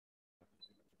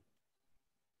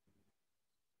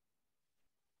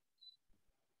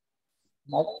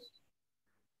Hello,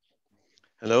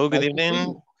 good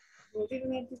evening. Good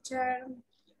evening, teacher.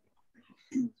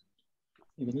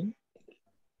 Evening.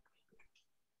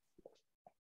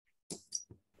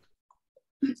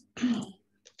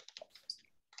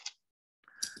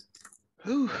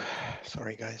 Whew.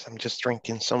 Sorry, guys, I'm just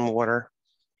drinking some water.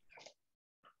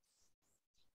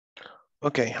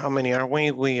 Okay, how many are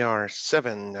we? We are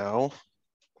 7 now.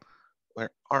 Where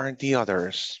are the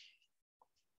others?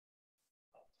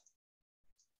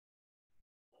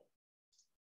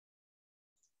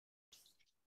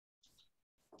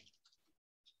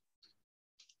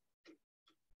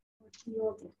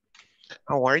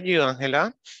 How are you,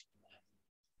 Angela?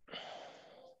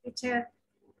 Teacher.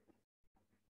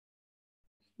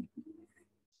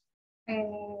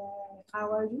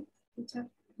 How are you, teacher?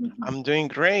 I'm doing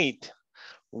great.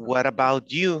 What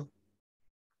about you?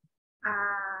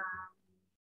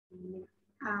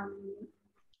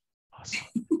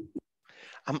 Awesome.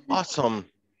 I'm awesome.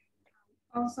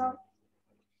 Also,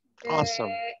 Awesome.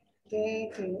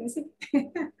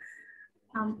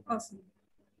 I'm awesome.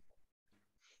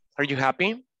 Are you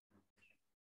happy?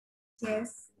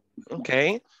 Yes.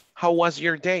 Okay. How was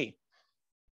your day?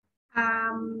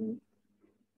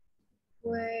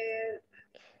 Well,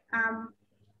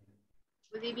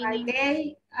 Good my evening.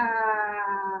 day,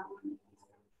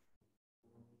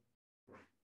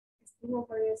 estuvo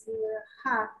por decir,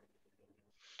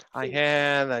 I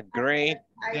had a great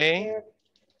day.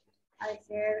 I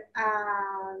had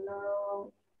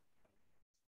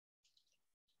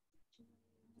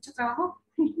mucho trabajo.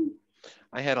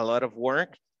 I had a lot of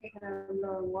work. I had a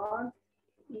lot of work.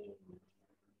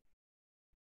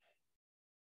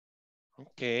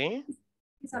 Okay.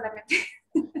 Solamente.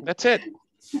 That's it.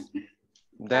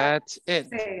 That's it.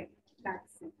 That's it.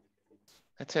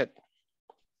 That's it.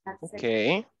 That's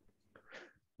Okay. it.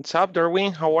 What's up,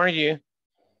 Darwin? How are you?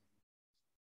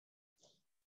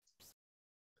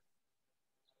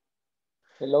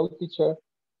 Hello, teacher.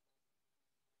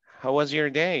 How was your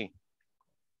day?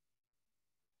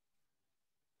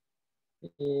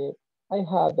 I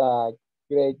had a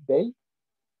great day.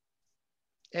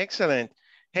 Excellent.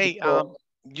 Hey, Because,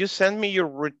 you sent me your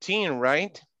routine,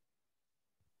 right?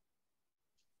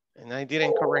 And I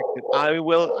didn't correct it. I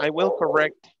will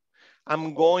correct.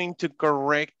 I'm going to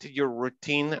correct your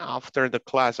routine after the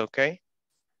class, okay?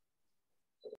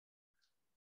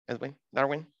 Edwin,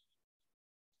 Darwin.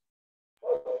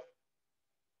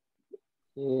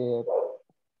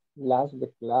 last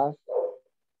the class,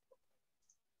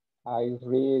 I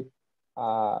read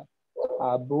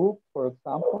a book, for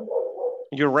example.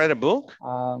 You read a book?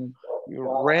 Um,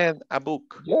 You read a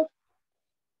book? Yes.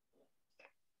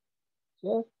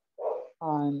 Yes.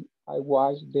 And I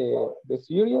watched the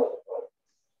series.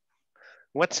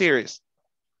 What series?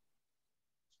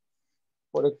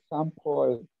 For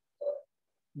example,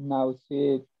 now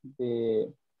see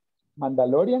the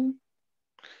Mandalorian.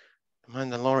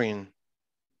 Mandalorian.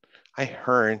 I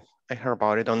heard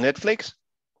about it on Netflix.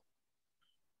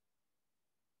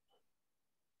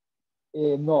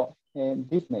 No, and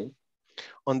Disney.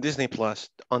 On Disney Plus.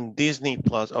 On Disney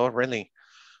Plus. Oh, really?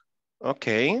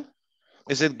 Okay.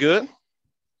 Is it good?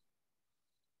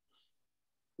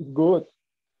 It's good.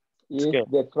 It's It's good.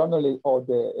 the chronology of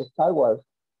the Star Wars.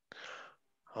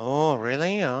 Oh,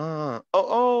 really?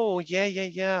 Oh,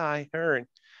 yeah.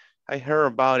 I heard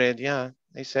about it. Yeah,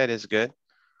 they said it's good.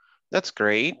 That's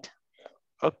great.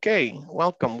 Okay,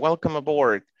 welcome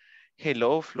aboard.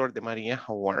 Hello, Flor de Maria,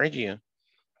 how are you?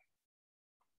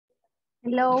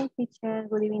 Hello, teacher.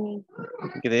 Good evening.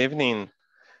 Good evening.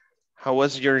 How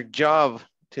was your job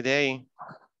today?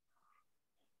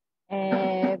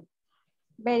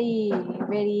 Very.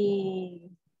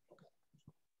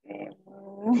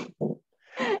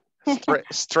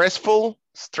 Stressful?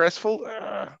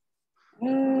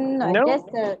 No, No?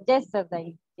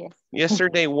 yesterday, yes.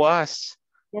 Yesterday was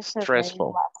Yesterday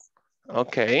stressful. was.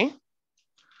 Okay.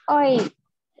 Oh,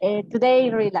 today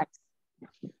relax.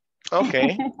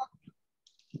 Okay.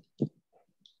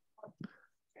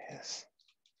 Yes.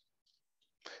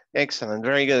 Excellent,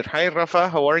 very good. Hi, Rafa,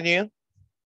 how are you?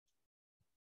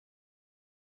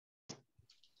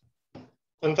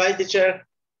 I'm fine, teacher.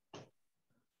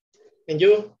 And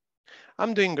you?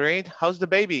 I'm doing great. How's the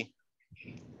baby?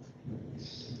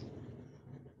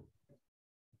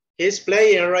 He's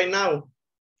playing right now.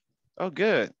 Oh,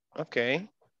 good. Okay.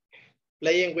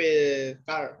 Playing with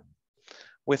car.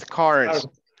 With cars.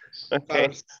 Okay.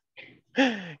 Cars.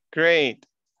 Great.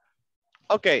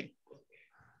 Okay.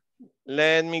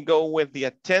 Let me go with the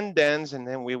attendance and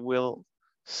then we will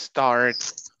start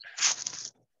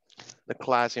the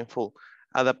class in full.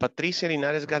 Ada Patricia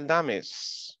Linares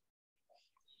Galdames.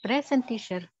 Present,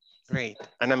 teacher. Great.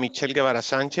 Ana Michelle Guevara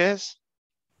Sánchez.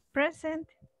 Present.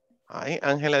 Ay,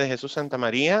 Ángela de Jesús Santa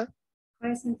María.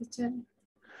 Present, teacher.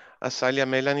 Azalia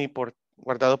Melanie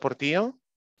Guardado Portillo.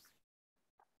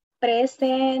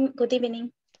 Present. Good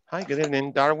evening. Hi, good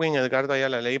evening. Darwin Edgardo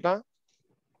Ayala Leiva.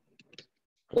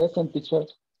 Present, teacher.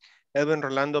 Edwin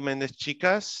Rolando Méndez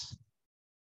Chicas.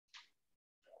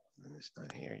 It's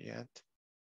not here yet.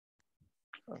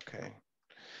 Okay.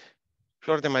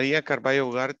 Flor de María Carballo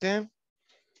Ugarte.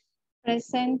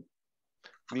 Present.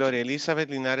 Gloria Elizabeth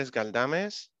Linares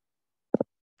Galdames.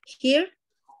 Here.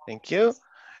 Thank you.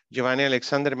 Giovanni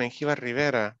Alexander Mengíbar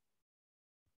Rivera.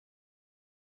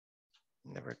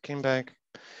 Never came back.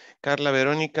 Carla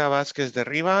Verónica Vázquez de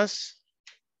Rivas.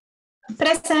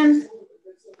 Present.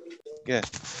 Good.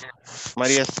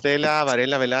 María Estela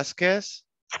Varela Velázquez.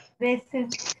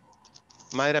 Present.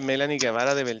 Mayra Melanie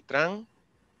Guevara de Beltrán.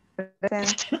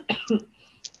 Present.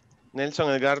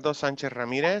 Nelson Edgardo Sánchez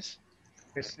Ramírez.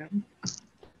 Present.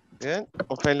 Good.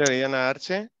 Ofelia Orellana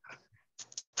Arce.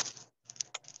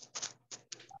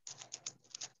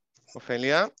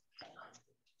 Ofelia.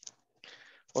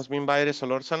 Osmin Baires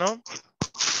Solórzano.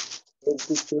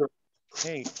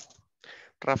 Hey.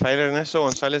 Rafael Ernesto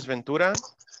González Ventura.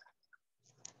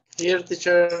 Here,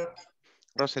 teacher.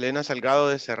 Roselena Salgado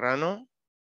de Serrano.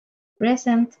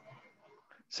 Present.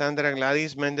 Sandra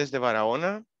Gladys Méndez de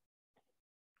Barahona.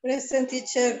 Present,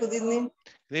 teacher. Good evening.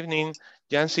 Good evening.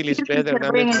 Yancy Lisbeth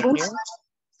Hernández Mejía.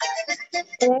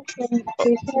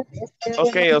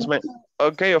 Okay, Osman.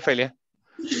 Okay, Ofelia.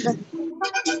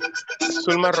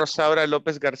 Zulma Rosaura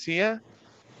López García.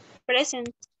 Present.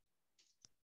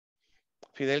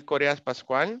 Fidel Coreas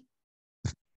Pascual.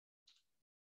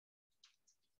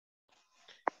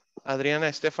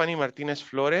 Adriana Stephanie Martínez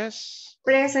Flores.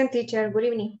 Present, teacher. Good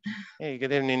evening. Hey,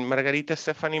 good evening. Margarita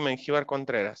Stephanie Mengíbar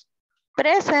Contreras.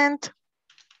 Present.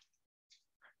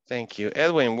 Thank you.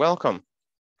 Edwin, welcome.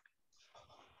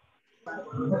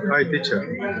 Hi, teacher.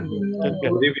 Good,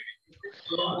 Good evening.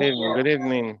 Good evening. Good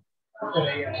evening.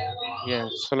 Bien,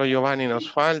 solo Giovanni nos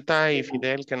falta y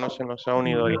Fidel que no se nos ha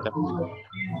unido ahorita.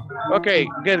 Okay,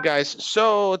 good guys.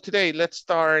 So today let's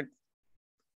start.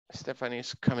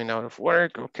 Stephanie's coming out of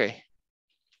work. Okay.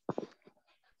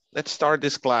 Let's start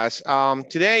this class.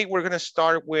 Today we're going to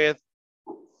start with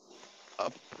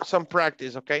some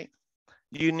practice, okay?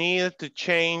 You need to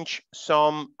change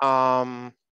some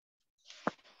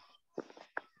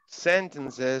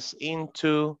sentences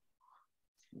into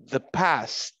the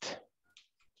past.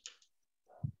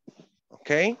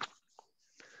 Okay?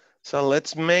 So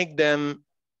let's make them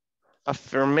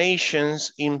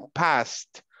affirmations in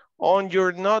past. On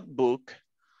your notebook,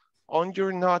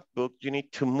 you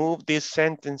need to move these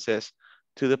sentences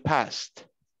to the past.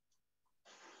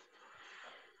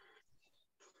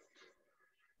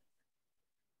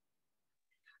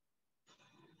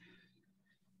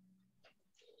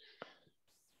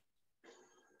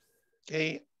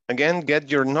 Okay, again,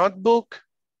 get your notebook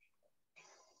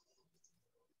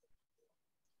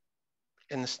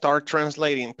and start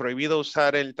translating. Prohibido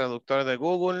usar el traductor de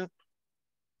Google.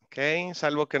 Ok,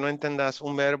 salvo que no entendas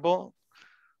un verbo,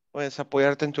 puedes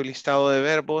apoyarte en tu listado de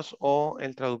verbos o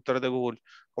el traductor de Google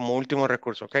como último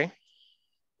recurso, ok.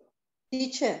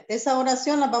 Teacher, esa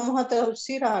oración la vamos a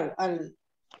traducir al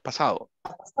Pasado.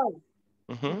 pasado.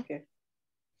 Ujú. Okay.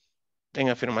 En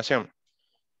afirmación.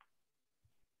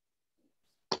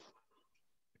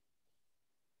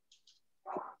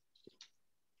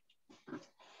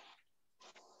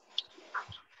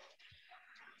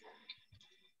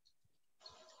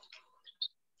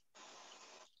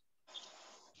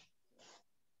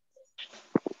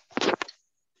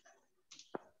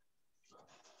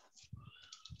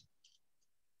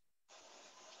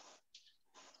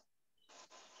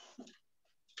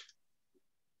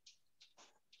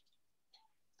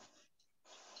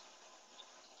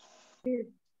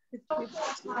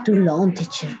 Too long,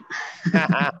 teacher.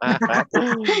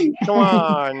 Come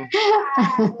on.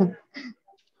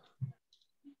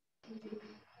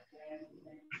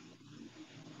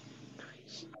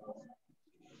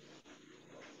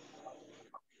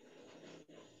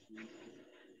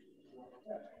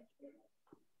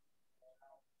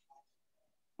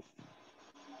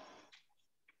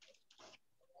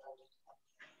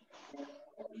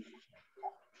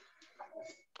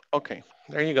 Okay,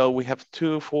 there you go. We have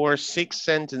 2, 4, 6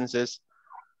 sentences.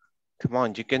 Come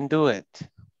on, you can do it.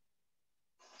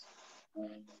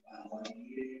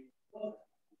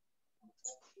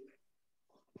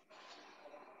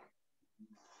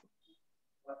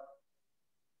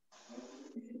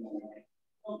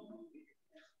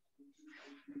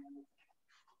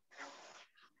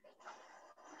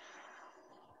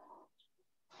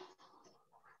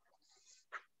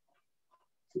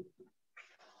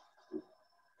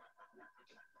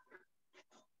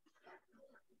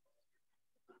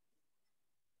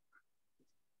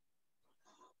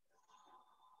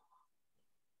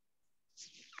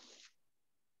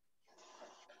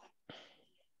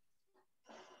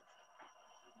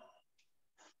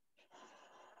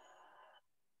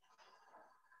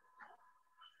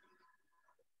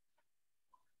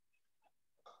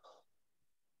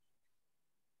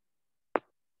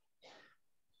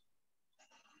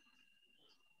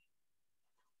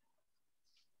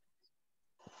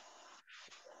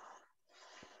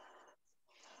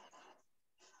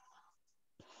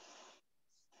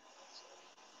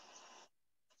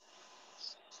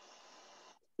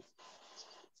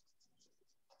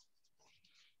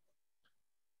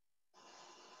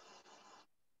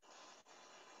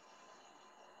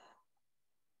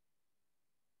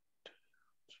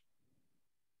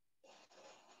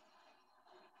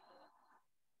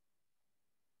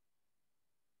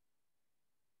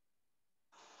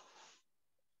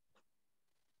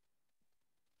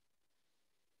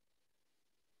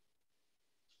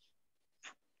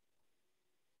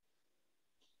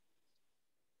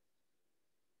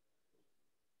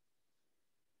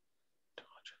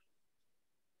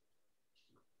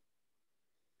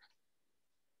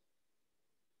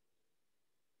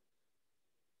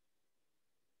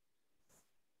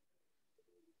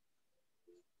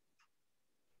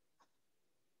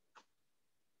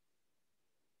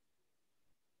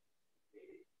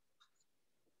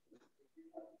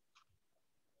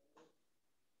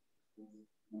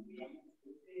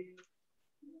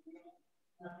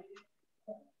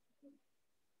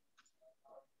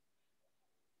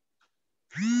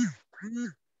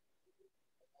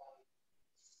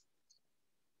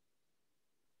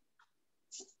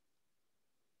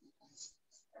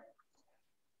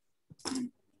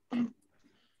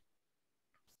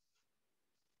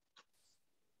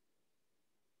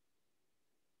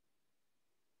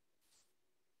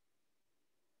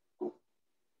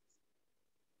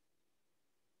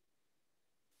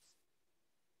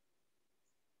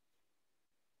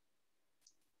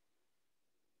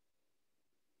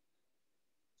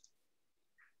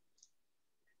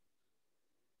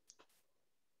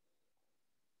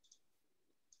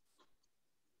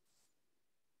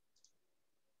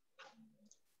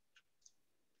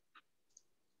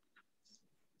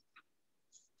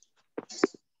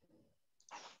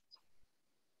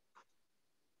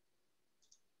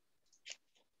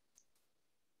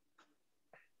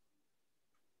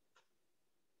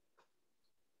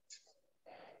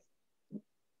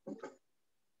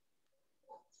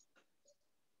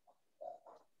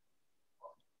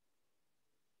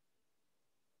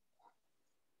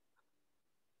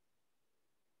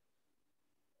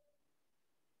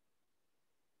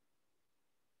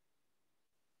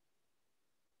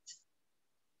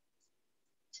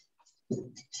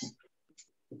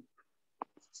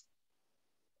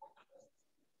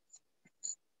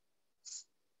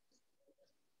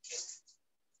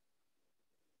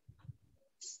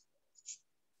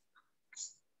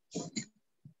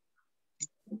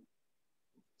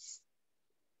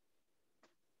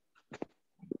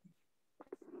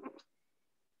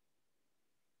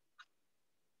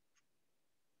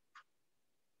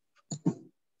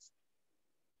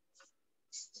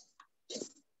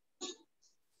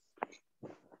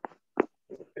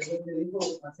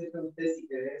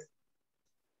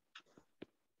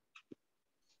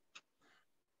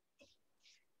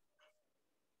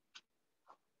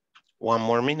 One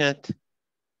more minute.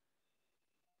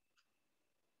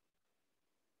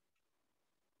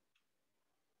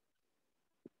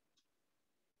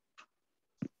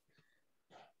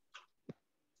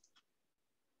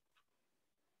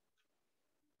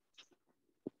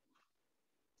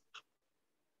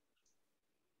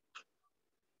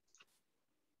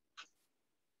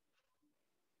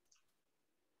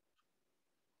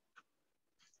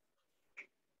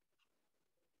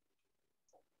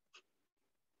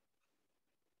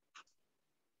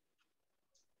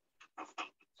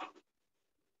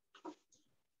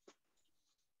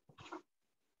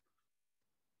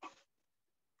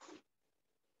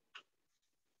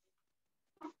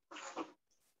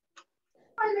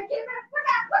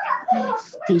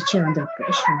 Teacher under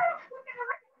pressure.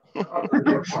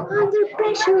 Under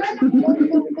pressure.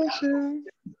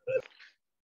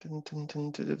 Dun, dun,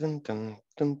 dun, dun, dun, dun,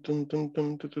 dun, dun, dun,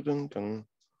 dun, dun, dun, dun.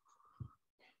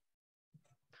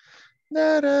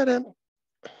 Da, da, da.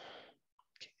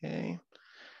 Okay.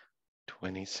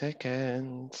 20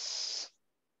 seconds.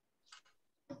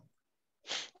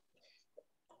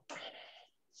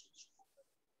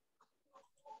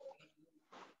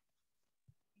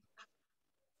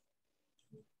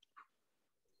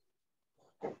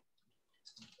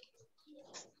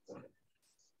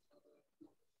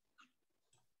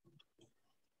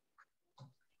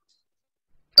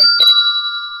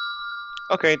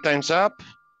 Okay, time's up.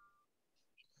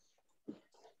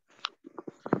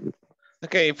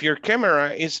 Okay, if your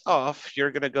camera is off,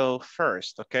 you're gonna go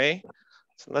first, okay?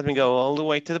 So let me go all the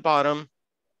way to the bottom.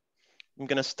 I'm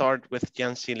gonna start with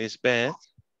Yancy Lisbeth.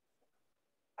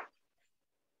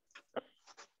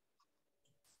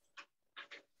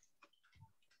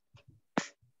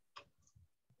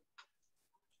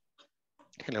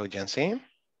 Hello, Yancy.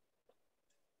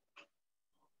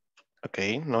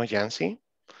 Okay, no Yancy.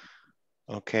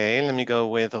 Okay, let me go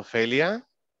with Ophelia.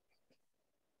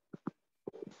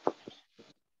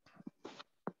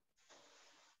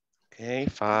 Okay,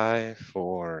 5,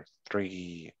 4,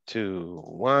 3, 2,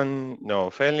 1. No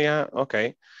Ophelia.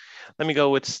 Okay, let me go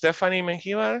with Stephanie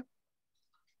Menjivar.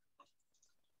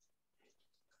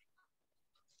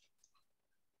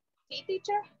 Sí,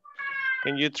 teacher.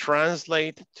 Can you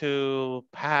translate to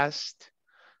past?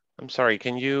 I'm sorry,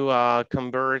 can you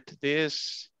convert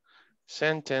this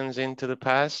sentence into the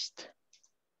past?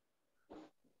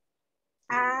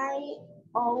 I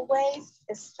always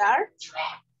start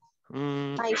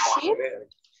my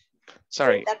shift.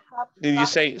 Sorry, with a cup did you of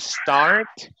say start?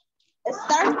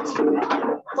 Start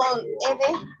con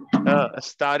ed.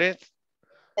 Started?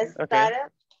 Okay.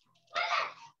 Started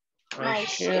My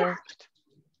shift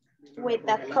with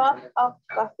a cup of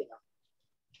coffee.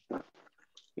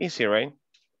 Easy, right?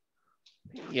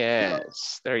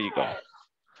 Yes, there you go.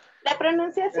 La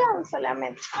pronunciación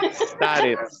solamente.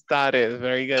 Started,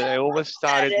 very good. I always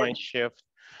started my Started. shift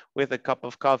with a cup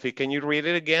of coffee. Can you read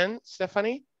it again,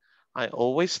 Stephanie? I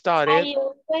always started. I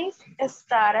always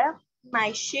started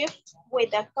my shift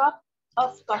with a cup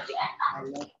of coffee.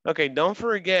 Okay, don't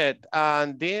forget,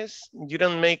 this, you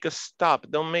don't make a stop.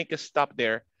 Don't make a stop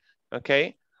there,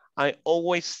 okay? I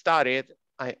always started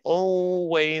my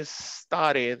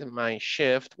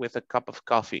shift with a cup of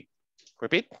coffee.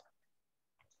 Repeat.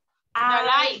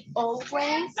 I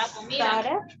always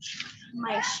started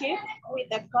my shift with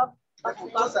a cup of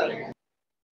coffee.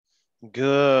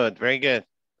 Good, very good.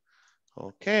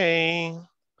 Okay,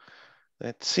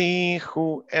 let's see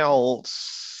who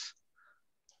else.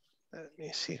 Let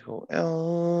me see who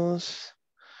else.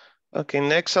 Okay,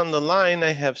 next on the line,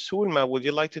 I have Sulma. Would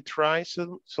you like to try,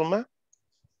 Sulma?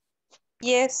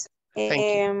 Yes. Thank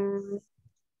you.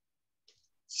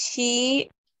 She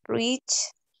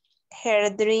reached her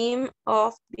dream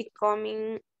of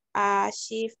becoming a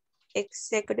chief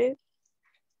executive.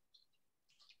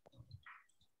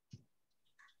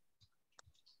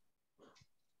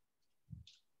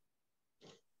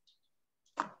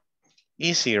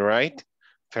 Easy, right?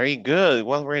 Very good.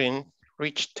 Well written.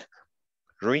 Reached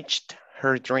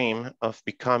her dream of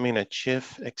becoming a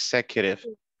chief executive.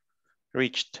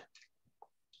 Reached.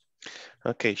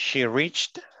 Okay, she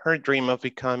reached her dream of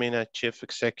becoming a chief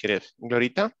executive.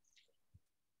 Glorita?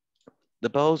 The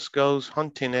boss goes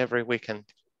hunting every weekend.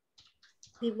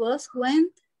 The boss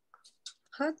went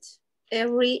hot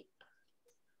every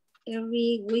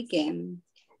weekend.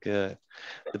 Good.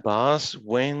 The boss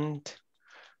went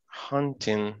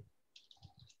hunting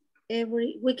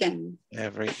Every weekend.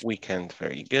 every weekend.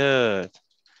 Very good.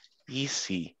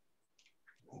 Easy.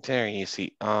 Very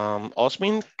easy.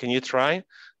 Osmin, can you try?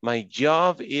 My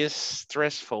job is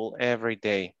stressful every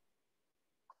day.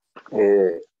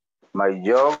 My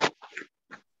job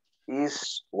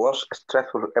was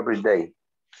stressful every day.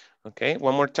 Okay,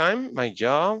 one more time. My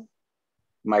job.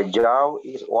 My job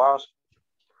was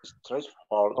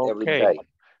stressful every day.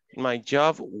 My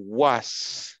job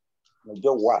was. My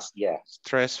job was, yeah.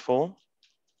 Stressful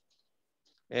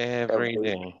every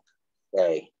day.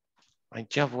 My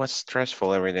job was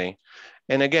stressful every day.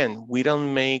 And again, we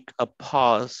don't make a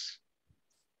pause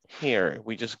here.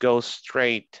 We just go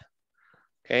straight,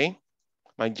 okay?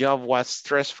 My job was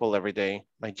stressful every day.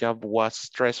 My job was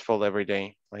stressful every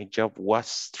day. My job was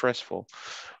stressful.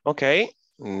 Okay,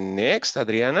 next,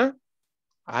 Adriana.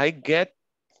 I gotta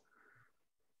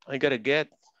get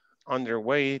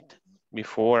underweight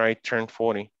before I turn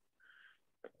 40.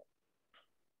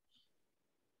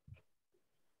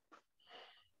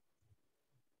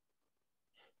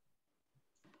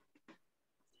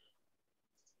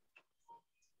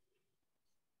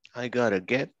 I gotta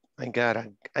get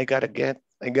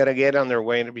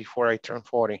underweight before I turn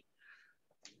 40.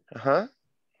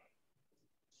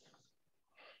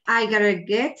 I get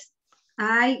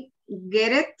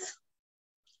it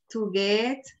to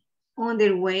get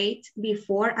underweight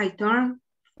before I turn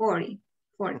 40.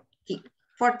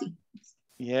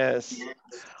 Yes,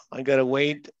 I gotta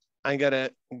wait. I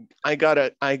gotta get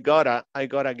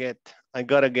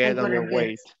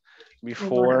underweight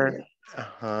before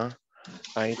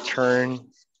I turn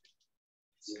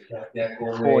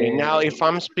 40. Now, if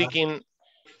I'm speaking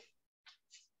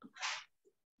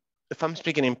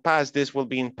in past, this will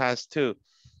be in past too.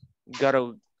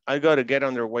 I gotta get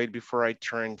underweight before I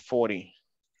turn 40.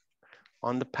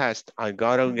 On the past, I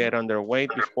gotta get underweight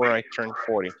before I turn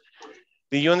 40.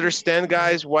 Do you understand,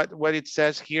 guys, what it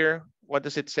says here? What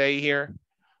does it say here?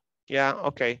 Yeah,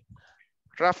 okay.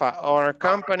 Rafa, our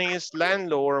company's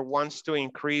landlord wants to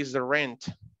increase the rent.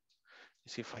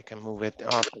 Let's see if I can move it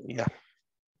up. Yeah.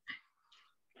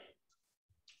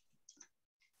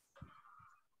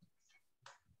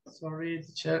 Sorry,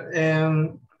 teacher.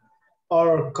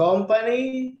 Our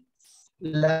company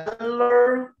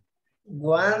landlord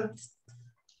wants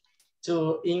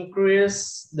to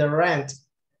increase the rent.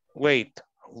 Wait,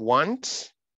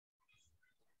 want?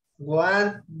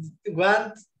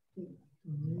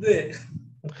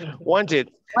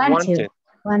 Wanted.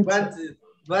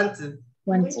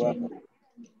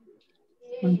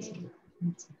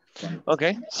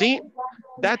 Okay, see,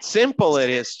 that's simple it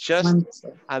is. Just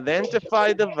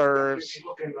identify the verbs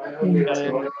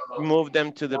and move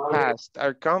them to the past.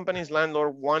 Our company's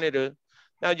landlord wanted to,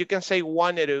 now you can say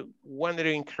wanted to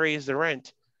increase the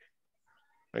rent.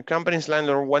 Our company's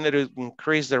landlord wanted to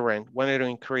increase the rent, wanted to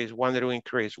increase.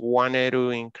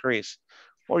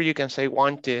 Or you can say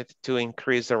wanted to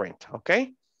increase the rent,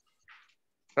 okay?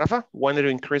 Rafa, wanted to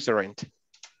increase the rent.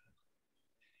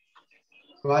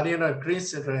 Wanted to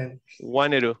increase the rent.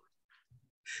 Wanted to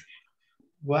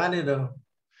Wanted to.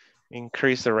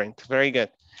 increase the rent. Very good.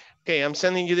 Okay, I'm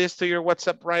sending you this to your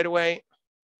WhatsApp right away,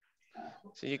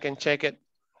 so you can check it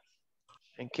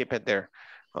and keep it there.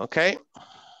 Okay.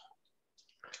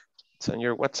 It's on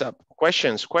your WhatsApp.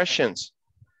 Questions,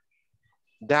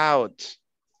 doubts.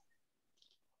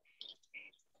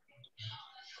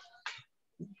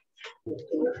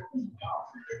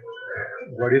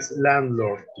 What is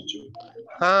landlord, teacher?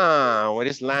 What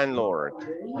is landlord?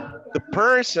 The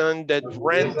person that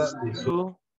rents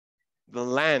to the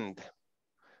land.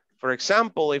 For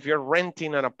example, if you're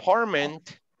renting an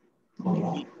apartment,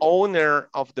 the owner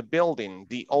of the building,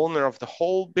 the owner of the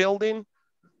whole building,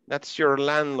 that's your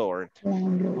landlord. Yeah.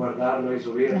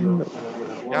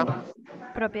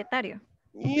 Propietario.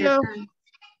 Yeah,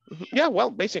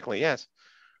 well, basically, yes.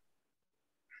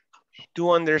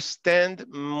 To understand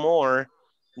more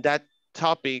that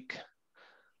topic,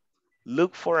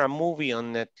 look for a movie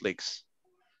on Netflix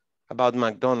about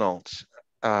McDonald's.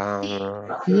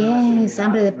 Yes,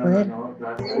 hambre de poder.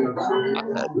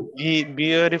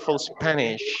 Beautiful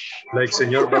Spanish. Like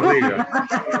Señor Barriga.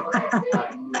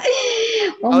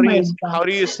 Oh my God. How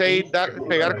do you say that?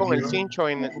 Pegar con el cincho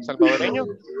en salvadoreño?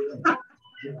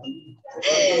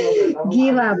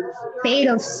 Give a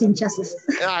pair of cinchazos.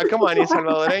 Come on, in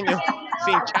salvadoreño.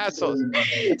 Cinchazos.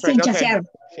 That's right. Okay.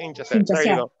 Cinchasear. There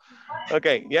you go.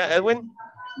 Okay. Yeah, Edwin.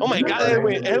 Oh my God,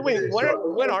 Edwin. Edwin,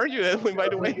 where are you, Edwin, by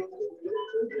the way?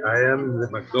 I am the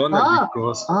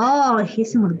McDonald's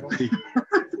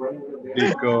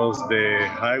because the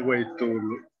highway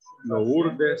to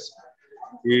Lourdes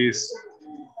is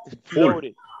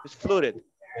flooded. It's flooded.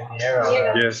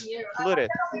 Yes. Flooded.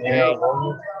 Okay.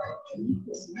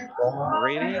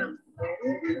 Reading?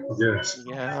 Yes.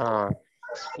 Yeah.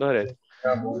 It's flooded.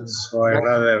 So I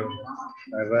rather.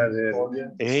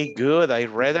 Hey, good. I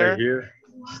rather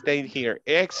stay here.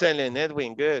 Excellent,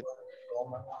 Edwin. Good.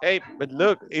 Hey, but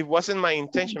look, it wasn't my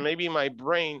intention. Maybe my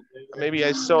brain, maybe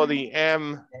I saw the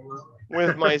M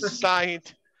with my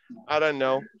sight. I don't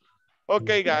know.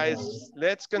 Okay, guys,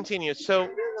 let's continue. So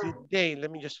today, let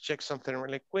me just check something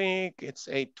really quick. It's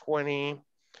 8:20.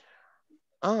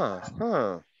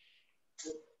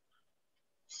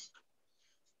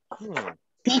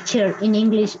 Teacher in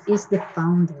English is the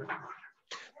founder.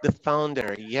 The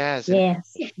founder, yes.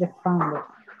 Yes, the founder.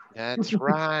 That's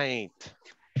right.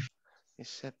 He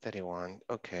said 31.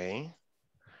 Okay.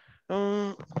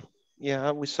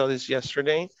 Yeah, we saw this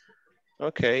yesterday.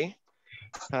 Okay.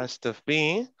 Past of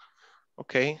be.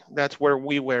 Okay, that's where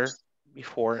we were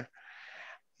before.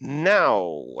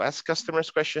 Now, ask customers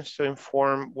questions to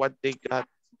inform what they got,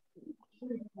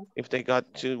 if they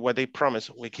got to what they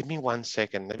promised. Wait, give me 1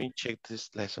 second. Let me check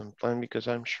this lesson plan because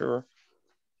I'm sure.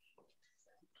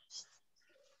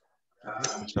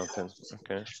 Something,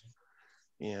 okay.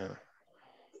 Yeah.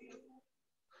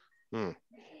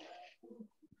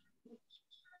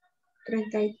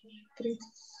 33.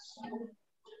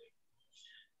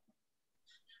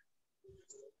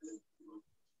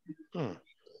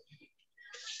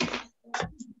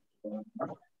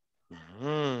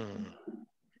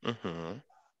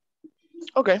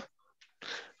 Okay.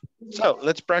 So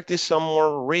let's practice some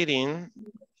more reading.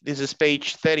 This is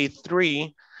page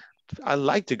 33. I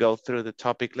like to go through the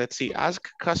topic. Let's see. Ask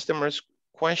customers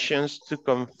questions to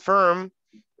confirm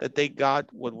that they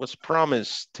got what was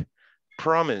promised.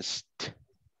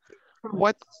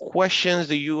 What questions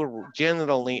do you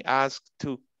generally ask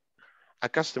to a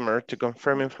customer to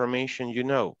confirm information you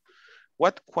know?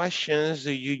 What questions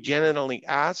do you generally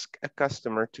ask a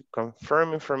customer to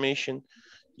confirm information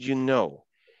you know?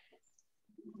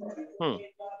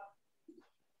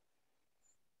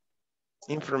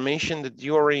 Information that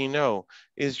you already know.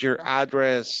 Is your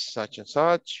address such and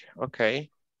such? Okay.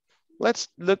 Let's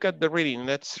look at the reading.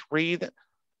 Let's read.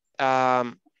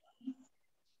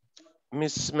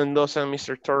 Ms. Mendoza and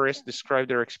Mr. Torres describe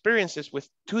their experiences with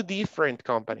 2 different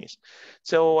companies.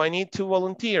 So I need 2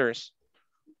 volunteers.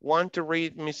 One to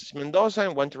read Mrs. Mendoza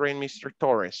and one to read Mr.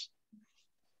 Torres.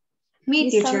 Me,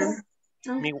 teacher.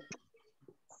 Me,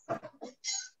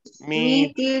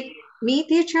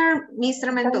 teacher,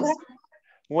 Mr. Mendoza.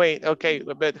 Wait, okay,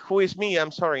 but who is me?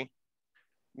 I'm sorry.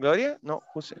 Gloria? No,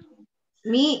 who's it?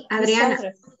 Me,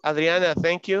 Adriana. Adriana,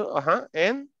 thank you.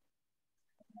 And?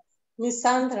 Miss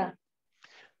Sandra.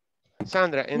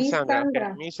 Sandra and Miss Sandra. Sandra.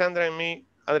 Okay. Me, Sandra, and me,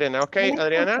 Adriana. Okay,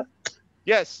 Adriana?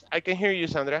 Yes, I can hear you,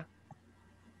 Sandra.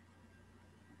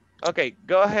 Okay,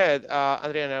 go ahead,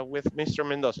 Adriana, with Mr.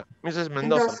 Mendoza. Mrs.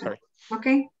 Mendoza, I'm sorry.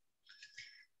 Okay.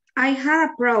 I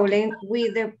had a problem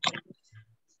with the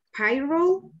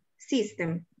payroll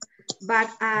system, but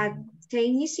a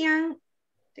technician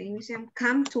technician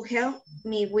come to help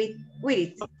me with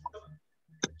it.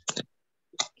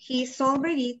 He solved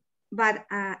it, but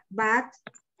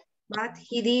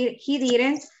he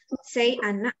didn't say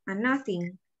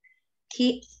nothing.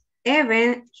 He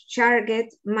even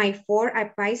charged my 4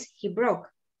 iPads he broke.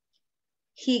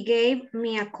 He gave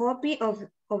me a copy of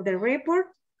the report,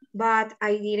 but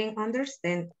I didn't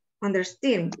understand.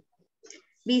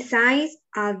 Besides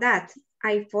all that,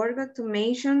 I forgot to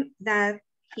mention that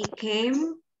he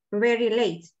came very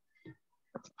late.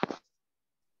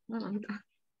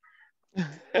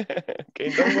 Okay,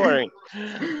 don't worry.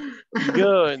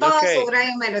 Good, okay.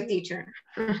 Teacher.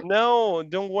 No,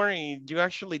 don't worry. You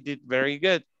actually did very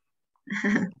good.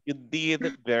 You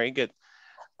did very good.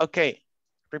 Okay,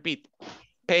 repeat.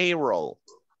 Payroll.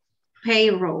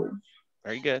 Payroll.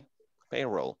 Very good.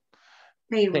 Payroll.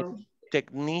 Payroll.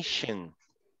 Technician.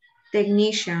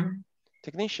 Technician.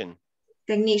 Technician.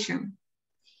 Technician.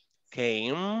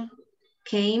 Came.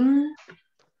 Came.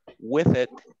 With it.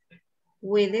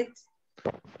 With it.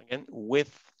 Again,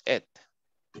 with it.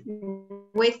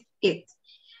 With it.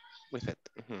 With it.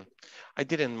 I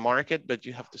didn't mark it, but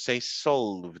you have to say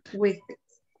solved. With it.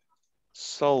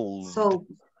 Solved.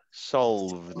 Solved.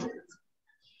 Solved.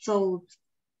 Solved.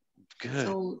 Good.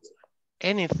 Solved.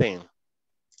 Anything.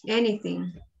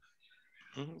 Anything.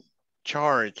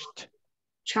 Charged.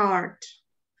 Chart.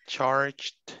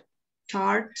 Charged.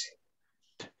 Chart.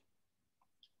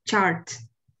 Chart.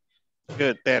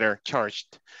 Good, better.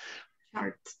 Charged.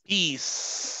 Chart.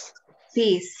 Piece.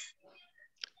 Piece.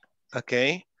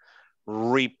 Okay.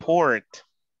 Report.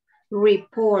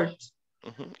 Report.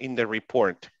 In the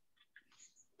report.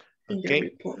 In okay. the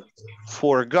report.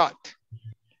 Forgot.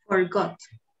 Forgot.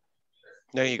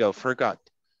 There you go. Forgot.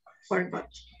 Forgot.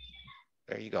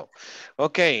 There you go.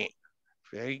 Okay.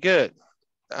 Very good.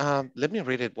 Let me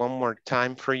read it one more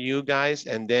time for you guys,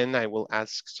 and then I will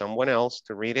ask someone else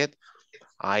to read it.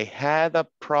 I had a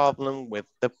problem with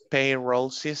the payroll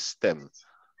system,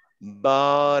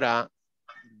 but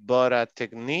a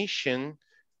technician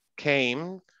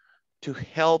came to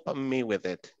help me with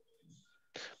it.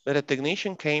 But a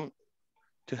technician came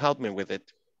to help me with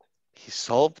it. He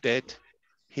solved it.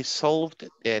 He solved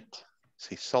it.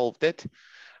 He solved it,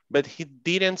 but he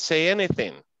didn't say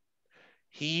anything.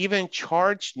 He even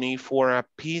charged me for a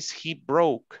piece he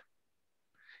broke.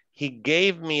 He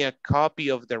gave me a copy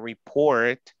of the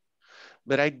report,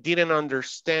 but I didn't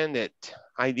understand it.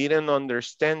 I didn't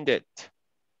understand it.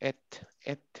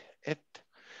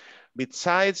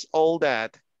 Besides all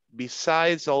that,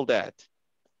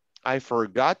 I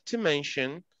forgot to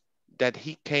mention that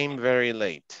he came very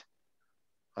late.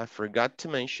 I forgot to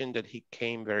mention that he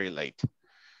came very late.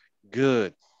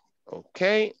 Good.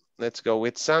 Okay, let's go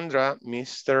with Sandra,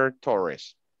 Mr.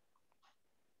 Torres.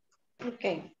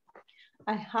 Okay.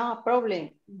 I have a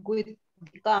problem with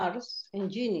the car's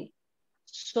engine,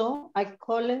 so I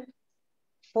called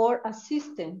for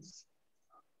assistance.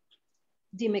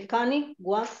 The mechanic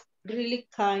was really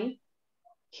kind.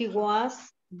 He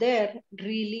was there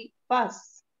really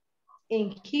fast,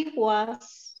 and he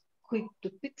was quick to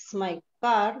fix my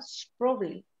car's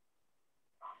problem.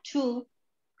 2,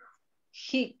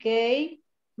 he gave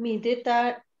me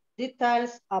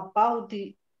details about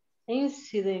the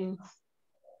incident,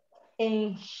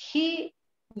 and he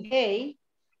gave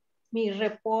me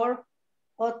report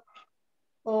of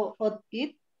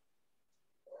it.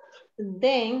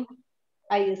 Then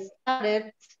I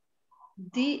started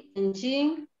the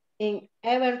engine and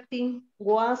everything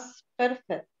was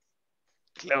perfect.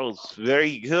 Close,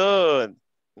 very good.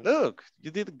 Look, you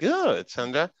did good,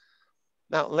 Sandra.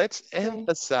 Now, let's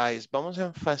emphasize, vamos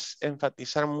a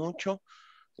enfatizar mucho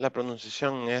la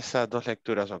pronunciación en esas dos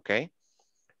lecturas, ¿ok?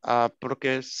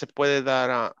 Porque se puede dar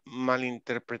a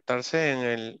malinterpretarse en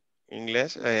el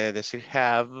inglés. Decir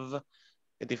have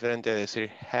es diferente de decir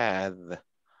had.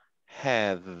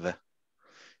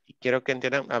 Y quiero que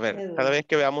entiendan, a ver, cada vez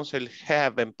que veamos el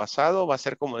have en pasado va a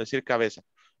ser como decir cabeza.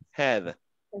 Had.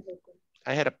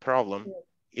 I had a problem.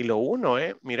 Y lo uno,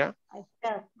 mira.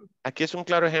 Aquí es un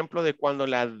claro ejemplo de cuando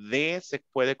la D se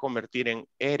puede convertir en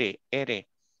R.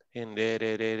 En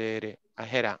R. I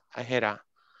had a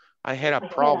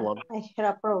problem. I had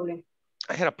a problem.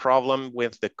 I had a problem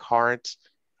with the car's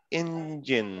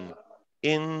engine.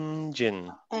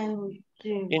 Engine.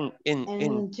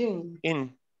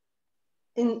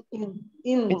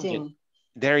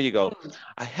 There you go.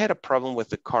 I had a problem with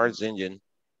the car's engine.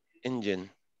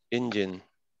 Engine.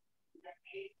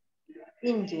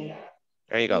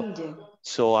 There you go.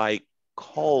 So I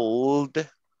called,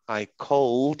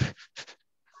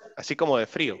 así como de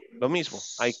frío, lo mismo.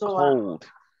 I called.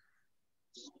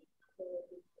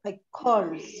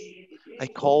 I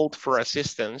called for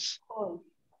assistance.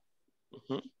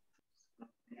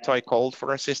 So I called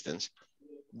for assistance.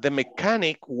 The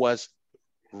mechanic was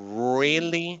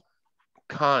really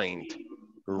kind.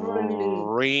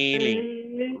 Really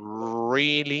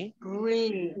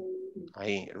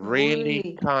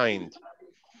kind.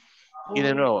 Y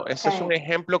de nuevo, este es un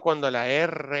ejemplo cuando la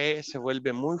R se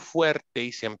vuelve muy fuerte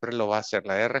y siempre lo va a hacer.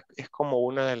 La R es como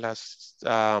una de las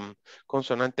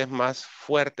consonantes más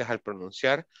fuertes al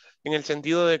pronunciar, en el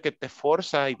sentido de que te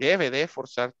forza y debe de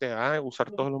forzarte a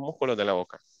usar todos los músculos de la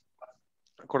boca.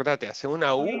 Acordate, hace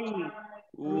una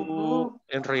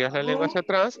enrollas la lengua hacia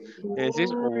atrás y decís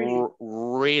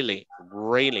really.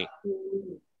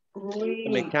 The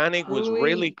mechanic was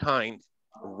really kind.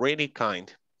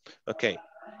 Okay.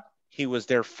 He was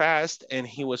there fast and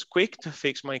he was quick to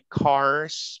fix my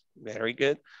car's, very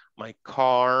good, my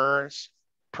car's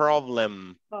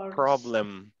problem.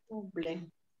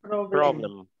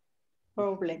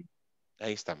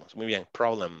 Ahí estamos, muy bien,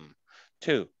 problem.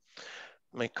 2,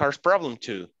 my car's problem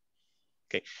 2.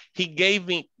 Okay, he gave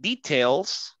me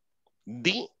details about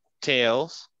the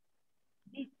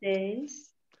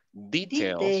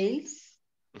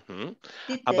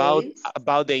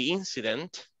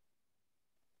incident.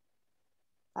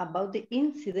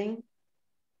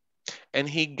 And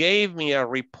he gave me a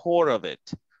report of it.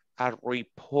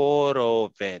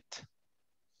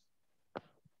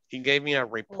 He gave me a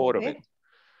report of it.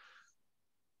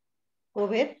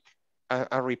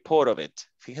 A report of it.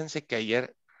 Fíjense que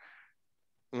ayer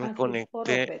me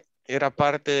conecté. Era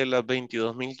parte de las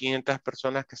 22.500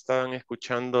 personas que estaban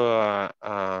escuchando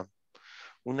a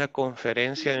una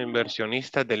conferencia de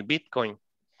inversionistas del Bitcoin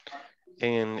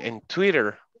en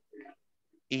Twitter.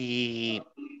 Y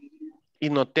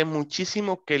noté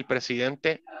muchísimo que el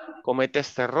presidente comete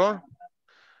este error.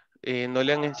 No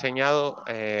le han enseñado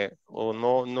o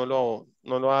no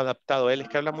lo ha adaptado. Él es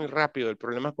que habla muy rápido. El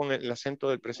problema con el acento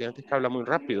del presidente es que habla muy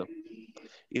rápido.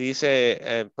 Y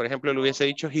dice, por ejemplo, le hubiese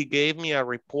dicho, he gave me a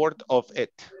report of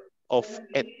it. O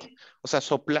sea,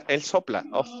 él sopla,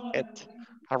 of it.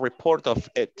 A report of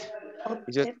it.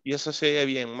 Y eso se ve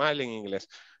bien mal en inglés.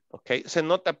 Okay. Se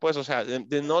nota pues, o sea,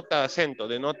 denota acento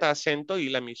y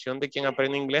la misión de quien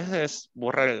aprende inglés es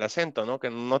borrar el acento, ¿no? Que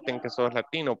noten que sos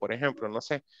latino, por ejemplo, no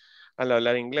sé, al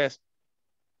hablar inglés.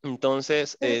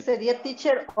 Entonces... sería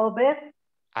teacher over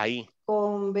ahí.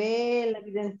 Con B la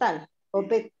dental.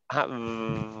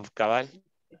 Cabal.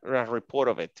 A report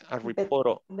of it. A report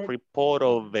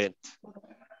of it.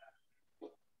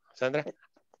 Sandra?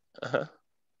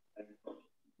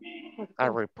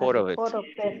 A report of it.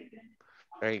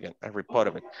 Very good. A report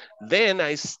of it. Then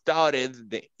I started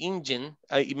the engine.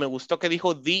 Y me gustó que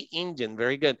dijo the engine.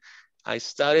 Very good. I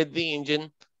started the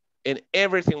engine and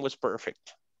everything was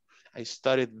perfect. I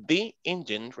started the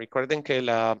engine. Recuerden que el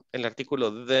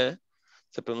artículo the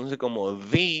se pronuncia como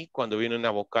the cuando viene una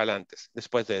vocal antes,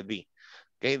 después de the.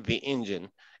 Okay, the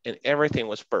engine. And everything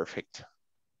was perfect.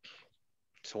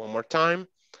 So one more time.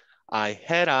 I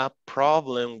had a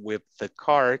problem with the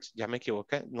cards. Ya me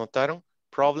equivoqué. ¿Notaron?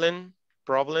 Problem.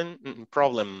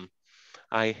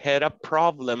 I had a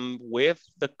problem with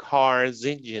the car's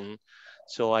engine.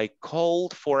 So I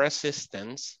called for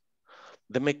assistance.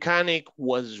 The mechanic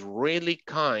was really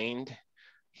kind.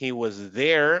 He was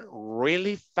there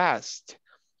really fast.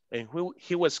 And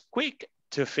he was quick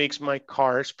to fix my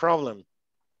car's problem.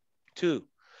 2,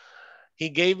 he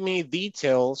gave me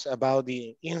details about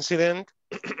the incident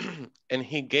and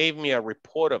he gave me a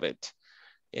report of it.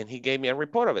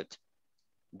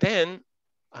 Then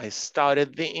I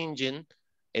started the engine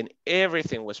and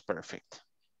everything was perfect.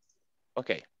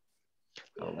 Okay,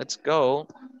 now let's go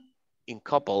in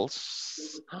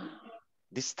couples.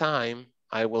 This time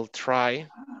I will try,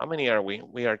 how many are we?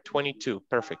 We are 22,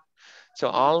 perfect. So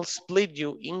I'll split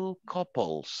you in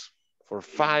couples for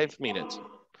 5 minutes.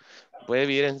 Voy a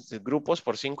dividir en grupos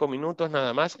por 5 minutos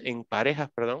nada más, en parejas,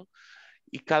 perdón.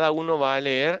 Y cada uno va a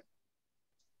leer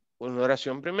una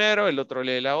oración primero, el otro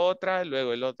lee la otra,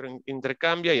 luego el otro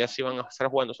intercambia y así van a estar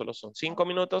jugando. Solo son 5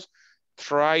 minutos.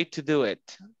 Try to do it.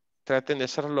 Traten de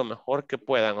hacer lo mejor que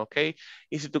puedan, ¿ok?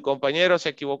 Y si tu compañero se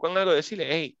equivocó en algo, decirle,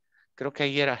 hey, creo que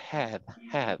ayer era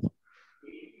had.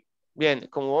 Bien,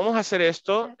 como vamos a hacer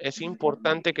esto, es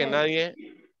importante que nadie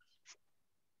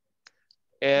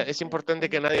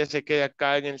se quede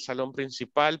acá en el salón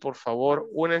principal. Por favor,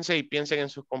 únanse y piensen en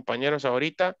sus compañeros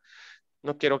ahorita.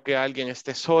 No quiero que alguien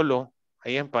esté solo,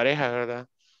 ahí en pareja, ¿verdad?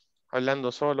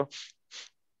 Hablando solo.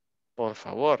 Por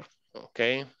favor, ¿ok?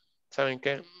 ¿Saben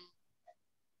qué?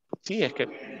 Sí, es que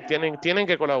tienen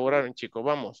que colaborar, chicos.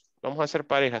 Vamos a hacer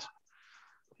parejas.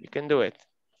 You can do it.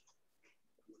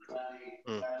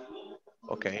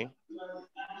 Ok.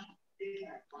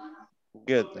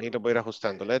 good. Ahí lo voy a ir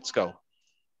ajustando. Let's go.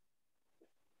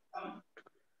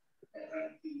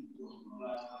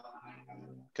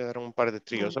 Quedaron un par de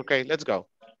tríos. Ok, let's go.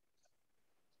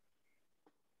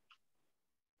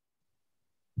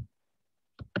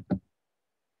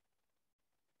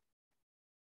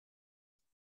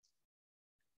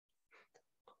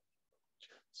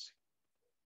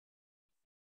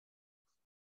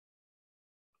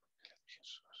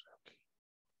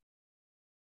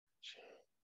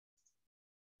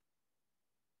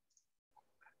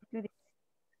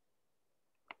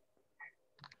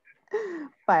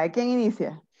 ¿Para quién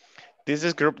inicia? This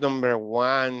is group number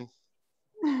 1.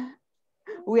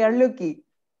 We are lucky.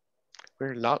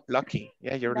 We're lucky.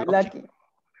 Yeah, you're lucky. Lucky.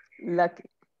 Lucky.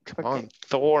 Come on,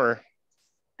 Thor.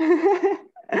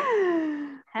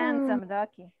 Handsome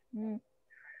lucky.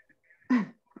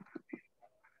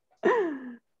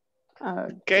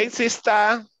 Okay,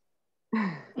 sister.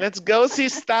 Let's go,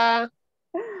 sister.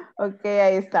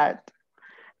 Okay, I start.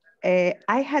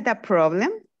 I had a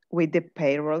problem with the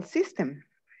payroll system,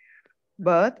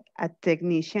 but a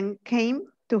technician came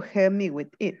to help me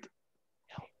with it.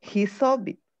 He solved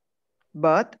it,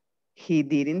 but he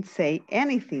didn't say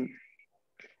anything.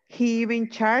 He even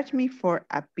charged me for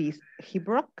a piece he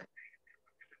broke.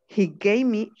 He gave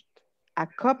me a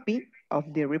copy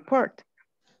of the report,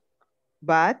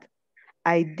 but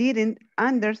I didn't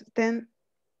understand.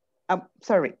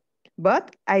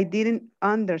 But I didn't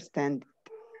understand it.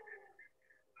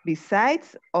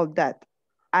 Besides all that,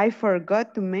 I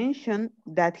forgot to mention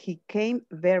that he came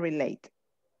very late.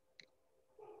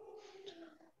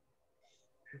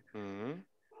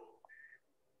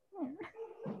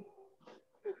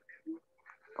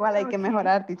 ¿Cuál hay que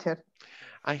mejorar, teacher?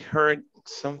 I heard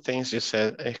some things you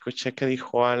said. Escuché que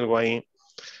dijo algo ahí.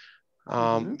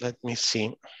 Let me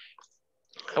see.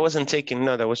 I wasn't taking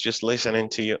note. I was just listening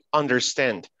to you.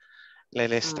 Understand.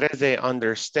 El estrés de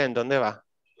understand. ¿Dónde va?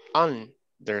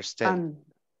 Understand.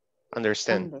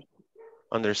 Understand.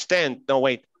 Understand. No,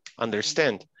 wait.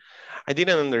 Understand. I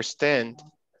didn't understand.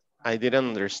 I didn't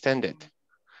understand it.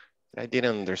 I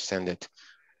didn't understand it.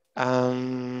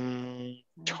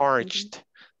 Charged.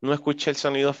 No escuché el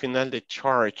sonido final de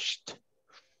charged.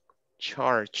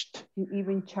 Charged. He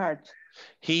even charged.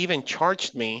 He even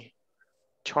charged me.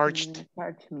 Charged.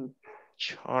 Charged me.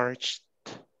 Charged.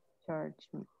 Charged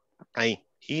me.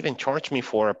 He even charged me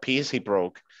for a piece he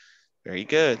broke. Very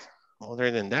good.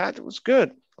 Other than that, it was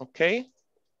good. Okay.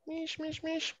 Mish, mish,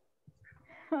 mish.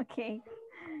 Okay.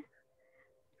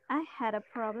 I had a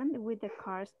problem with the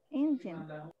car's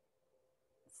engine.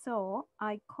 So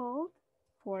I called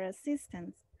for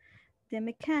assistance. The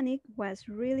mechanic was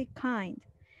really kind.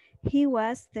 He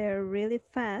was there really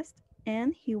fast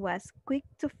and he was quick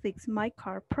to fix my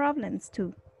car problems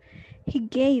too. He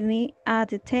gave me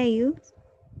details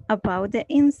about the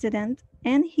incident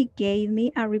and he gave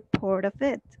me a report of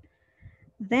it.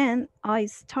 Then I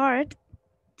started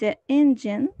the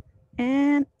engine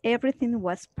and everything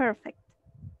was perfect.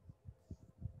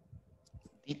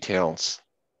 Details.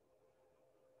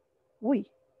 Uy.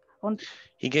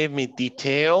 He gave me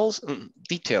details.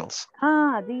 Details.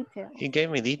 Details. He gave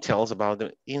me details about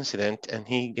the incident and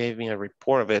he gave me a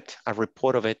report of it. A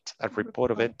report of it. A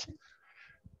report of it.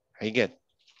 Very good.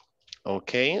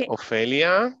 Okay,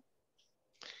 Ophelia.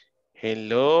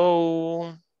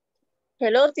 Hello.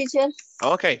 Hello, teacher.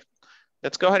 Okay,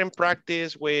 let's go ahead and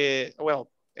practice with,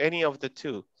 well, any of the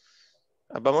two.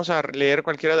 Vamos a leer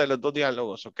cualquiera de los dos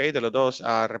diálogos, okay? De los dos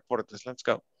reportes. Let's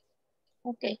go.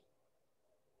 Okay.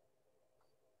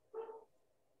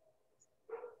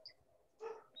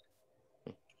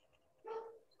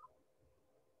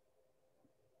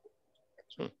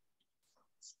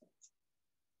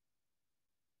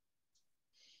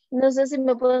 No sé si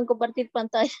me pueden compartir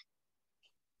pantalla.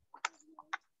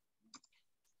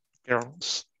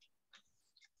 Girls.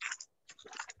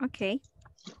 Okay.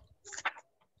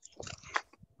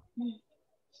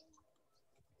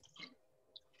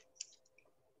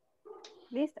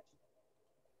 Listo.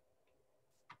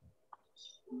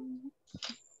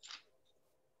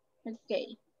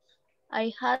 Okay.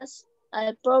 I had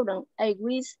a problem. I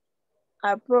wish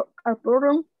a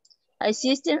problem. I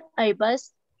system. I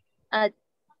was at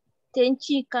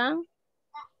Tenchi can.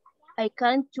 I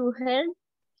can to help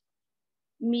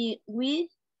me with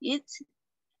it.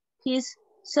 His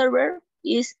server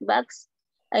is back.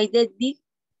 I did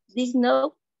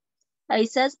know. I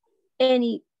said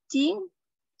anything.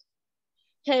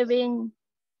 Having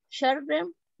shared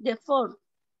the phone.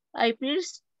 I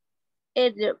pressed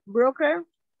at the broker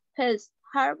has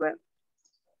Harvard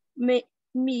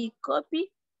me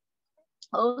copy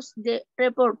of the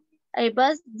report. I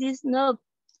was this note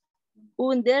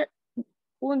under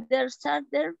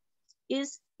understander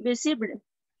is visible.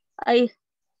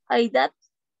 That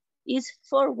is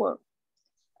forward.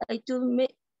 I told me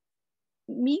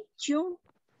you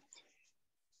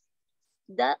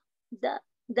that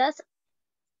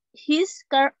his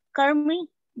car me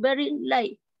very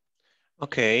light.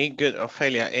 Ok, good,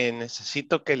 Ofelia.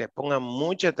 Necesito que le pongan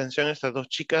mucha atención a estas dos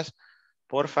chicas.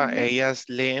 Porfa, ellas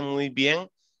leen muy bien.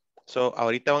 So,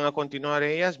 ahorita van a continuar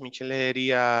ellas. Michelle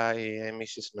leería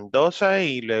Mrs. Mendoza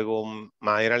y luego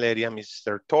Mayra leería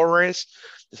Mr. Torres.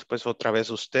 Después otra vez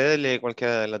usted lee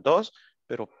cualquiera de las dos,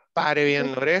 pero pare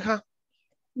bien la oreja.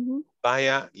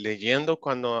 Vaya leyendo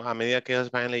a medida que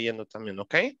ellas vayan leyendo también,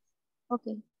 ¿ok? Ok.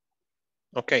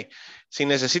 Ok. Si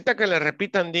necesita que le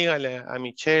repitan, dígale a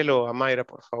Michelle o a Mayra,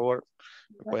 por favor.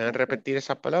 ¿Pueden repetir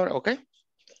esa palabra? ¿Ok?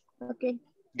 Ok.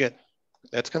 Good.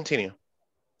 Let's continue.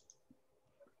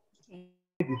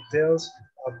 Details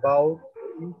about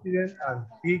the incident and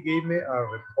he gave me a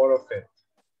report of it.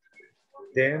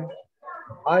 Then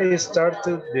I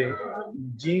started the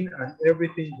engine and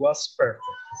everything was perfect.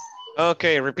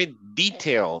 Okay, repeat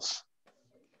details.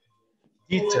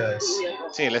 Details.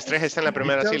 Sí, el estrés está en la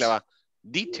primera sílaba.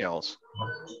 Details.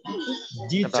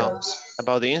 Details.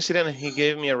 About the incident, he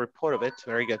gave me a report of it.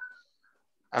 Very good.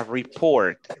 A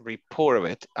report of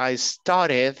it. I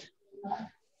started.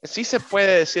 Sí se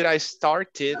puede decir I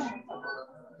started.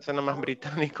 Suena más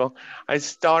británico. I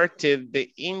started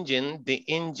the engine.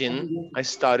 I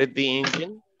started the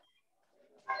engine.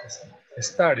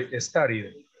 Started.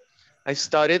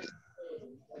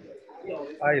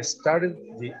 I started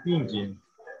the engine.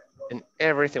 And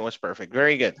everything was perfect.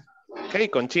 Very good. Okay,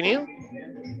 continue.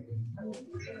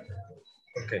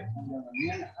 Okay.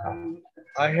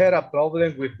 I had a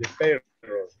problem with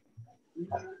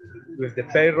the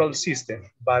payroll system,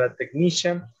 but a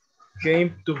technician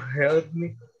came to help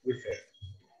me with it.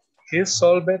 He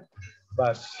solved it,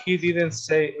 but he didn't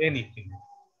say anything.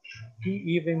 He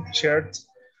even charged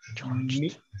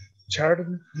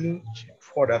me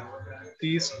for a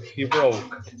piece he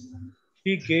broke.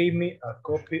 He gave me a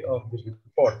copy of the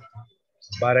report,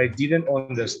 but I didn't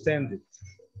understand it.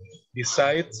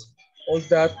 Besides all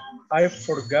that, I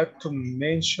forgot to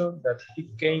mention that he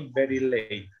came very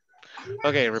late.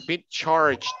 Okay, repeat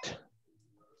charged.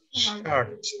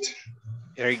 Charged.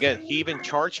 Very good. He even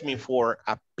charged me for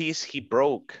a piece he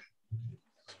broke.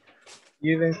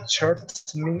 Even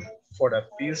charged me for a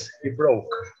piece he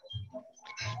broke.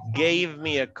 Gave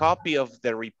me a copy of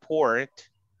the report.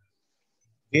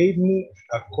 Gave me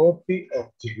a copy of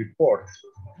the report.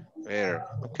 There,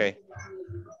 okay.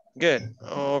 Good.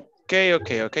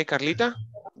 Okay, Carlita,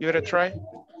 give it a try.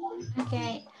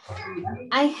 Okay.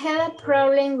 I had a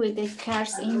problem with the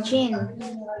car's engine,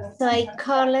 so I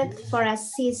called for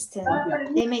assistance.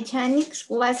 The mechanic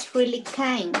was really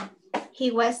kind.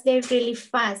 He was there really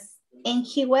fast, and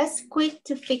he was quick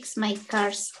to fix my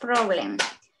car's problem.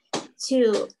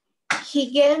 2,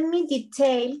 he gave me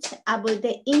details about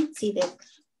the incident,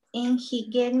 and he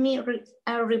gave me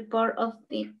a report of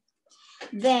it.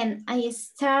 Then I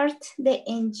started the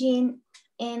engine,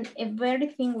 and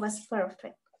everything was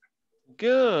perfect.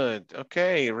 Good.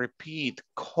 Okay, repeat.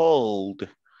 Called.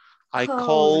 I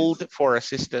called for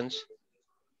assistance.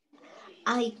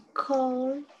 I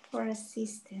called for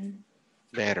assistance.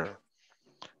 Better.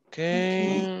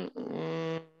 Okay.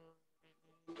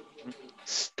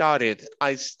 Started.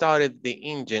 I started the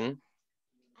engine.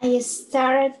 I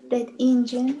started the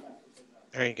engine.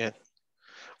 Very good.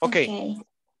 Okay.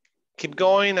 Keep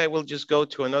going. I will just go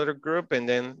to another group and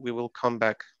then we will come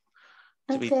back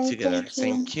to be together.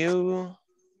 Thank you.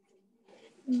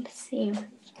 Let's see.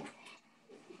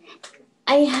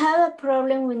 I have a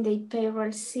problem with the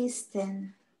payroll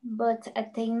system, but a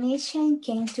technician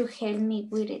came to help me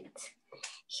with it.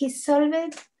 He solved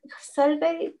it,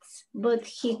 but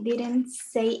he didn't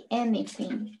say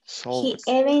anything. He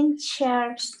even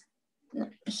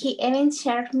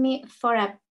charged me for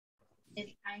a...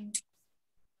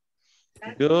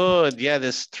 Good. Yeah,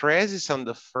 the stress is on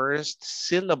the first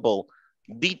syllable.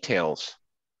 Details.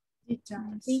 Teacher,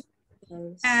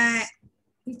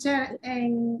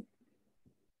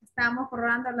 estamos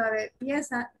probando lo de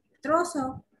pieza,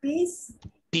 trozo, piece.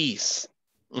 Piece.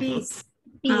 Piece.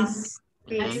 Piece.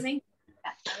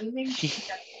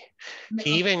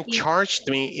 He even charged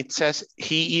me. It says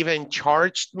he even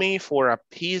charged me for a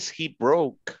piece he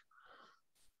broke.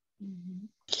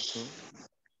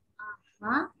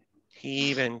 He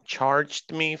even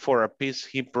charged me for a piece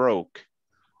he broke.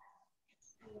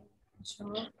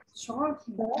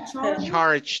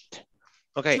 Charged.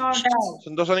 Okay.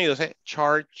 Son dos sonidos, ¿eh?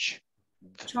 Charged.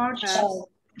 Charged.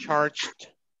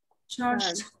 Charged.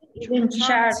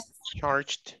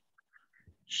 Charged.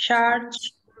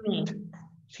 Charge me.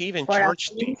 He even For a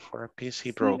charged me piece. for a piece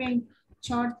he broke. Steven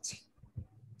Charged.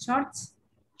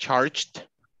 Charged.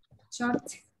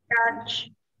 Charged.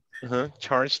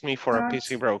 Charged me for a piece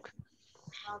he broke.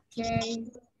 Okay.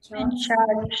 Charged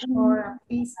for a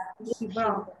piece he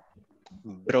broke.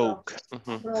 Broke.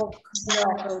 Broke.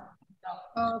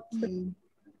 Okay.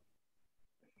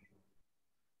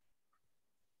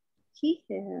 He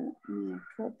had a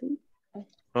copy.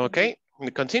 Okay,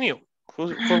 continue.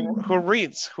 Who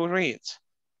reads? Who reads?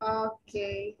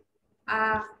 Okay.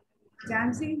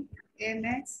 Jancy,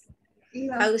 next.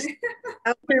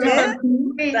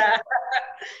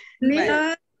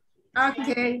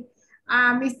 Okay.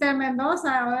 Mr.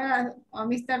 Mendoza o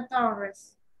Mr.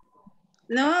 Torres.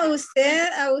 No, a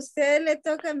usted le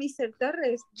toca a Mr.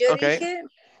 Torres. Yo dije.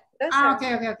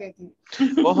 Okay.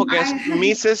 Ojo que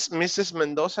es Mrs.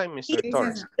 Mendoza y Mr.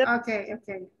 Torres. Okay.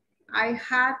 I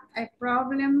had a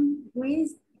problem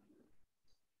with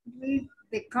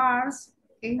the car's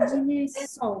engine,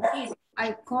 so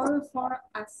I called for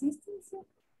assistance.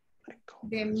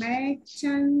 The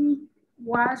mechanic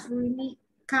was really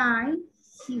kind.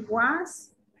 He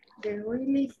was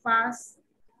really fast,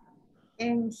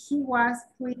 and he was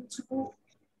quick to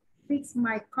fix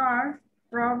my car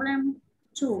problem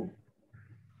too.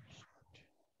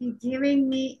 He giving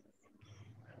me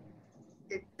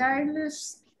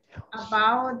details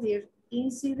about the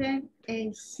incident,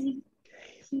 and he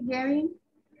gave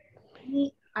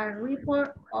me a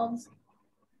report of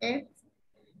it.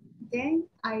 Then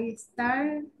I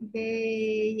started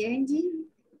the engine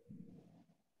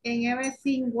and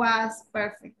everything was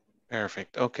perfect.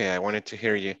 Perfect. Okay, I wanted to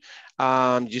hear you.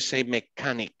 You say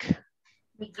mechanic.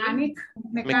 Mechanic.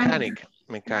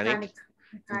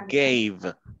 Gave.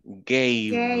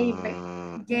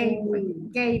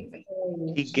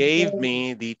 He gave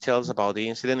me details about the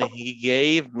incident and he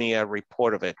gave me a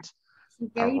report of it. He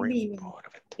gave me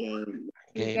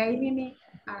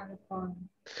a report.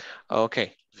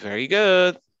 Okay, very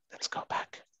good. Let's go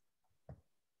back.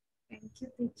 Thank you,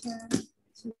 teacher.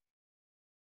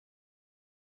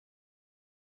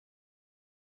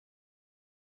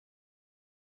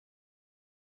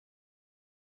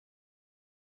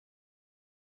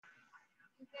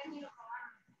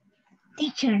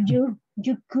 Teacher, you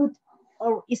could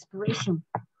or inspiration.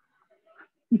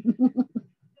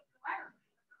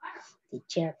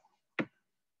 Teacher.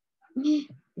 The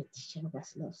teacher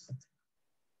was lost.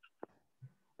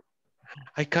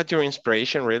 I cut your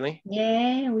inspiration, really?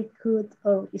 Yeah, we could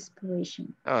or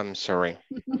inspiration. Oh, I'm sorry.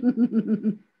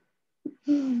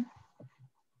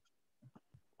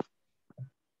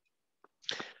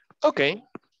 Okay.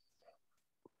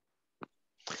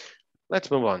 Let's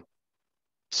move on.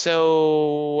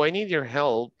 So I need your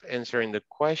help answering the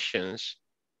questions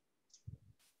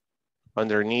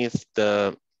underneath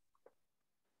the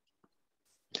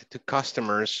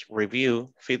customers review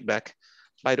feedback.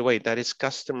 By the way, that is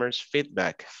customers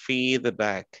feedback. It's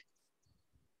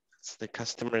the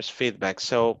customers feedback.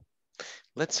 So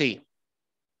let's see.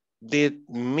 Did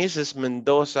Mrs.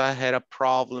 Mendoza had a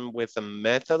problem with the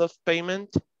method of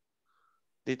payment?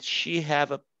 Did she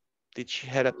had a,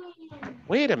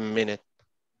 wait a minute.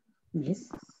 Yes.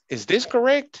 Is this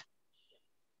correct?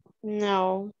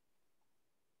 No.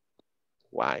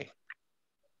 Why?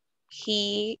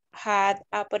 He had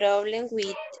a problem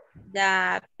with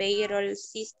the payroll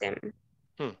system.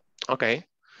 Okay.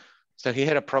 So he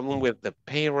had a problem with the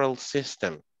payroll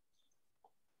system.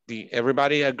 Do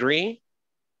everybody agree?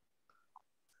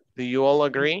 Do you all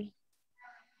agree?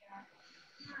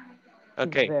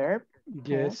 Okay. Verb.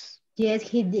 Yes. Yes,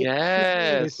 he did.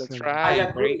 Yes, that's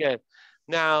right. Very good.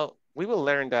 Now, we will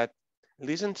learn that.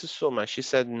 Listen to Suma. She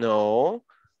said no.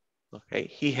 Okay,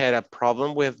 he had a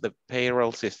problem with the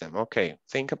payroll system. Okay,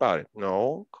 think about it.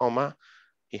 No, comma.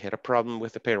 He had a problem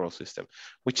with the payroll system,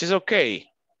 which is okay.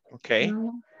 Okay.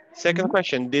 No. Second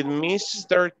question. Did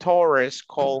Mr. Torres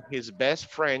call his best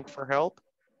friend for help?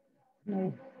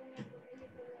 No.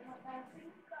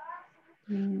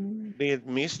 Did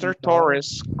Mr.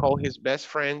 Torres call his best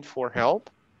friend for help?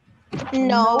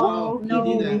 No.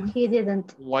 He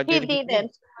didn't. What did he do?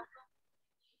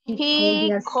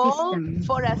 He called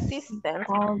for assistance.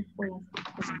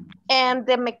 And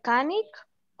the mechanic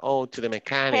to the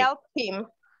mechanic. helped him.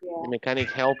 The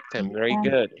mechanic helped him. Very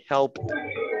good. Helped.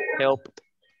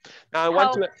 Now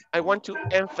I want to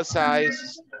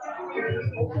emphasize.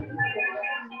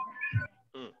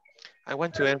 I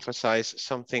want to emphasize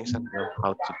some things. I don't know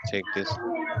how to take this.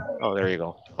 Oh, there you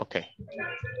go. Okay.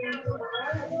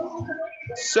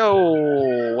 So,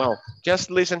 well,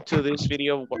 just listen to this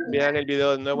video. Vean el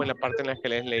video de nuevo en la parte en la que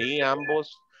les leí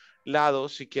ambos lado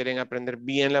si quieren aprender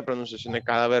bien la pronunciación de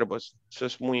cada verbo. Eso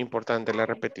es muy importante. La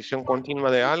repetición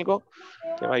continua de algo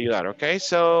te va a ayudar, ¿ok?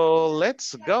 So,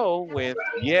 let's go with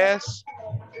yes,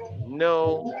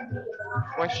 no,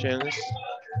 questions.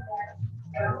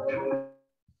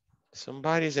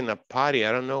 Somebody's in a party.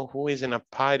 I don't know who is in a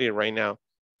party right now.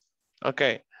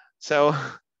 Okay, so,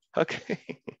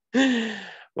 okay.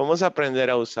 Vamos a aprender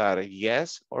a usar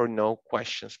yes or no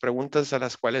questions. Preguntas a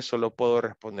las cuales solo puedo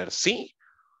responder sí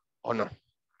o no.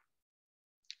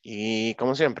 Y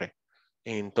como siempre,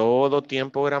 en todo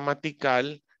tiempo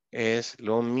gramatical es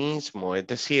lo mismo. Es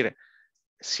decir,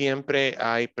 siempre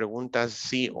hay preguntas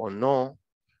sí o no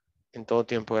en todo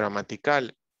tiempo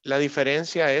gramatical. La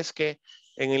diferencia es que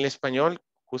en el español,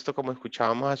 justo como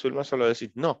escuchábamos a Zulma, solo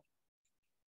decir no.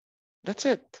 That's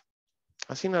it.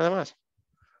 Así nada más.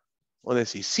 O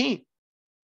decir sí.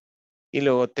 Y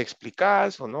luego te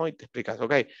explicas o no y te explicas.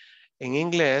 Ok, en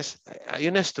inglés hay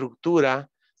una estructura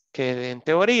que en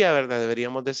teoría, ¿verdad?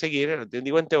 Deberíamos de seguir.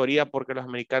 Digo en teoría porque los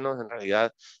americanos en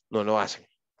realidad no lo hacen.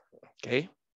 Ok.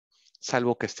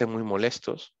 Salvo que estén muy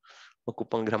molestos.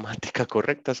 Ocupan gramática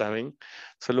correcta, ¿saben?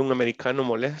 Solo un americano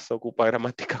molesto ocupa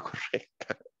gramática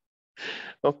correcta.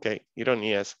 Ok,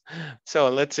 ironías.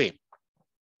 So, let's see.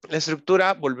 La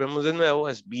estructura, volvemos de nuevo,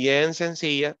 es bien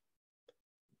sencilla.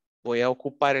 Voy a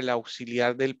ocupar el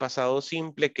auxiliar del pasado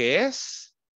simple que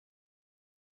es...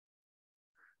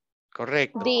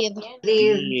 Correcto. Did.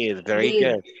 Did, very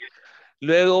Did. good.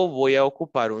 Luego voy a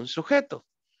ocupar un sujeto.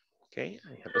 Ok, I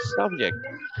have a subject.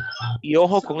 Y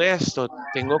ojo con esto,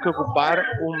 tengo que ocupar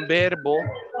un verbo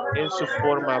en su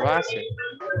forma base.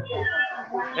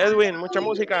 Edwin, mucha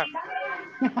música.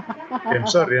 I'm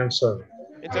sorry, I'm sorry.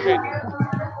 It's okay.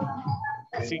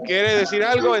 Si quiere decir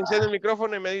algo, enciende el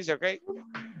micrófono y me dice, ok.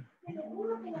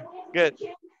 Good.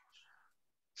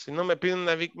 Si no, me piden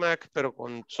una Big Mac, pero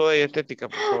con soda y estética,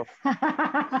 por favor.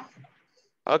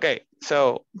 Ok,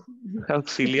 so,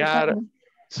 auxiliar,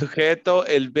 sujeto,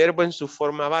 el verbo en su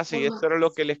forma base. Y esto era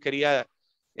lo que les quería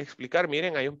explicar.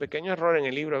 Miren, hay un pequeño error en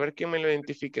el libro. A ver quién me lo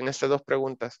identifica en estas dos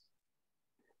preguntas.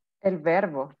 El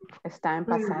verbo está en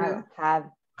pasado. Had.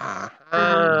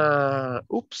 Ajá.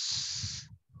 Ups.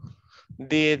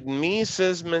 Did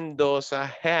Mrs.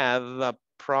 Mendoza have a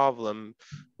problem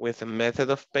with the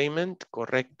method of payment?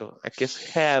 Correcto. Aquí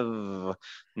es have,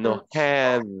 no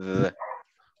had.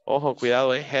 Ojo,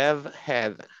 cuidado, have,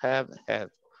 had.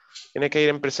 Tiene que ir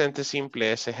en presente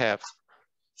simple ese have.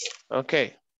 Ok.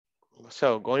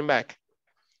 So, going back.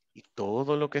 Y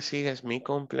todo lo que sigue es mi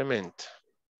complemento.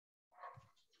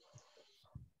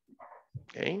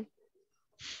 Okay.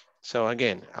 So,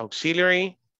 again,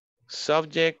 auxiliary,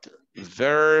 subject,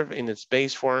 verb in its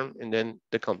base form, and then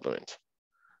the complement.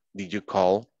 Did you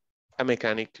call a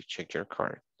mechanic to check your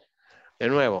car? De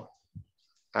nuevo,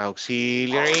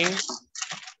 auxiliary,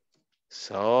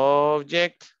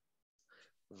 subject,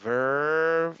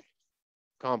 verb,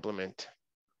 complement.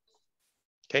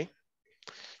 ¿Ok?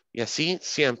 Y así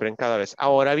siempre en cada vez.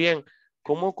 Ahora bien,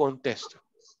 ¿cómo contesto?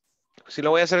 Si lo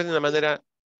voy a hacer de una manera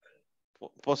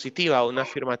positiva o una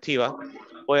afirmativa,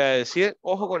 voy a decir,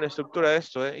 ojo con la estructura de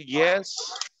esto, ¿eh? Yes,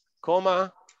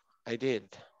 coma, I did.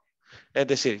 Es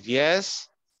decir,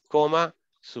 yes, coma,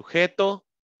 sujeto,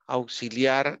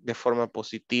 auxiliar de forma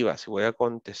positiva. Si voy a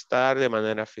contestar de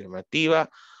manera afirmativa,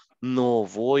 no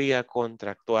voy a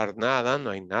contractuar nada,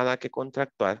 no hay nada que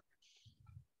contractuar.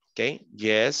 Ok,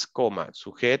 yes, coma,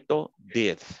 sujeto,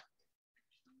 did.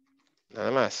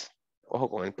 Nada más. Ojo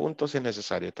con el punto si es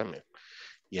necesario también.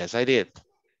 Yes, I did.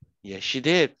 Yes, she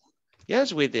did.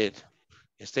 Yes, we did.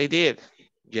 Yes, they did.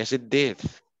 Yes, it did.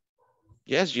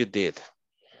 Yes, you did.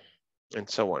 And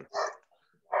so on.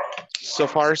 So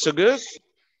far, so good.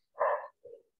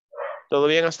 ¿Todo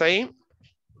bien hasta ahí?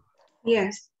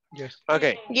 Yes. Yes. Ok.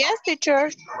 Yes, teacher.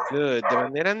 Good. De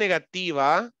manera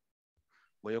negativa,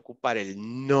 voy a ocupar el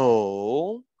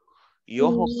no. Y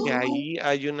ojo que ahí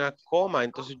hay una coma.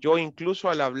 Entonces yo incluso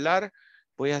al hablar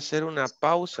voy a hacer una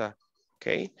pausa.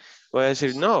 Ok. Voy a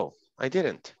decir no, I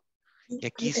didn't. Y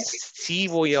aquí sí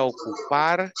voy a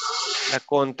ocupar la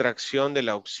contracción del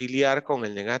auxiliar con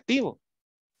el negativo.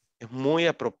 Es muy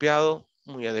apropiado,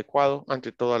 muy adecuado,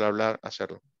 ante todo al hablar,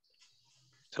 hacerlo.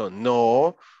 So,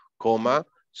 no, coma,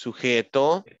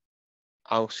 sujeto,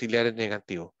 auxiliar en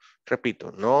negativo.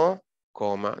 Repito, no,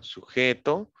 coma,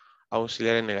 sujeto,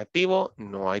 auxiliar en negativo.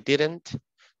 No, I didn't.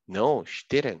 No, she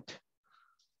didn't.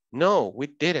 No, we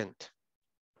didn't.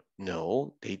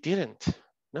 No, they didn't.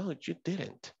 No, you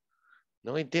didn't.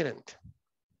 No, I didn't.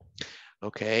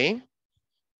 Okay.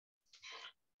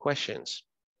 Questions.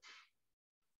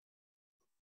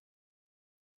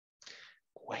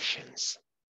 Questions.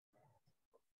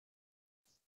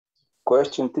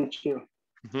 Question, teacher.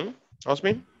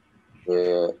 Osmin?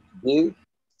 Did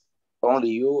only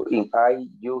you in I,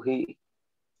 you, he,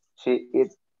 she,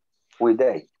 it, we,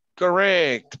 they?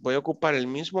 Correct. Voy a ocupar el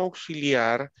mismo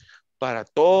auxiliar para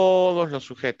todos los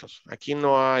sujetos. Aquí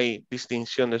no hay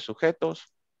distinción de sujetos.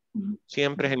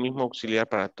 Siempre es el mismo auxiliar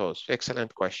para todos.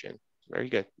 Excellent question. Very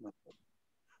good.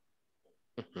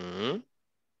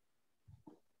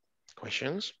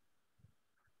 Questions?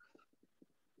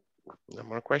 No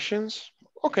more questions?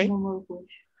 Okay. No more questions.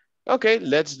 Okay,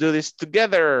 let's do this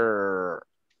together.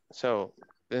 So,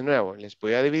 de nuevo, les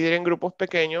voy a dividir en grupos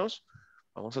pequeños.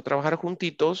 Vamos a trabajar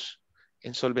juntitos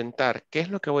en solventar. ¿Qué es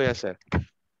lo que voy a hacer?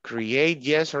 Create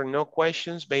yes or no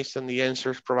questions based on the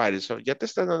answers provided. So, ya te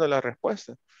están dando la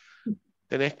respuesta.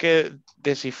 Tenés que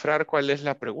descifrar cuál es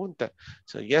la pregunta.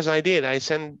 So, yes, I did. I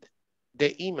sent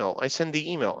the email. I sent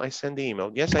the email. I sent the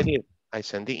email. Yes, I did. I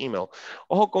sent the email.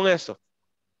 Ojo con esto.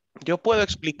 Yo puedo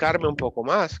explicarme un poco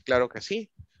más, claro que sí.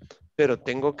 Pero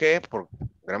tengo que, por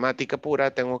gramática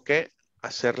pura, tengo que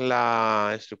hacer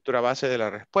la estructura base de la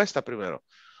respuesta primero.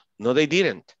 No, they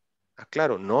didn't.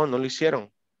 Claro, no lo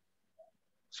hicieron.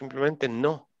 Simplemente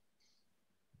no.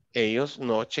 Ellos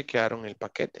no chequearon el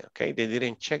paquete, ¿ok? They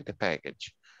didn't check the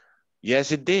package.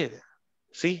 Yes, it did.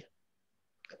 Sí.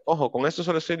 Ojo, con esto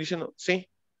solo estoy diciendo sí.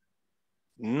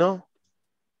 No.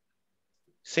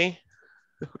 Sí.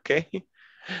 Ok.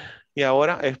 Y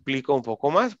ahora explico un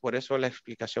poco más, por eso la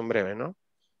explicación breve, ¿no?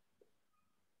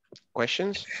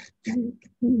 Questions?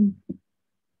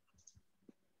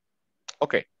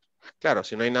 Ok. Claro,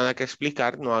 si no hay nada que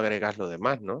explicar, no agregas lo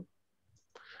demás, ¿no?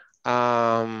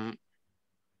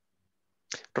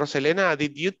 Roselena,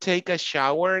 did you take a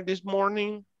shower this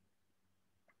morning?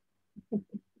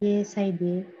 Yes, I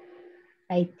did.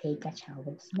 I take a shower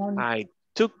this morning. I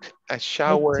took a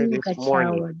shower this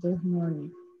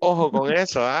morning. Ojo con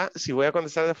eso, ¿ah? Si voy a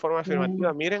contestar de forma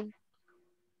afirmativa, miren.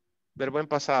 Verbo en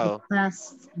pasado.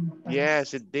 Past.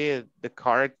 Yes, it did. The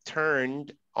car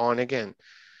turned on again.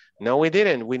 No, we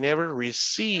didn't. We never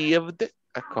received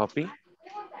a copy.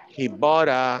 He bought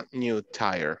a new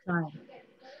tire.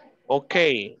 Ok.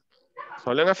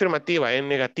 Solo en afirmativa. En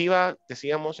negativa,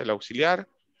 decíamos el auxiliar,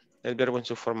 el verbo en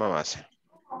su forma base.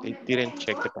 They didn't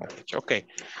check the package. Ok.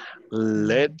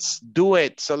 Let's do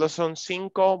it. Solo son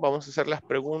 5. Vamos a hacer las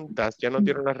preguntas. Ya no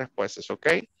dieron las respuestas, ok?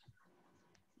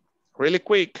 Really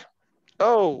quick.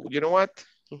 Oh, you know what?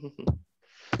 Give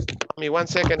me 1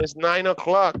 second. It's 9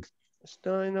 o'clock. It's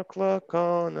 9 o'clock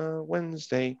on a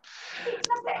Wednesday.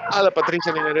 Ada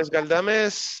Patricia Linares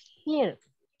Galdames. Here.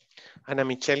 Ana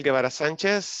Michelle Guevara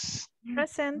Sánchez.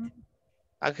 Present.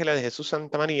 Ángela de Jesús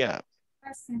Santa María.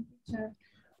 Present, teacher.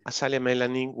 Azalia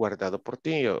Melanie Guardado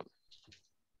Portillo.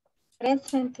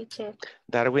 Present, teacher.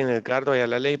 Darwin Edgardo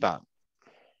Ayala Leiva.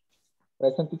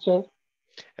 Present, teacher.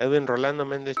 Edwin Rolando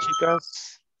Méndez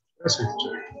Chicas.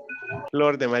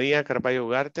 Flor de María Carballo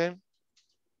Ugarte.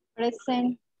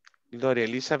 Present. Gloria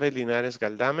Elizabeth Linares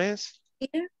Galdames.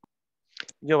 Here.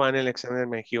 Giovanni Alexander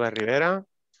Mejía Rivera.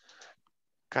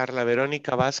 Carla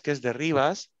Verónica Vázquez de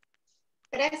Rivas.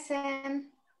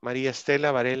 Present. María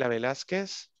Estela Varela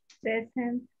Velázquez.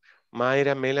 Present.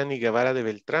 Mayra Melanie Guevara de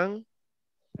Beltrán.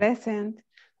 Present.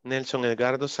 Nelson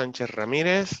Edgardo Sánchez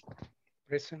Ramírez.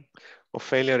 Present.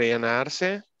 Ofelia Orellana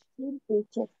Arce.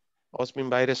 Teacher. Osmin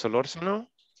Baires Solórzano.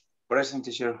 Present,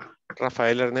 teacher.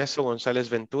 Rafael Ernesto González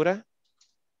Ventura.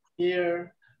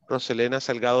 Here. Roselena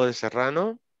Salgado de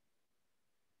Serrano.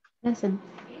 Present.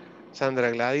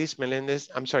 Sandra Gladys Méndez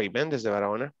de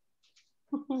Barahona.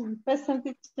 Present,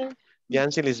 teacher.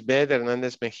 Yancy Lisbeth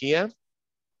Hernández Mejía.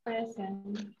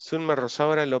 Present. Zulma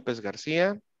Rosaura López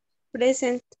García.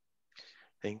 Present.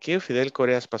 Thank you. Fidel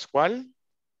Coreas Pascual.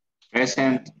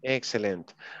 Present.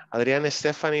 Excelente. Adriana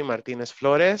Stephanie Martínez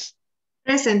Flores.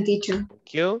 Present, teacher.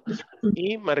 Thank you.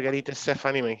 Y Margarita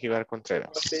Stephanie Mengíbar Contreras.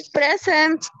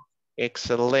 Present.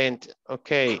 Excelente. Ok.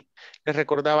 Les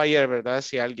recordaba ayer, ¿verdad?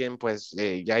 Si alguien pues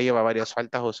ya lleva varias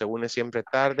faltas o se une siempre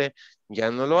tarde,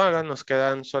 ya no lo hagan. Nos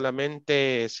quedan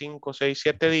solamente 5, 6,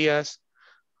 7 días.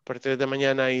 A partir de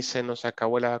mañana y se nos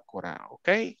acabó la cora. Ok.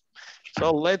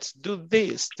 So let's do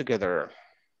this together.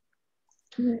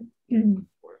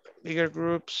 Bigger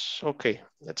groups. Okay,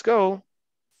 let's go.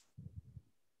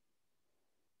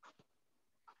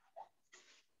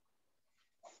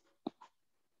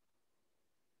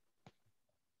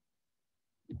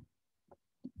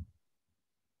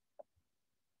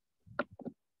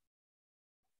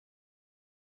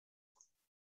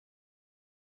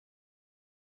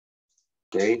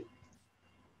 Okay.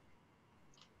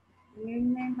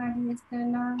 Evening, Maria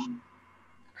Estela.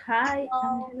 Hi.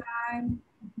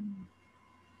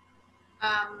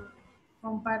 Hi.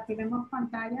 Compartiremos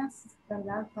pantallas,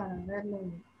 ¿verdad? Para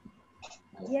verlo.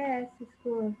 Yes, it's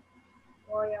good.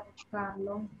 Voy a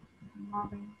buscarlo. Un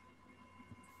momento.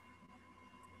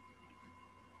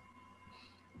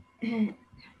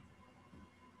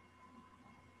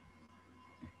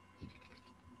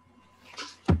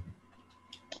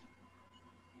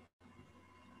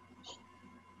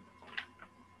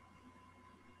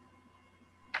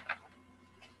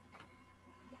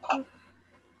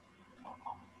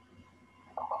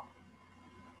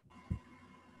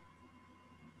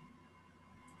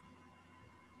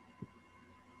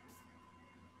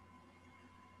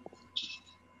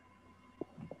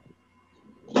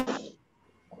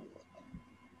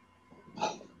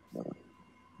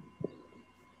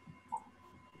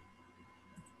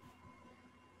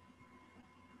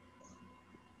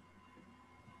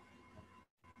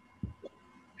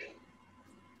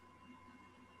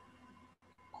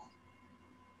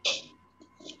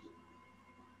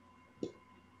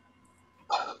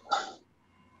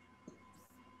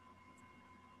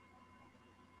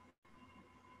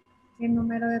 ¿Qué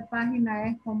número de página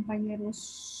es,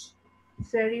 compañeros?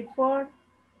 34.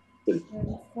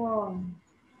 34.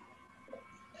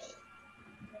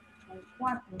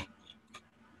 4.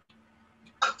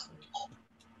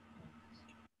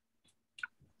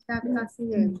 Está casi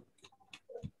bien.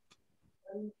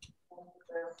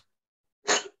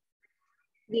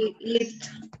 Did it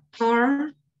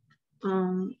turn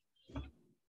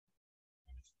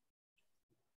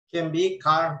Can be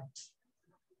car.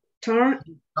 turn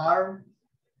Car.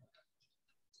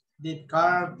 Did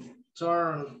car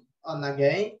turn on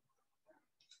again?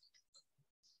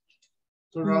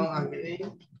 Turn on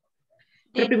again.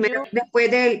 Pero primero,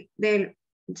 después del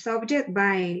subject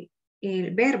va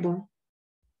el verbo.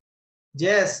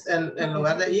 Yes, en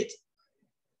lugar de it,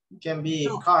 can be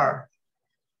car.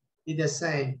 It's the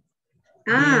same.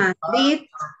 Ah, did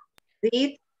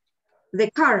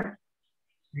the car.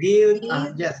 Did,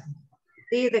 yes.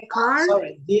 Did the car.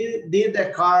 Sorry, did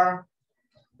the car.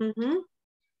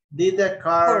 Did the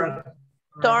car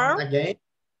turn again?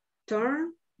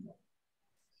 Turn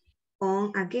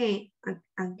on again.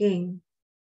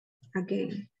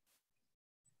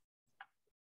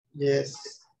 Yes.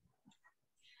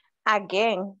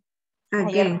 again.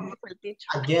 Again.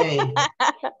 Again.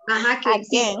 Ajá, que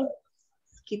Again.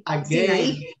 sí, Again.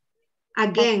 ahí.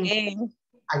 Again.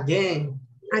 Again.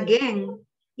 Again.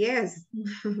 Yes.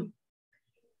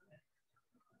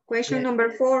 Question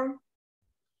number 4.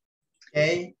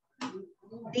 Okay.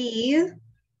 Did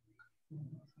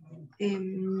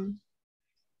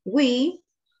we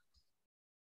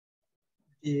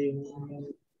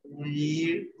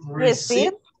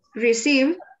Receive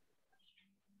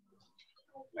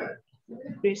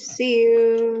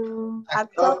a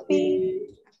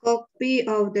copy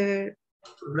of the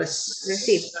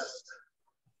receipt.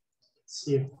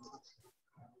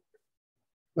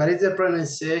 What is the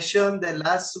pronunciation? The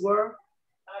last word?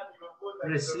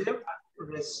 Receive.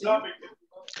 Receipt.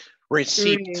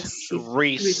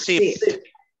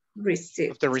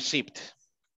 Receipt. The receipt.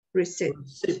 Receipt.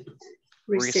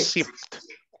 Receipt.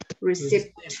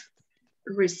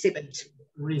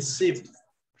 Receipt.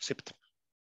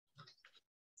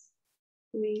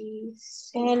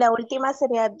 La última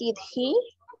sería did he.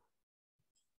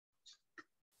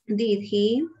 Did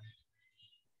he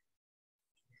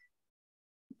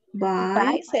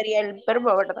buy sería el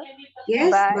verbo, ¿verdad?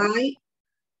 Yes, Buy. buy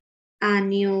a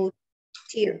new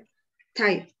tire.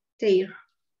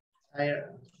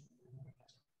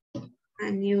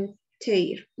 A new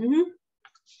tire.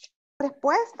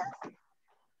 Respuestas.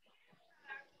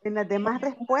 En las demás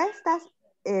respuestas,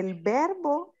 el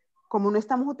verbo, como no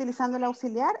estamos utilizando el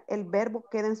auxiliar, el verbo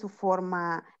queda en su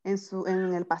forma,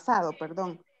 en el pasado,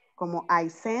 perdón. Como I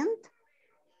sent,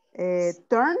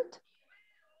 turned,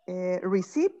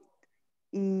 received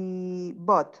y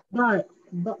bought.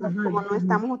 Como no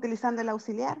estamos utilizando el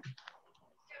auxiliar.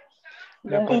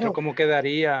 La 4, ¿cómo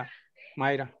quedaría,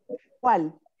 Mayra?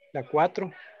 ¿Cuál? La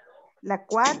 4. La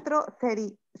 4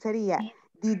 sería,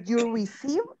 did you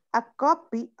receive a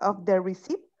copy of the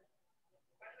receipt?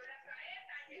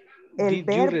 El Did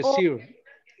verbo, you receive?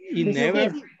 Y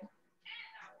never.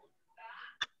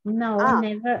 No,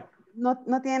 never.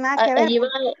 No tiene nada que ver. Lleva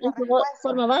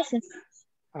forma base.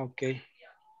 Ok.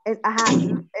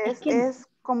 Es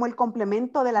como el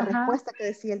complemento de la respuesta que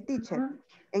decía el teacher.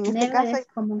 En este Never caso es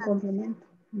como un complemento.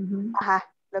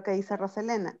 Lo que dice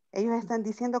Roselena. Ellos están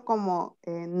diciendo como,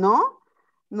 no,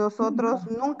 nosotros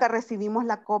nunca recibimos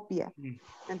la copia.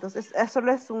 Entonces, eso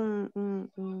solo es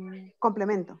un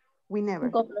complemento. We never.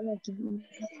 Un complemento.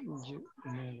 You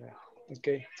never. Ok,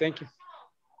 thank you.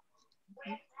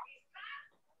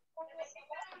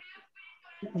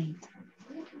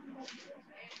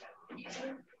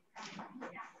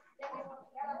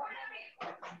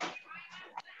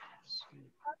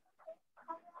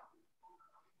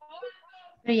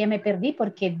 Pero ya me perdí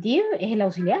porque did es el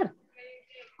auxiliar.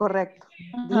 Correcto.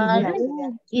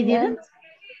 Y didn't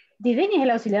es el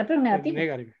auxiliar pero negativo.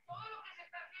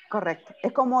 Correcto.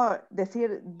 Es como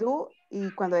decir do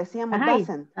y cuando decíamos Ajá,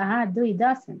 doesn't. Ajá, do y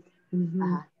doesn't.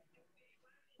 Ajá.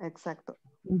 Exacto.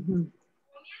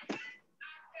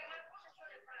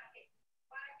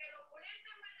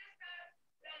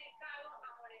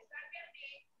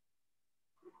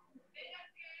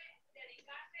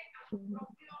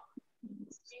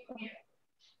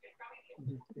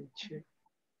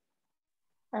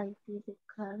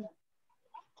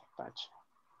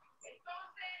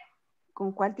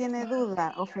 ¿Con cuál tiene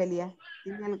duda, Ofelia?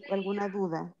 ¿Tiene alguna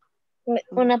duda?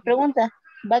 Una pregunta.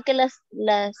 Va que las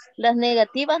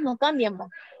negativas no cambian, va.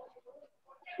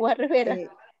 O al revés.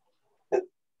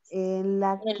 En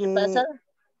la En el que, pasado.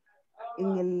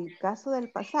 en el caso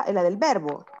del pasado, en la del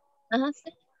verbo. Ajá,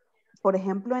 sí. Por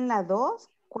ejemplo, en la 2,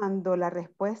 cuando la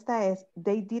respuesta es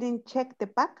they didn't check the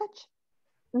package,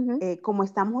 como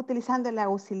estamos utilizando el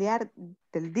auxiliar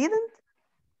del didn't,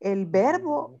 el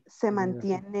verbo se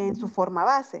mantiene en su forma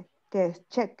base, que es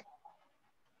check.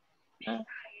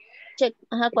 Check.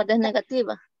 Ajá, cuando es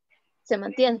negativa. Se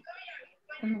mantiene.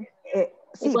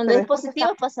 Sí, y cuando pero es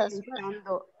positiva pasa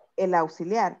utilizando el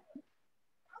auxiliar.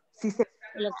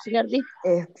 El auxiliar di.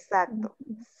 Exacto.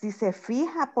 Si se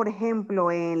fija, por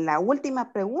ejemplo, en la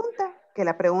última pregunta, que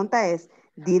la pregunta es,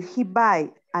 did he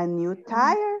buy a new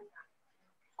tire?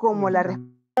 Como la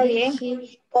respuesta. Está bien.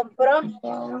 Compró.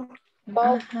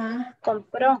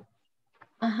 Compró.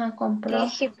 Ajá, compró.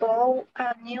 Did he buy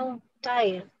a new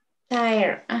tire?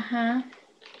 Tire, ajá.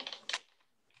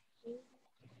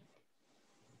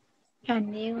 A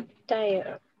new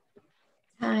tire.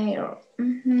 Tire.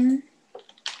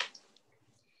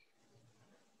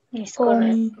 Is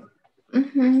correct.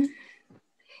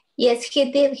 Yes,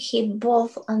 he did. He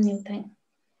bought a new tire.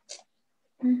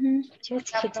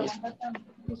 Yes, he did.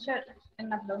 En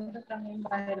la pregunta también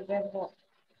va el verbo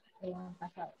en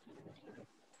pasado.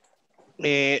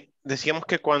 Decíamos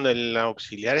que cuando el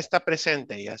auxiliar está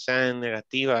presente, ya sea en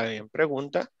negativa o en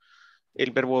pregunta,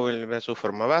 el verbo vuelve a su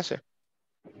forma base.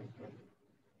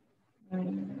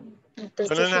 Entonces,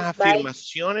 Son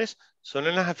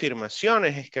en las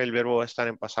afirmaciones es que el verbo va a estar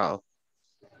en pasado.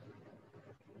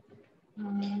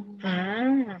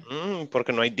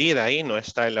 Porque no hay did ahí, no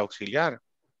está el auxiliar.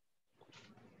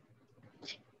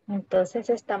 Entonces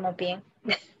estamos bien.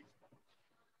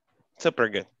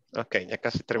 Super good. Ok, ya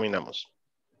casi terminamos.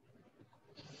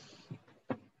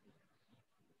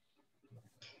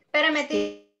 Espérame,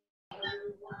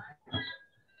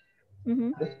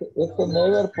 Este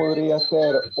never podría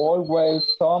ser always,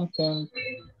 something,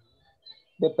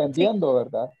 dependiendo,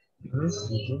 ¿verdad?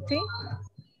 Sí.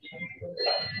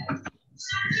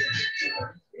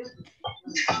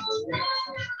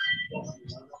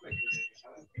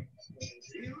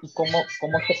 ¿Y cómo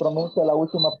se pronuncia la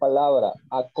última palabra?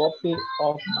 A copy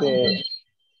of the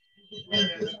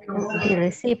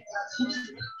receipt.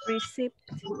 Receipt.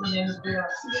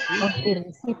 Of the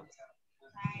receipt.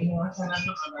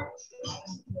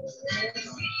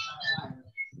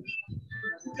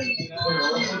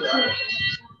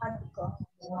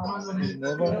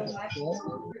 never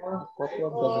a copy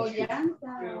of the receipt.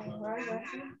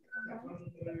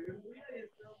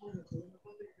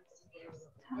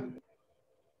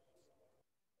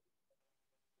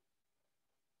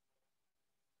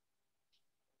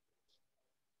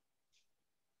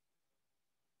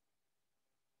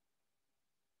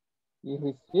 Y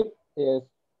receipt es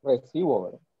recibo,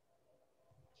 ¿verdad?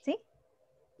 Sí.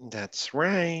 That's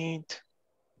right.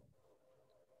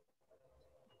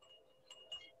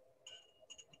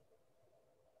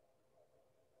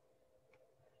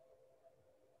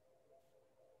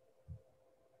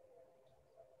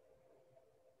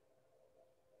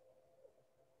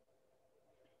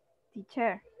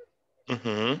 Teacher.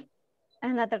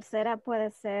 En la tercera puede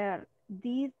ser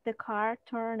did the car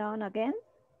turn on again?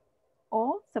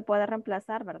 O se puede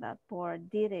reemplazar, ¿verdad? Por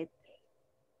did it.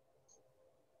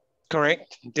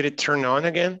 Correct. Did it turn on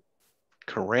again?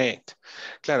 Correct.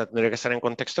 Claro, tendría que estar en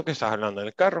contexto que estás hablando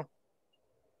del carro.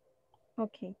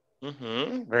 Ok.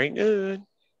 Very good.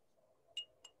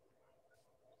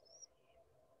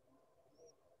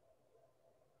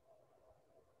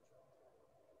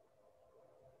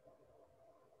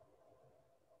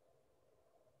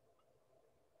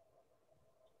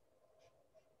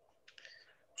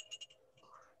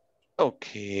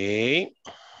 Okay.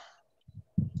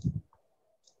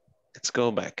 Let's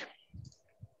go back.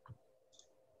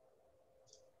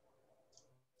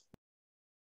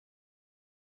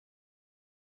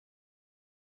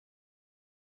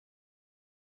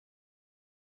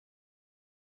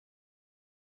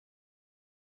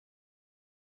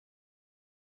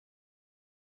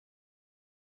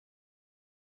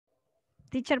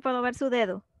 Teacher, ¿puedo ver su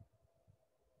dedo?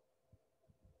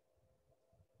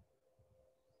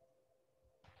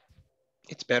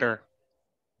 It's better.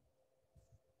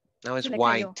 Now it's Se le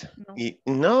cayó. white.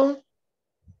 No.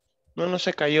 Y no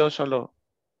se cayó, solo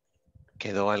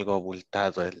quedó algo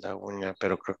abultado en la uña,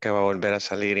 pero creo que va a volver a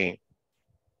salir y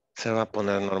se va a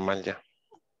poner normal ya.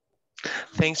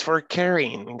 Thanks for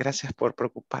caring. Gracias por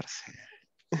preocuparse.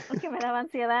 Porque me daba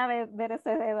ansiedad ver ese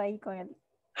dedo ahí con él.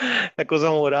 La cosa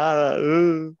morada.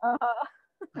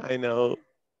 I know.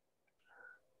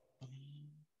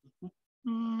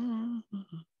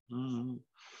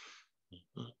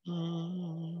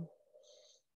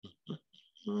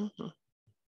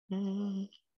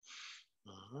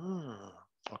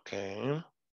 Okay.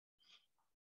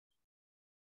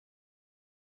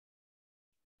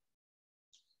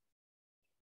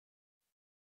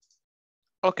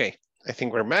 Okay, I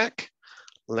think we're back.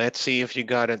 Let's see if you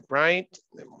got it right.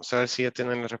 Vamos a ver si ya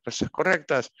tienen las respuestas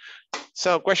correctas.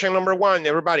 So, question number 1,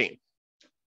 everybody.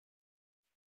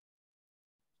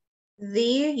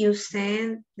 Did you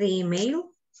send the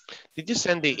email? Did you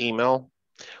send the email?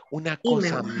 Una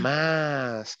cosa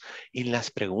más. En las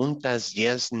preguntas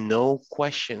yes, no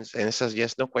questions, en esas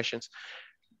yes, no questions,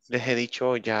 les he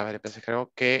dicho ya,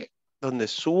 creo que donde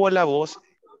subo la voz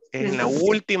es en la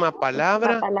última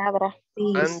palabra,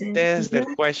 antes del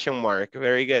question mark.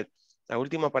 Very good. La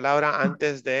última palabra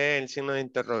antes del signo de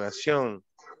interrogación.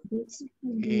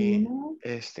 Y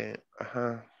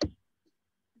ajá.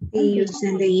 Did you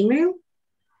send the email?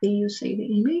 Did you say the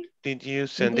email? Did you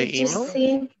send the email? The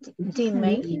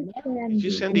email? Did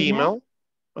you send the email?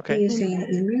 Okay. Did you send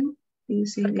the email? Did you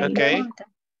send the Okay. email?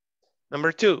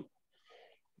 Number 2.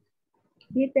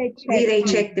 Did they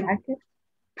check the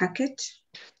package?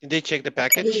 Did they check the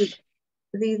package?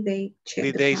 Did they check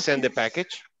Did they send the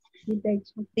package? Did they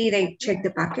check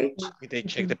the package? Did they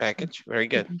check the package? Very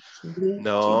good.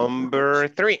 Number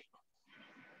 3.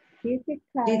 Did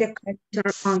the car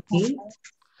turn on again?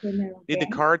 Did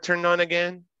the car turn on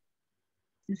again?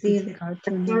 Did the car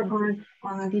turn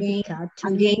on again?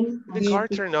 Did the car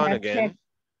turn on again?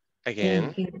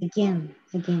 Again.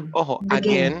 Ojo,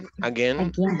 again.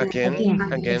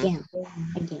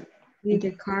 Did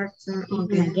the car turn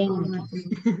on again?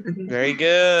 Very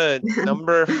good.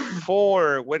 Number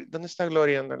 4. ¿Dónde está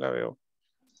Gloria? No la veo.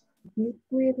 Did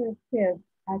we receive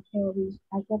a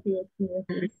copy of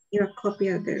your copy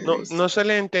of the No se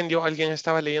le entendió. Alguien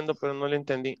estaba leyendo, pero no le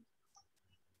entendí.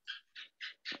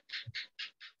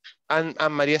 A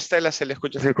María Estela se le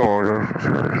escucha así como...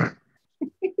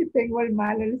 Tengo el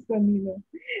malo el sonido.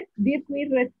 Did we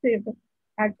receive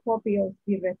a copy of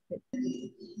the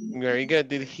receipt? Very good.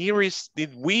 Did we receive?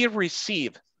 Did we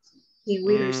receive?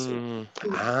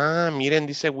 Miren,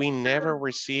 dice we never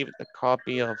received a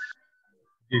copy of.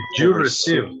 Did you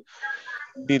receive?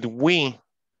 Did we?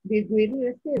 Did we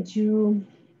receive? You.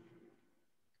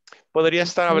 Podría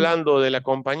estar hablando de la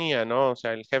compañía, ¿no? O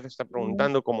sea, el jefe está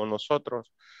preguntando como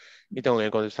nosotros y tengo que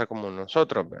contestar como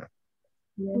nosotros, ¿verdad?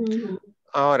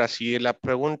 Ahora, si la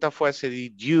pregunta fuese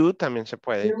did you, también se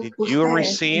puede. Did you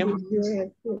receive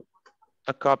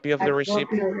a copy of the receipt?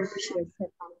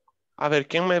 A ver,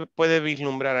 ¿quién me puede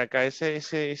vislumbrar acá?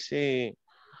 Ese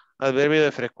adverbio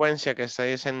de frecuencia que está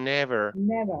ahí, ese never.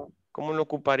 Never. ¿Cómo lo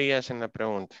ocuparías en la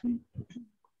pregunta?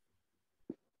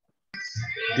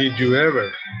 Did you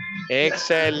ever?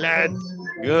 Excellent.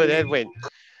 Good, Edwin.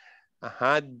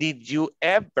 Ajá. Did you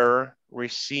ever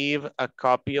receive a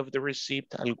copy of the receipt?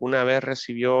 ¿Alguna vez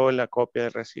recibió la copia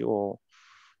del recibo?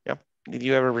 Yeah. Did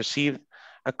you ever receive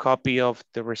a copy of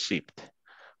the receipt?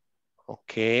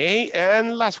 Okay,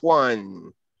 and last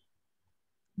one.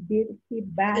 Did he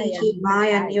buy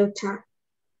a new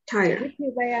tire? Did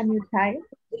he buy a new tire?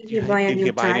 Did he buy a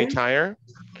new tire?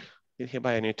 Did he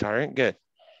buy a new tire? Good.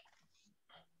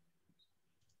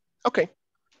 Okay.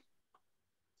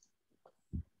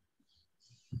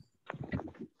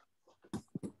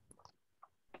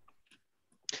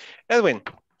 Edwin.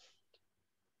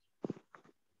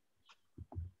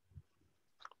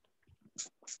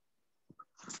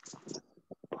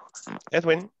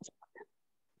 Edwin.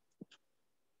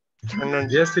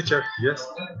 Yes, teacher. Yes.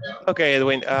 Okay,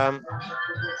 Edwin.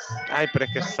 Ay, pero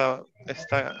es que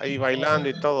está ahí bailando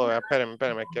y todo. Espérame,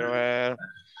 quiero ver.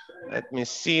 Let me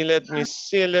see. Let me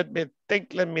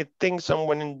think.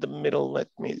 Someone in the middle. Let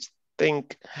me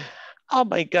think. Oh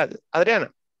my God. Adriana.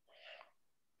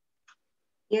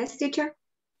 Yes, teacher.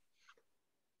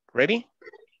 Ready?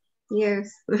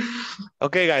 Yes.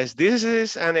 Okay, guys, this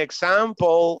is an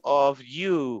example of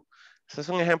you. Este es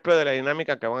un ejemplo de la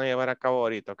dinámica que van a llevar a cabo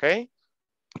ahorita, ¿ok?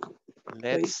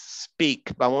 Let's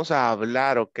speak. Vamos a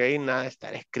hablar, ¿ok? Nada de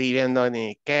estar escribiendo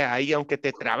ni qué. Ahí, aunque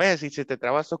te trabes y si te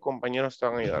trabas, tus compañeros te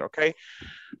van a ayudar, ¿ok?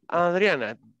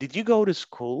 Adriana, did you go to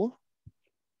school?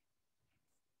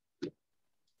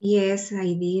 Yes,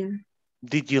 I did.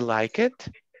 Did you like it?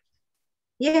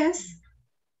 Yes.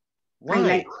 Why? I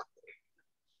like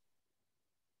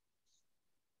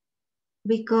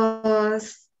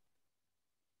because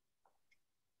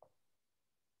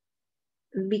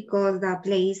the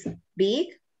place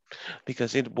big.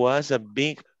 Because it was a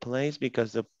big place,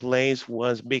 because the place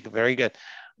was big. Very good.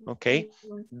 Okay.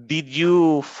 Did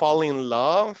you fall in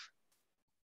love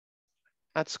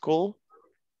at school?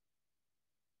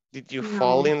 Did you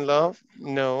fall in love?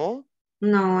 No.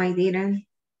 No, I didn't.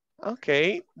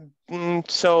 Okay.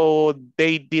 So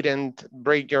they didn't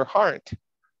break your heart?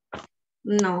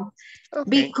 No. Okay.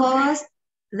 Because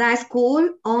the school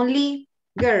only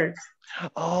girls.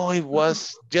 Oh, it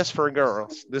was just for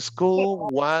girls. The school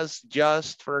was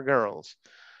just for girls.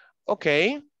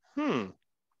 Okay.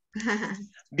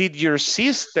 Did your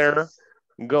sister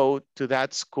go to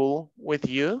that school with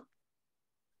you?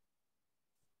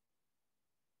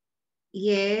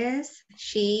 Yes,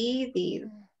 she did.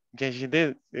 Yes, she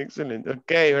did. Excellent.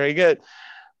 Okay, very good.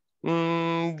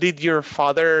 Did your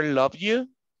father love you?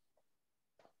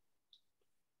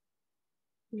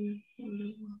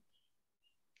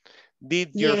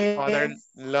 Did your father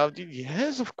love you?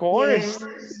 Yes, of course.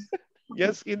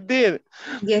 Yes, he did.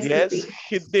 Yes,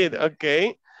 he did.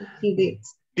 Okay. He did.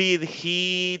 Did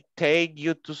he take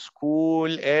you to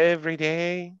school every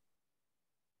day?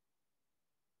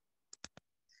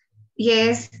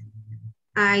 Yes,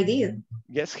 I did.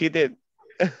 Yes, he did.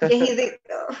 Yes, he did.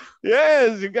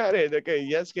 Yes, you got it. Okay,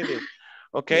 yes, he did.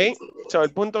 Okay, so el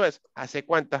punto es, ¿hace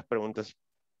cuántas preguntas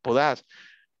podás?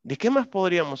 ¿De qué más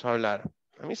podríamos hablar?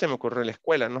 A mí se me ocurre la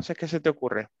escuela, no sé qué se te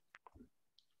ocurre.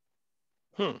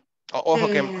 Ojo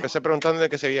que empecé preguntando de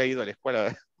que se había ido a la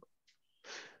escuela.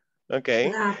 Ok.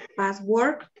 La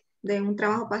password de un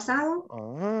trabajo pasado.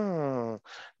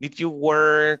 Did you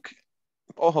work?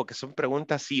 Ojo que son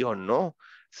preguntas sí o no.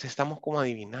 Estamos como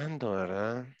adivinando,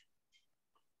 ¿verdad?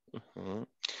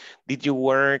 Did you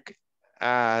work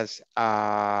as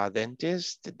a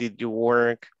dentist? Did you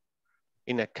work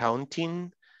in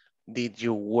accounting? Did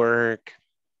you work,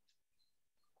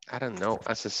 I don't know,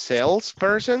 as a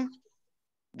salesperson?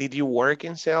 Did you work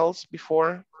in sales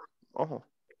before? Oh,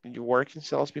 did you work in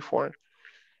sales before?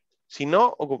 Si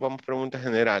no, ocupamos preguntas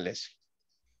generales,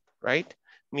 right?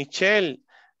 Michelle,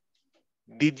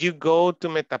 did you go to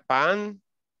Metapan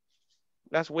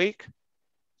last week?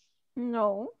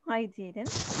 No, I didn't.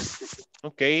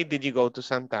 Okay, did you go to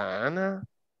Santa Ana?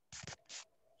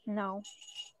 No,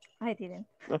 I didn't.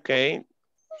 Okay.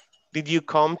 Did you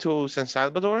come to San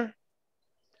Salvador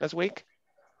last week?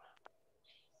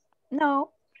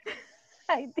 No,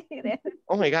 I didn't.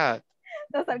 Oh my God.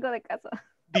 No salgo de casa.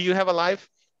 Do you have a life?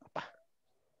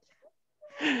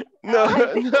 No,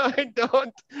 no, I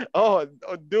don't. Oh,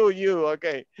 do you?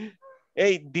 Okay.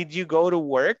 Hey, did you go to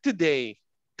work today?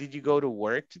 Did you go to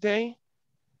work today?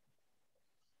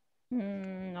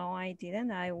 No, I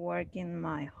didn't. I work in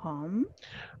my home.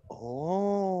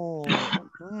 Oh.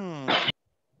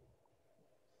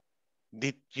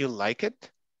 Did you like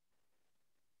it?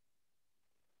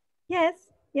 Yes,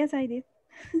 yes, I did.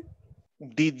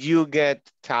 Did you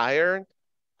get tired?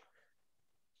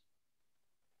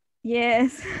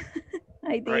 Yes,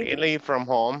 I did. Really, from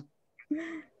home?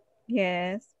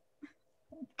 Yes,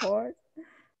 of course.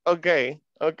 Okay,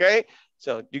 okay.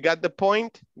 So, you got the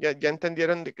point. Ya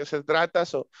entendieron de qué se trata.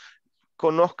 So,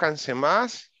 conózcanse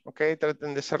más. Ok,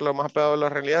 traten de ser lo más pegado a la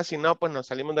realidad. Si no, pues nos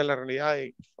salimos de la realidad.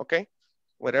 Y, ok,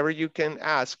 whatever you can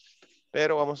ask.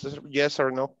 Pero vamos a hacer yes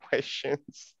or no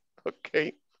questions.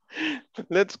 Ok.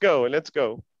 Let's go, let's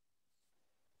go.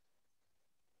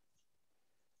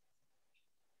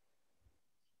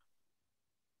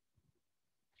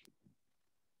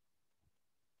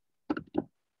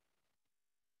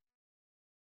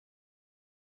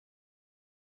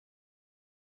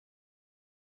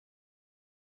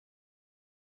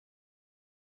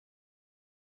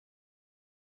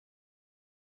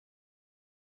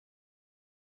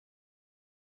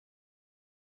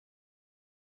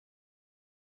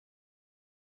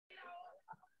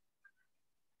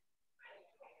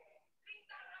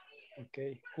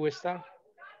 Okay, who está?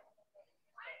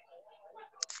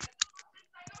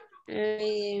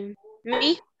 Me.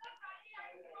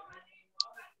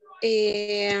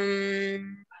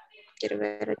 Quiero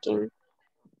ver aquí.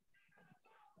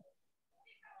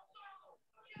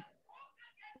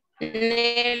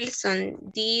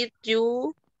 Nelson, did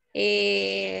you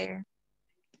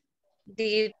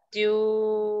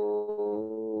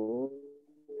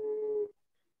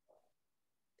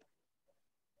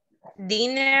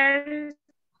dinner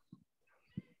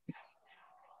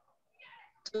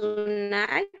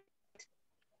tonight?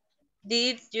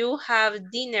 Did you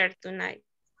have dinner tonight?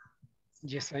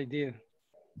 Yes, I did.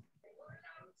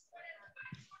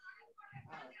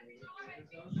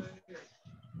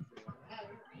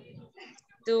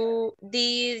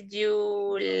 Did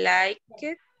you like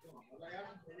it?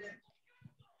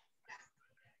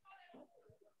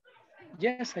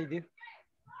 Yes, I did.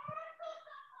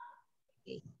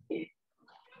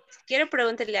 Quiero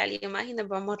preguntarle a alguien más y nos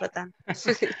vamos rotando.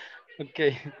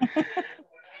 Okay.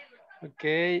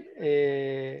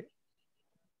 Okay.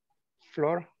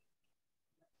 Flor.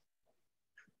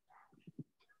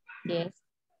 Yes.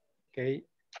 Okay.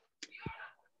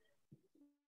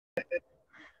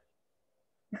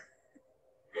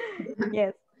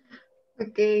 Yes.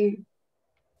 Okay.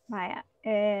 Vaya.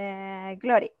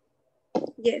 Glory.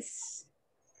 Yes.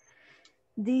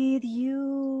 Did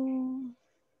you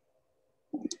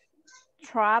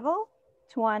travel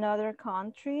to another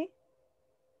country?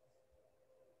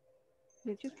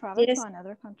 Did you travel Yes. to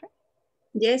another country?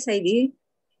 Yes, I did.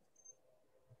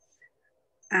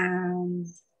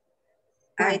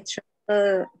 I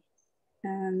traveled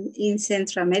in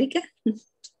Central America.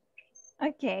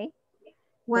 Okay.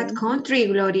 What country,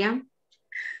 Gloria?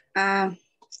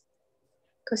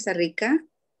 Costa Rica,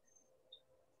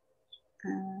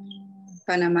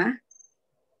 Panamá,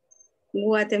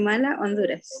 Guatemala,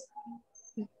 Honduras.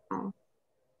 Oh.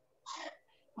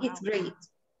 It's great.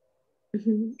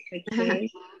 Okay.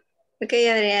 Okay,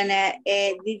 Adriana,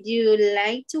 did you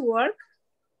like to work?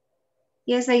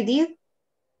 Yes, I did.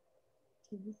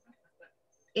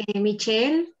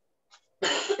 Michelle,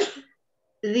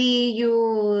 did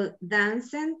you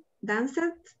dance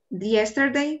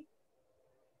yesterday?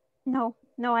 No,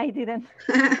 I didn't.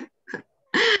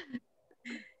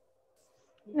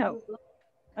 No.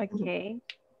 Okay.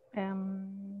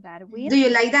 Darwin. Do you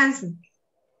like dancing?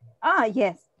 Ah,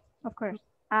 yes, of course.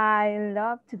 I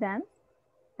love to dance.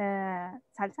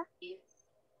 Salsa.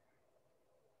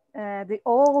 The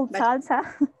old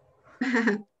salsa.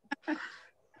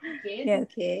 Yes.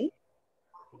 Okay.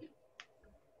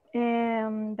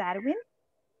 Darwin,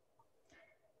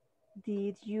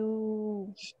 did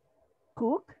you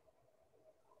cook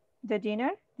the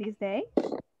dinner this day?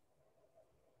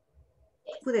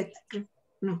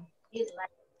 No.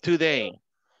 Today.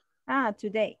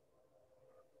 Today.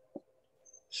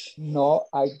 No,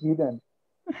 I didn't.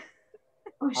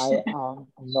 I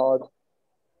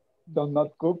do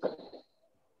not cook.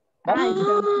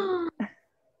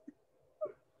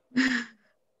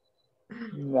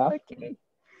 Yeah. Okay.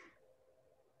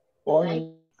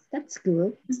 Only. That's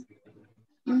good.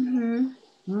 Mm-hmm.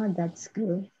 Oh, that's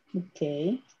good.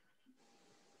 Okay.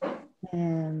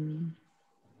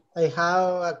 I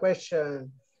have a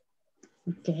question.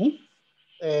 Okay.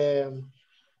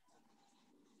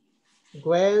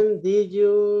 When did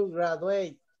you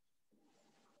graduate?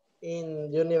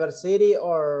 In university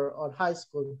or high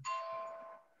school?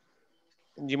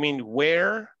 You mean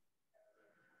where?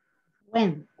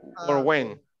 When? Or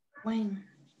when? When?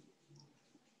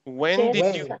 When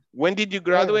did you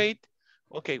graduate?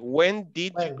 Okay, when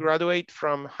did you graduate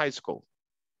from high school?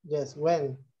 Yes,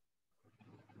 when?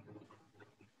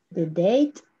 The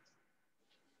date?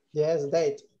 Yes,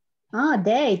 date.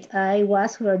 Date. I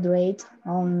was graduate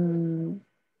on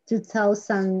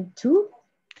 2002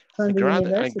 from the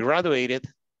university. I graduated.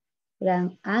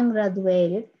 I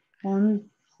graduated on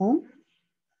home.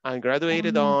 I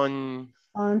graduated on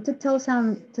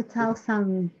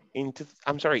 2000.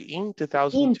 I'm sorry, in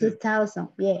 2002. In 2000,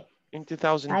 yeah. In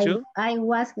 2002? I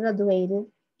was graduated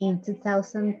in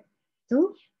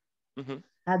 2002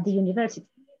 at the university.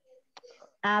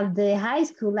 At the high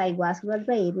school, I was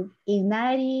graduated in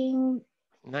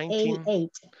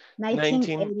 1988.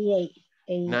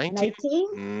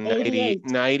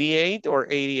 98 or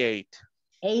 88?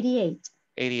 88.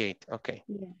 88, okay.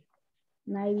 Yeah.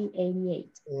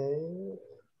 1988.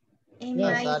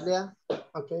 Natalia,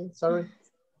 okay, sorry.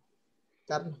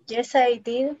 Carla. Yes, I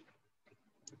did.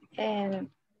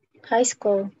 High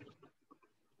school.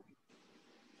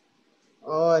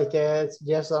 Oh, I guess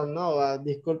yes or no.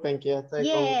 Disculpen que estoy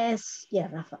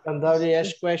Rafa. con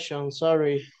WH question,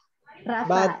 sorry.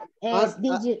 Rafa,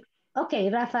 did you?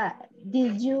 Okay, Rafa,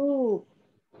 did you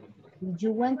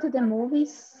went to the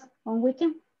movies on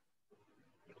weekend?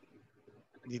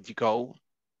 Did you go?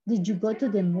 Did you go to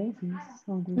the movies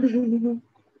on weekend?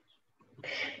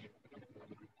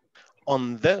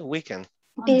 On the weekend.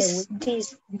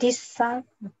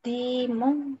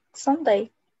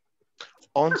 Sunday.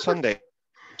 On Sunday.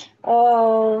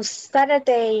 Oh,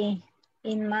 Saturday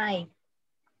in May.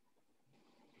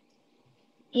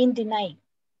 In the night.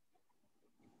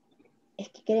 Es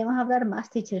que queremos hablar más,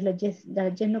 teachers. Las yes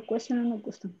no question no nos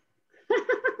gustan.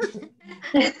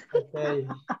 Okay.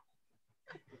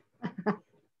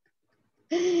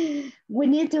 We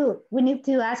need to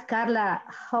ask Carla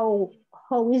how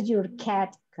is your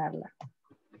cat, Carla?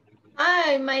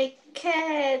 Hi, my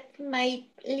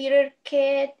little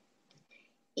cat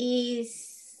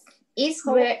is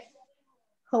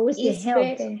how is the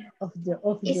health better. of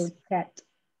your cat?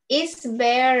 It's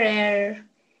better,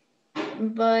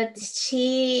 but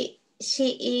she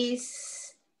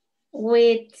is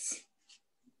with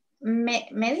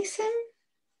medicine.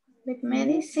 With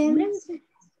medicine.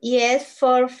 Yes,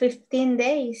 for 15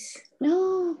 days.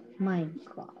 Oh my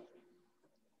God.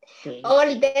 Okay.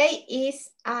 All day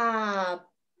is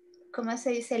 ¿cómo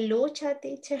se dice? Lucha,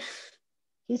 teacher.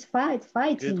 He's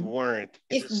fighting. Good word.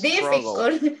 It's a struggle.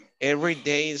 difficult. Every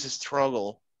day is a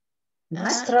struggle.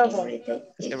 Struggle.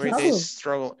 Every day is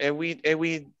struggle. Every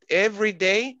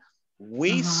day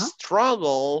we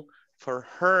struggle for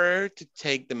her to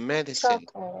take the medicine.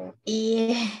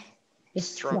 Yeah.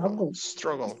 Struggle.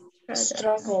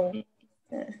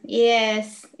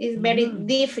 Yes, it's very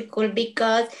difficult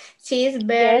because she's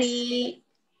very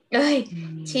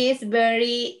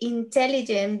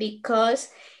intelligent because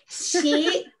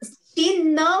she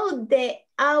know the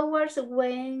hours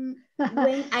when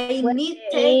I need to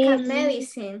take a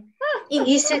medicine. In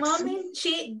this moment,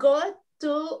 she go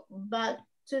back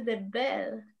to the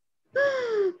bed.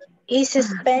 It's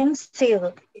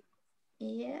expensive.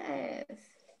 Yes.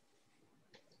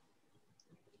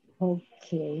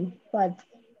 Okay, but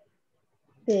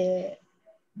the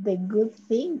good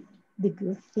thing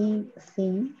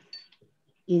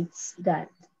is that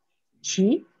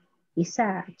she.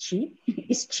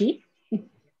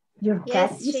 Your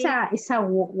cat is a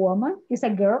woman, is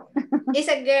a girl. It's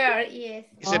a girl, yes.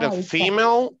 Is it a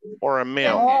female or a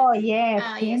male? Oh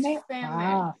yeah, female.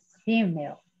 Yes,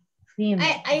 female.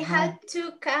 I had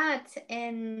 2 cats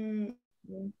and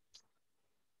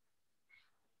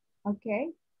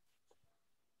Okay.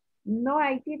 No,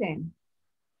 I didn't.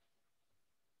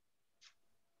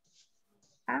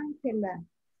 Angela.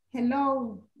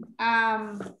 Hello.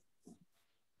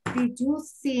 Did you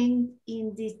sing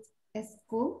in this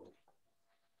school?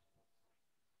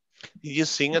 Did you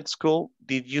sing at school?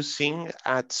 Did you sing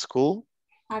at school?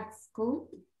 At school?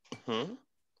 Hmm?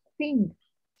 Sing.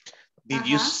 Did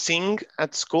you sing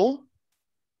at school?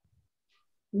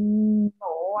 No,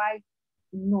 I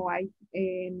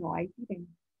didn't.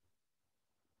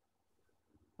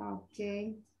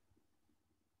 Okay.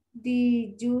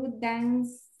 Did you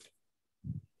dance?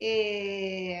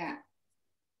 Did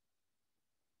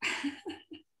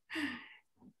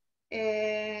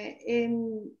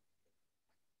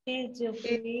you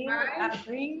feel a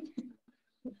drink?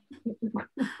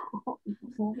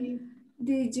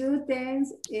 Did you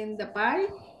dance in the party?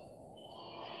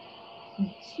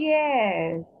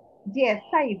 Yes,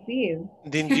 I did.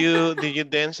 Did you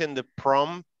dance in the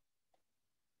prom?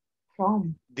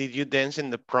 Prom. Did you dance in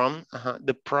the prom?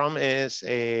 The prom es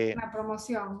La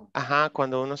promoción.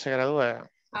 Cuando uno se gradúa,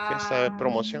 fiesta de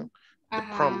promoción. The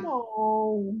prom.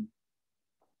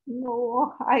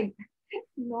 No, I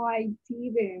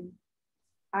didn't.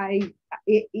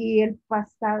 ¿Y el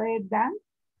pasado de dance?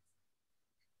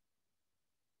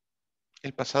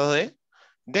 ¿El pasado de?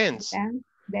 Dance.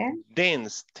 Dance.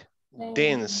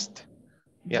 Danced.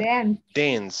 Yeah.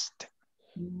 Danced.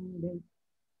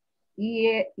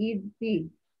 ED.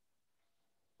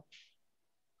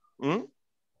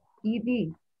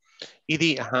 ED.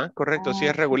 ED, correcto. Sí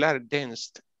es regular.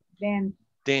 Danced. Danced.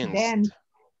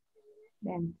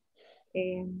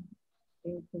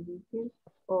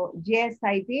 Yes,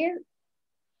 I did.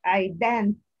 I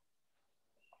danced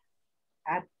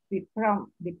at the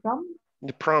prom. The prom?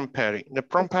 The prom party. The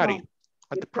prom party.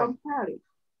 At the prom. Party.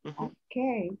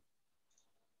 Okay.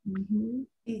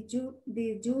 Did you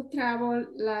travel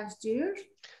last year?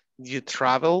 Did you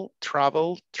travel?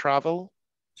 Travel. Did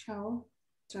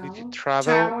you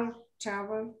travel?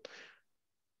 Travel.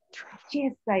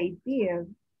 Yes, I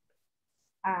did.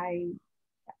 I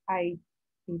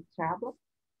did travel.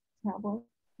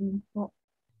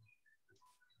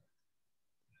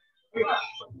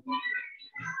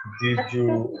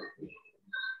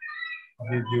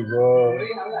 Did you go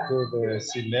to the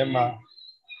cinema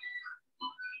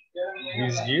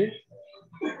this year?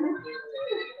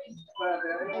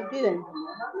 I didn't.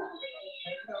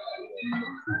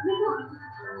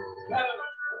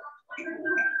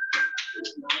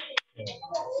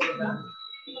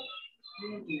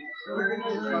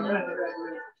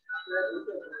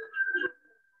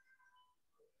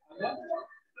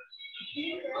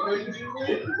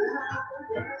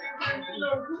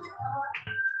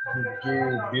 Did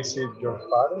you visit your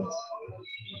parents?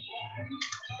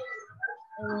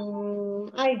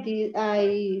 I did.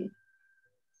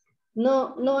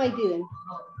 No, I didn't.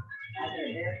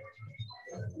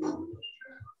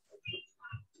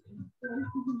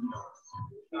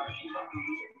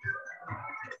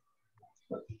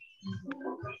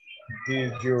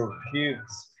 Did your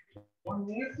kids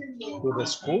to the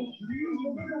school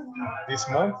this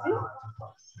month?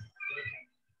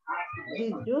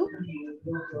 Did you?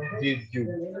 Did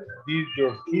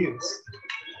your kids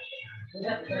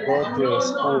go to the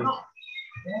school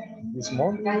this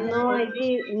month? No, I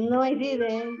did. No, I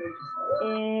didn't.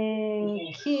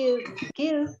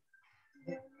 Kids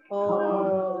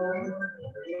o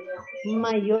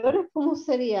mayores, ¿cómo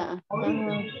sería?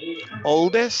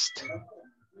 Oldest?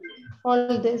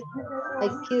 Oldest. I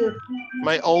kid.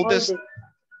 My oldest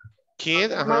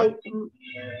kid? My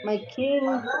kid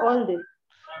oldest.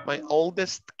 My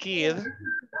oldest kid.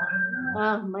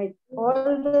 My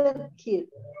oldest kid.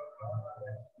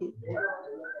 We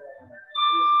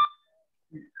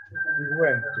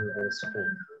went to the school.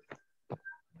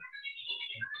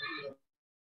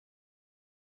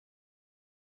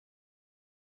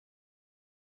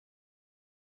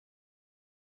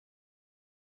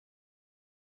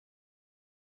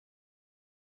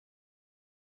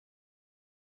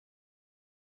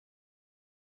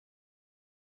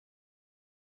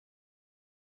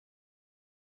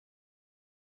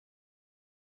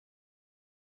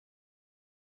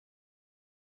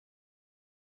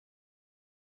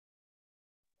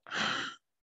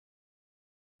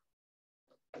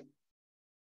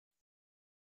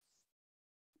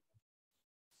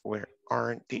 Where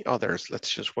are the others? Let's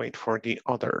just wait for the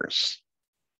others.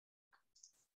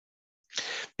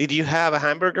 Did you have a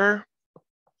hamburger?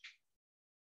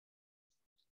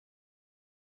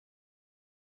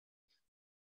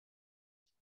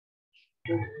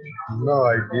 No,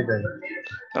 I didn't.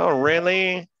 Oh,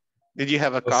 really? Did you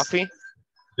have a coffee?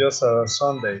 Just a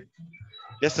Sunday.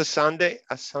 Just a Sunday?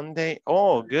 A Sunday?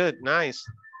 Oh, good, nice.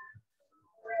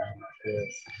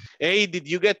 Yes. Hey, did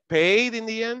you get paid in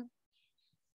the end?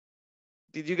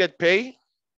 Did you get paid?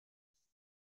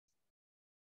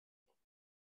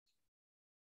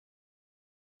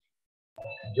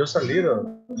 Just a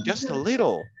little. Just a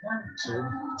little?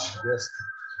 Yes.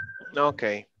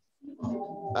 Okay.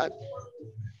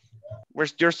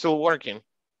 You're still working?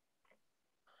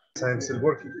 I'm still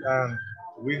working, and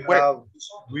we have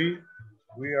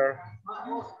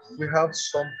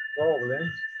some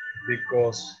problems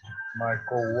because my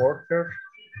coworker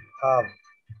have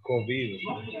COVID.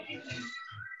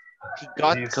 He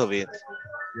got COVID.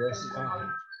 Yes.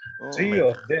 Oh, Three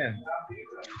of them.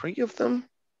 3 of them?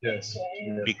 Yes.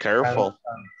 Be careful.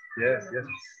 Yes.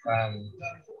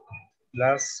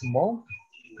 Last month,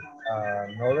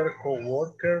 another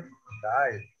coworker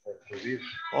died of COVID.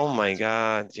 Oh my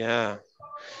God, yeah.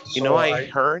 You So know, I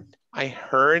heard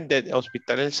that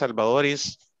Hospital El Salvador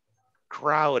is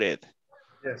crowded.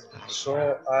 Yes,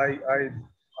 so I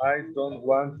don't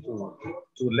want to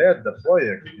let the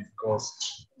project because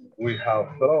we have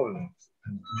problems.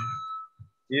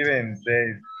 Even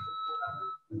they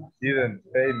didn't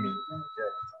pay me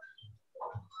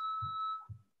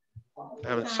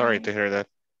yet. I'm sorry to hear that.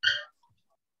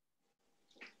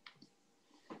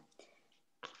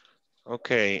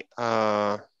 Okay.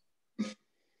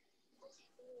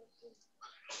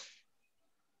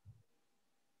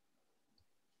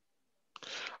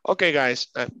 Okay, guys.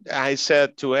 I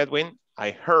said to Edwin,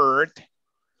 I heard,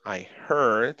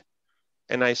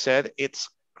 and I said it's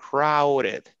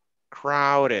crowded.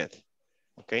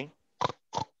 Okay.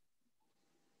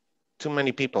 Too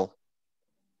many people.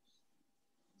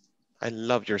 I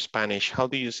love your Spanish. How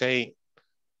do you say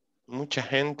mucha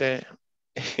gente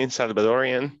in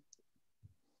Salvadorian?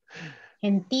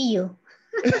 Gentío.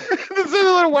 That's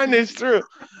another one, is true.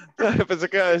 Pensé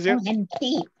que iba a decir.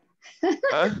 Gentío.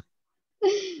 ¿Ah?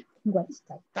 What is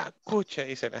that? Tacucha,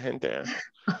 dice la gente.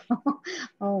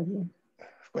 Oh, yeah.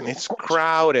 When it's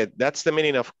crowded, that's the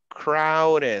meaning of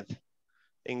crowded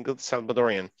in good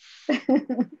Salvadorian.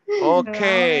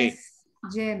 Okay.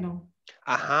 Lleno.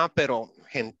 Ajá, pero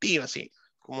gentío así.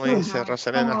 Como dice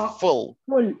Rosalena, Como, full.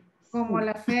 Como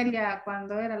la feria,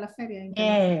 cuando era la feria.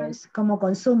 Yes, como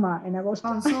consuma en agosto.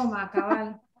 Consuma,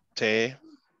 cabal. Sí.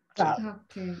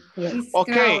 Okay. Yes.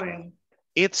 Okay.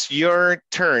 It's your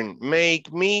turn.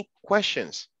 Make me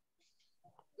questions.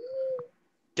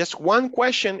 Just one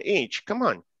question each. Come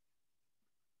on.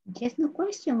 Yes, no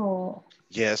question or?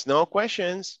 Yes, no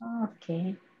questions.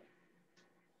 Okay.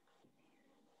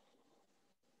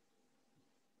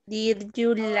 Did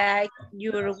you like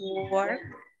your work?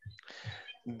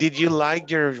 Did you like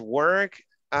your work?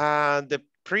 The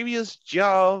previous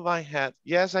job I had,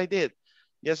 yes, I did.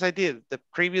 Yes, I did. The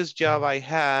previous job I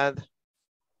had,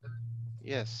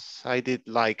 yes, I did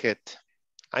like it.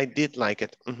 I did like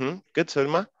it. Good,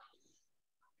 Sulma.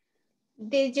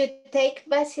 Did you take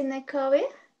vaccine COVID?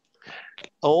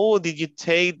 Oh, did you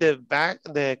take the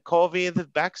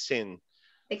COVID vaccine?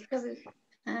 The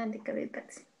COVID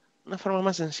vaccine. Una forma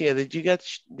más sencilla. Did you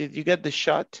get the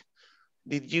shot?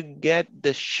 Did you get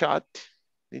the shot?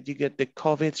 Did you get the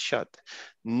COVID shot?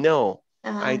 No,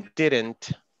 I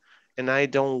didn't, and I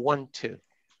don't want to.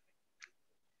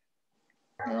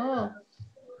 Oh.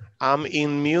 I'm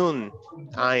immune.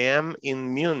 I am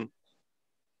immune.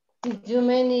 Did you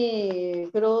many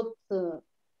growth for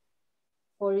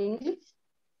English?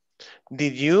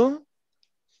 Did you?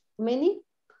 Many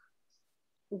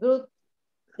growth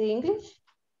the English?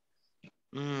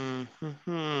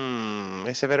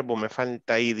 Ese verbo me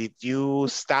falta ahí. Did you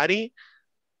study?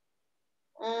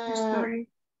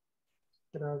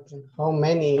 How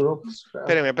many groups?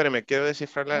 Espérame, quiero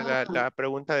descifrar la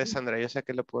pregunta de Sandra. Yo sé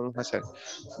que lo podemos hacer.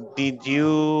 Did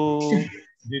you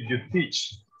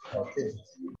teach? Okay.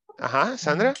 Ajá,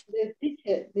 Sandra.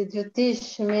 Did you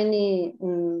teach many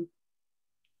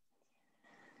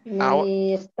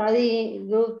study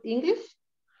group English?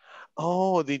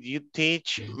 Oh, did you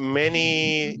teach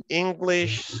many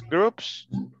English groups?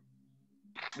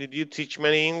 Did you teach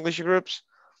many English groups?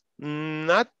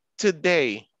 Not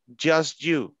today, just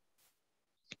you.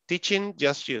 Teaching,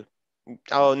 just you.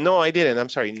 Oh, no, I didn't. I'm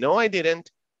sorry. No, I didn't.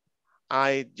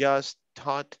 I just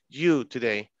taught you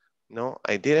today. No,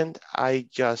 I didn't. I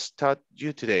just taught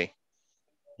you today.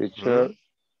 Teacher,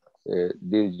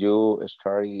 did you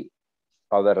study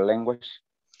other language?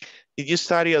 Did you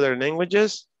study other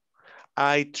languages?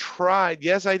 I tried.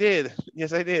 Yes, I did.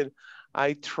 Yes, I did.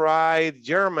 I tried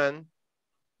German,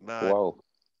 but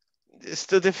it's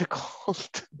too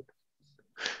difficult.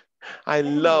 I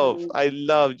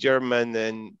love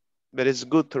German, but it's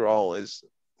good to all. It's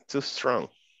too strong.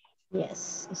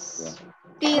 Yes.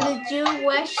 Did you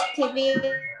watch TV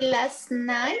last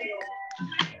night?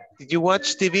 Did you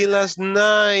watch TV last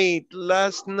night?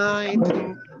 Last night?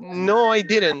 No, I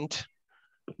didn't.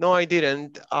 No, I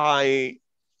didn't. I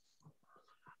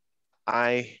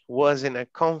was in a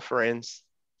conference.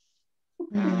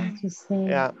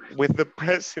 Yeah, with the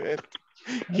president.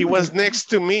 He was next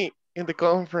to me in the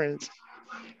conference.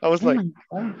 I was like, Did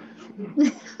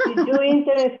you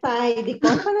interest the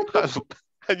conference?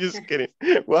 I'm just kidding.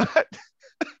 What?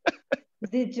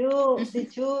 Did you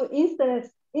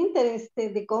interest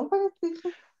the conference?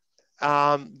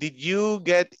 Did you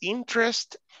get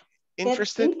interested?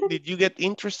 Did you get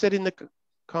interested in the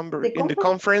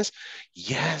conference?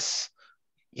 Yes.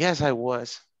 Yes, I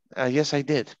was. Yes, I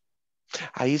did.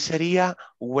 Ahí sería,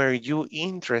 were you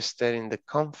interested in the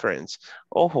conference?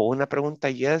 Ojo, una pregunta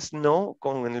yes, no,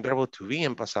 con el verbo to be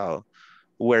en pasado.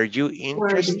 Were you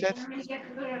interested?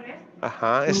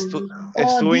 Ajá,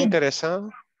 ¿estuvo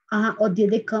interesado? Or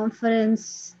did the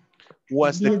conference...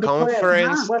 Was the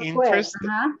conference interesting?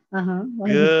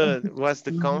 Good. Was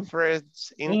the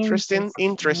conference interesting?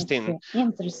 Interesting.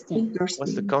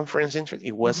 Was the conference interesting?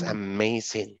 It was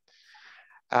amazing.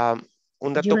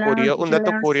 Un dato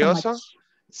curioso.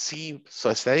 Sí,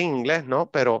 está en inglés, ¿no?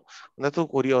 Pero un dato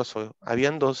curioso.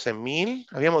 Habíamos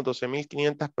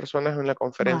 12,500 personas en la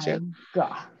conferencia.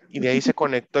 Y de ahí se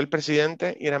conectó el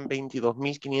presidente y eran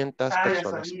 22,500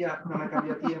 personas.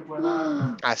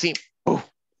 Así.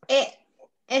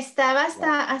 Estaba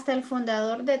hasta el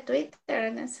fundador de Twitter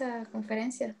en esa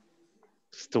conferencia.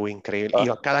 Estuvo increíble. Y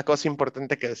cada cosa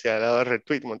importante que se ha dado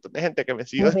retweet, un montón de gente que me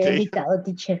siguió.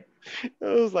 Teacher.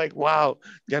 I was like, wow,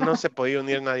 ya no se podía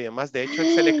unir nadie más. De hecho,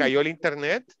 se le cayó el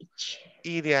internet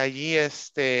y de allí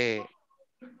se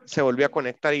volvió a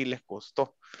conectar y les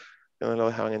costó. No lo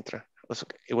dejaban entrar.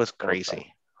 It was crazy.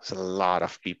 It was a lot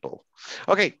of people.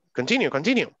 Okay, continue.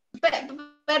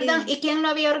 Perdón, ¿y quién lo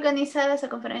había organizado esa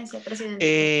conferencia,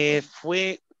 presidente?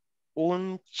 Fue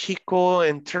un chico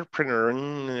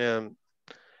entrepreneur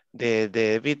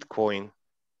de Bitcoin.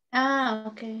 Ah,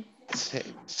 ok.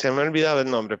 Se me ha olvidado el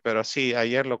nombre, pero sí,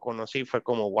 ayer lo conocí, fue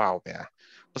como, wow, vea.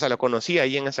 O sea, lo conocí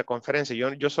ahí en esa conferencia.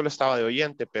 Yo solo estaba de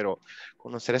oyente, pero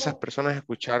conocer a esas personas,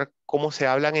 escuchar cómo se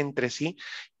hablan entre sí,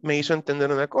 me hizo entender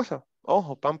una cosa.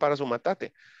 Ojo, pan para su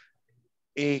matate.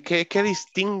 ¿Qué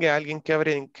distingue a alguien que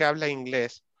habla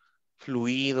inglés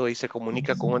fluido y se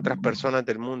comunica con otras personas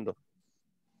del mundo?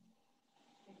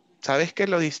 ¿Sabes qué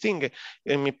lo distingue?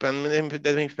 Desde mi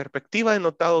perspectiva he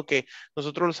notado que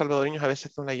nosotros los salvadoreños a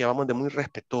veces nos la llevamos de muy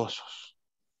respetuosos,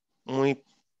 muy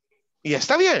Y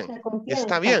está bien,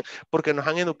 porque nos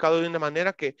han educado de una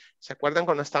manera que, ¿se acuerdan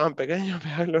cuando estaban pequeños?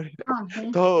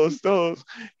 Todos.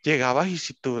 Llegabas y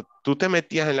si tú te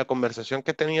metías en la conversación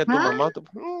que tenía tu mamá,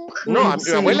 no, a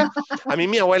mí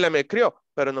mi abuela me crió,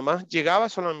 pero nomás llegaba,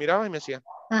 solo me miraba y me decía.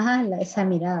 Ajá, esa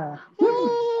mirada.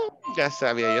 Ya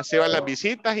sabía, yo se iba a las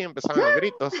visitas y empezaban los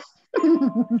gritos.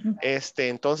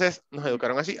 Entonces nos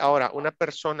educaron así. Ahora, una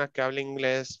persona que habla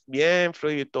inglés bien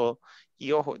fluido y todo,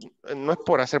 y ojo, no es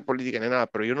por hacer política ni nada,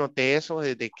 pero yo noté eso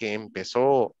desde que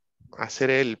empezó a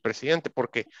ser el presidente,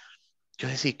 porque yo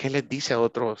decía, ¿qué les dice a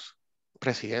otros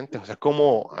presidentes? O sea,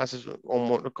 ¿cómo hace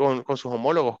con sus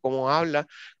homólogos? ¿Cómo habla?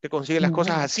 ¿Que consigue las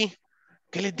cosas así?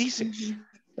 ¿Qué les dice?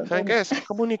 ¿Saben qué es?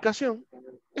 Comunicación.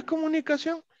 Es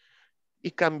comunicación. Y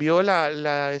cambió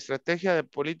la estrategia de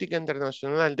política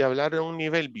internacional de hablar de un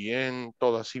nivel bien,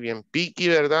 todo así bien picky,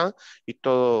 ¿verdad? Y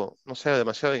todo, no sé,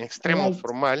 demasiado en extremo Light.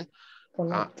 formal,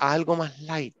 a algo más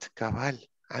light, cabal,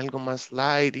 algo más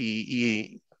light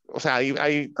o sea,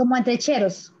 hay... Como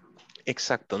entrecheros.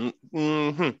 Exacto.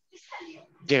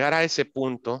 Llegar a ese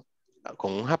punto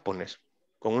con un japonés,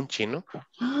 con un chino,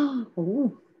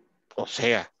 o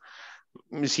sea,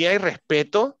 si hay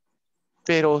respeto,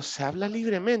 pero se habla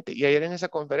libremente. Y ayer en esa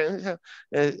conferencia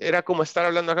era como estar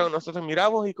hablando acá con nosotros. Mira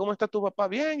vos, ¿y cómo está tu papá?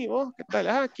 Bien, ¿y vos? ¿Qué tal?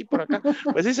 Ah, aquí por acá.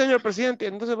 Pues sí, señor presidente,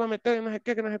 entonces va a meter no sé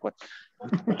qué, que no sé cuál.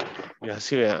 Y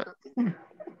así, vea.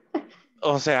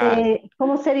 O sea...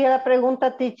 ¿Cómo sería la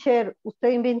pregunta, teacher?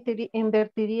 ¿Usted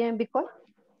invertiría en Bitcoin?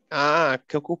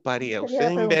 ¿qué ocuparía? ¿Usted Sería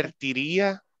la pregunta.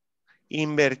 invertiría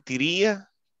en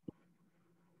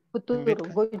Futuro,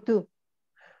 Bitcoin? going to.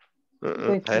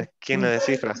 A ver, ¿quién lo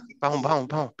descifra?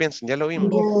 Vamos, piensen, ya lo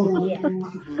vimos.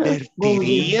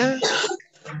 ¿Invertiría?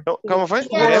 No, ¿cómo fue?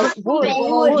 Veremos.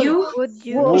 Would you?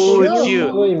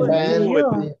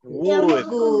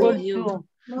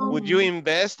 Would you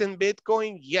invest in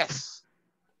Bitcoin? Yes.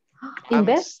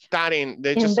 Invest.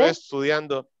 De hecho, estoy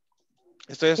estudiando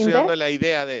la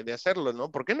idea de hacerlo,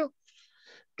 ¿no? ¿Por qué no?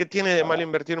 ¿Qué tiene de malo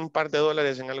invertir un par de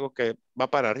dólares en algo que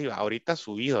va para arriba? Ahorita ha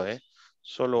subido, ¿eh?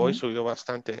 Solo hoy subió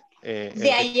bastante.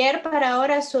 De ayer para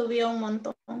ahora subió un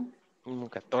montón.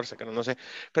 14, que no sé.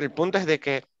 Pero el punto es de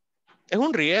que es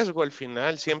un riesgo al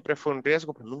final, siempre fue un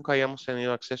riesgo, pero nunca habíamos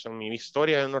tenido acceso. En mi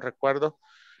historia, yo no recuerdo,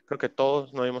 creo que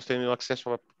todos no habíamos tenido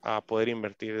acceso a poder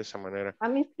invertir de esa manera. A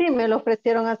mí sí, me lo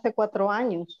ofrecieron hace 4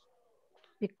 años.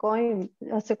 Bitcoin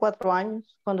hace 4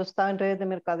 años, cuando estaba en redes de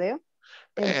mercadeo.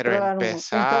 Pero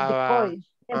empezaba. Bitcoin.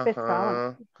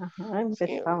 Empezaba.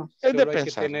 Empezaba. Solo hay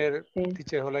que tener,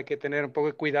 teacher, solo hay que tener un poco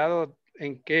de cuidado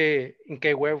en qué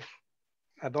web,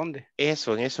 a dónde.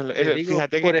 Eso. Digo,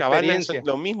 fíjate que cabal,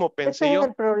 lo mismo pensé Ese yo. es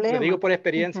el problema. Lo digo por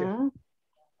experiencia.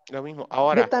 Lo mismo.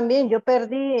 Ahora. Yo también, yo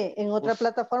perdí en otra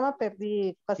plataforma,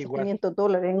 perdí casi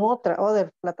 $500 en otra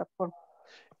plataforma.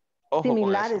 Ojo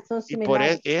similares, con eso. son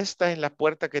similares. Y esta es la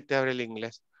puerta que te abre el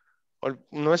inglés.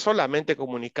 No es solamente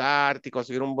comunicarte y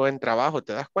conseguir un buen trabajo,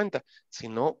 te das cuenta,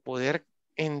 sino poder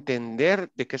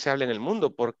entender de qué se habla en el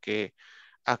mundo, porque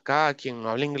acá quien no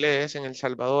habla inglés en El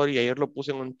Salvador, y ayer lo puse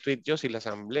en un tweet yo, si la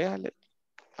asamblea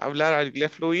hablara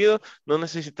inglés fluido, no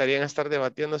necesitarían estar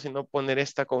debatiendo, sino poner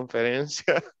esta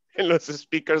conferencia en los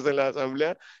speakers de la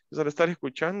asamblea, solo estar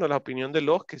escuchando la opinión de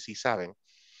los que sí saben.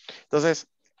 Entonces,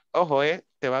 ojo,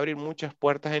 te va a abrir muchas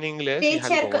puertas en inglés y es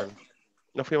algo bueno.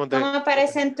 Nos fuimos ¿Cómo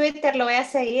aparece en Twitter? Lo voy a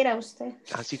seguir a usted.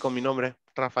 Así con mi nombre,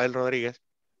 Rafael Rodríguez.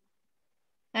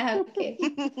 Ok.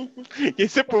 Y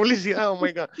hice publicidad, oh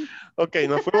my God. Ok,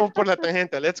 nos fuimos por la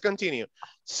tangente. Let's continue.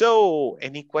 So,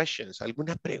 any questions?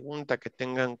 ¿Alguna pregunta que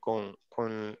tengan con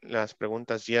las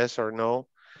preguntas yes or no?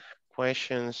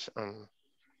 Questions?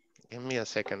 Give me a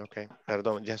second, ok.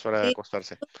 Perdón, ya es hora de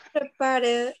acostarse.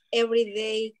 Prepare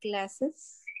everyday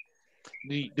classes?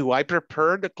 Do I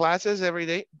prepare the classes every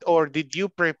day? Or did you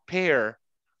prepare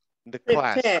the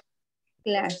class? Class.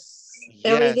 Yes,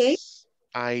 Every day?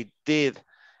 I did.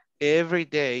 Every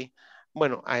day.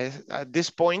 Bueno, at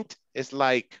this point, it's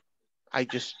like I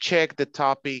just check the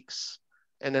topics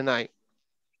and then I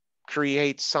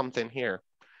create something here.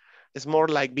 It's more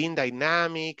like being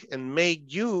dynamic and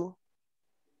make you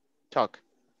talk.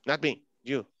 Not me,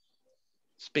 you.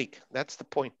 Speak. That's the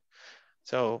point.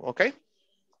 So, okay.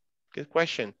 Good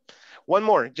question. One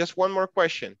more, just one more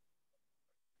question.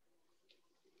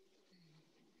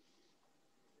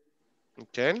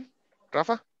 Okay,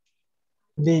 Rafa?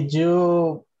 Did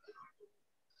you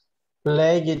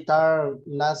play guitar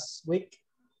last week?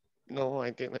 No,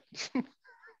 I didn't.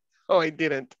 Oh, I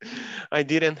didn't. I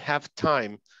didn't have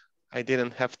time. I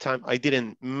didn't have time. I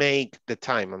didn't make the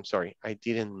time. I'm sorry. I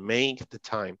didn't make the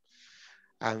time.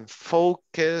 I'm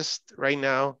focused right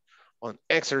now on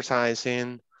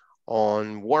exercising,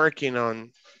 on working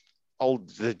on all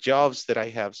the jobs that I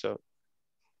have. So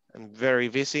I'm very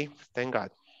busy, thank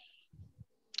God.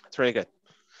 It's really good.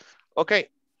 Okay,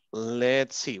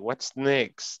 let's see, what's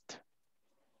next?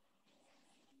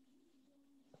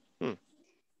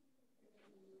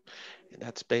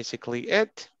 That's basically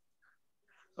it.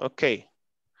 Okay.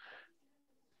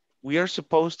 We are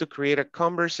supposed to create a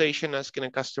conversation asking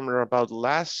a customer about the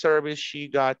last service she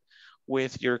got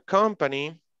with your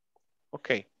company.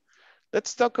 Okay,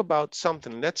 let's talk about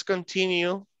something. Let's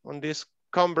continue on this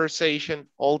conversation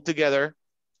all together.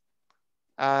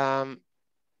 Do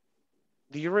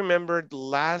you remember the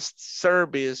last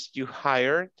service you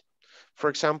hired? For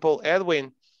example,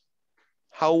 Edwin,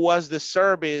 how was the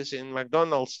service in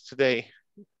McDonald's today?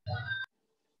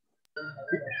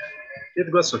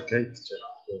 It was okay, teacher.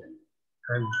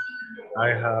 And I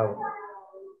have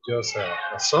just a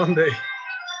Sunday,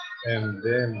 and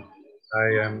then I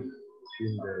am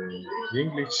in the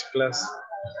English class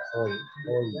all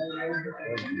the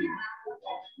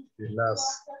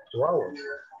last 2 hours.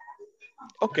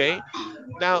 Okay,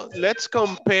 now let's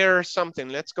compare something.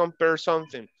 Let's compare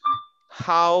something.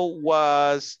 How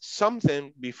was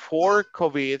something before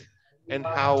COVID and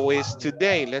how is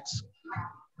today? Let's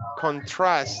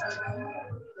contrast.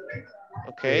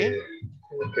 Okay.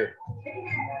 Okay.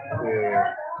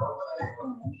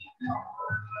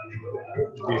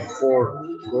 Before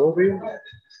COVID,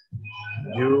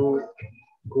 you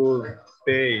could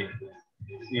pay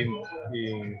in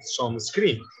some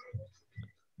screen.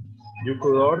 You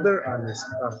could order and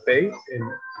pay in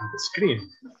the screen.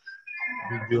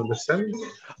 Did you understand?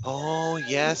 Oh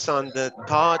yes, on the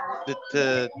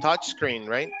touch screen,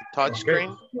 right? The touch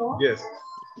screen. Yes.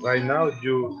 Right now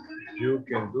you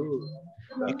can do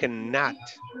that. You cannot.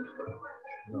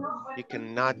 You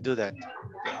cannot do that.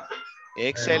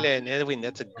 Excellent, Edwin.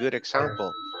 That's a good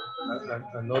example.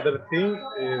 Another thing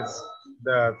is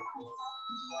that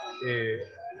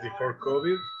before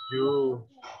COVID, you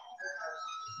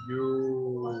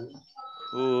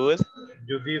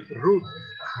did root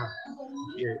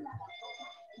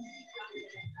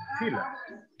fila.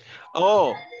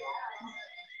 Oh,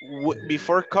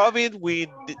 before COVID, we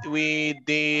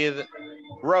did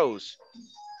rows.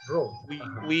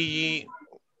 We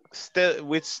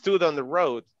stood on the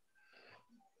road.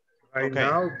 Right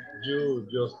now, you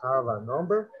just have a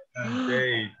number and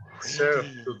they serve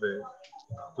to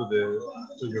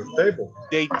your table.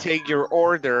 They take your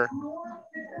order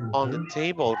on the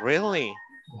table, really?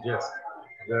 Yes,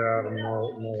 there are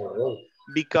no rows.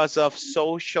 Because of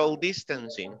social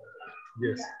distancing.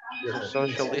 Yes.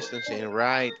 Social distancing,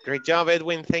 right. Great job,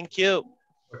 Edwin. Thank you.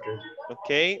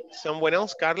 Okay, someone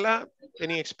else, Carla,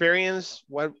 any experience?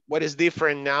 What is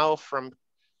different now from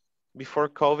before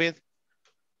COVID?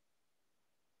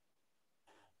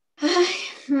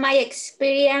 My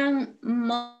experience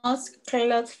most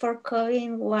close for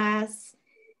COVID was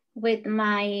with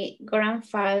my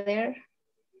grandfather.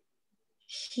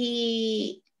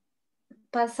 He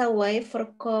passed away for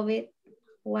COVID.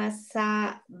 Was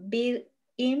a big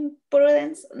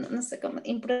imprudence, no sé cómo,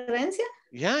 imprudencia?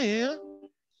 Yeah.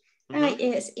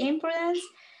 Yes, imprudence,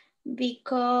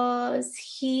 because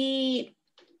he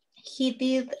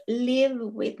did live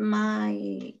with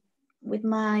my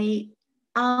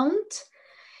aunt,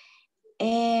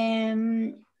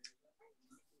 and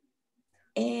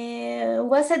it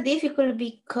was a difficult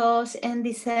because in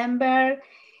December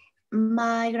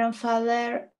my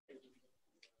grandfather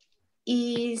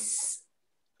is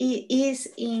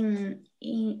in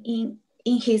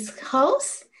his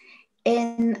house,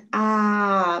 and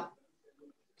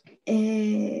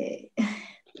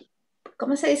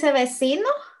 ¿cómo se dice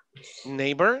vecino?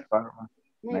 Neighbor?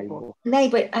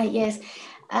 Neighbor, yes.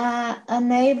 A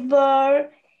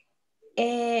neighbor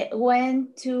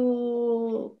went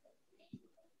to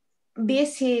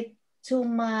visit to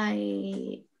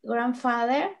my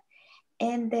grandfather,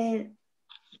 and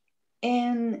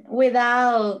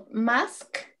without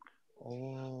mask.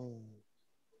 Oh.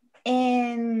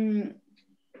 And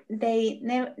they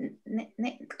never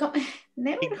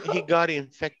he got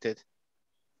infected.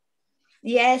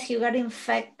 Yes, he got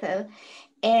infected,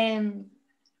 and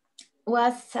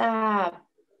was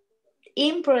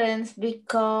imprudence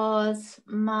because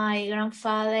my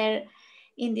grandfather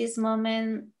in this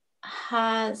moment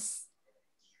has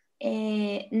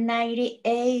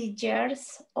 98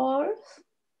 years old,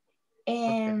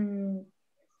 and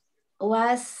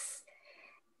was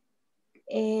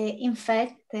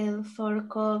infected for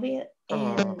COVID.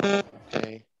 And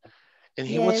okay. And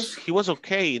yes. he was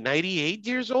okay, 98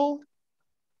 years old?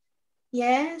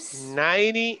 Yes.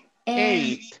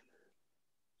 98.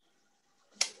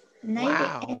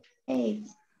 Wow.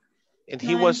 And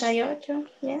he was, 98,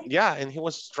 yeah. yeah, and he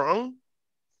was strong.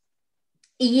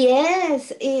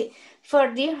 Yes,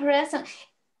 for this reason,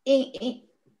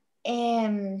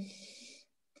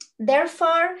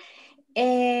 therefore,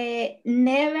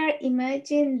 never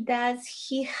imagine that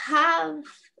he have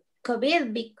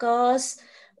COVID, because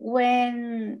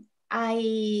when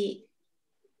I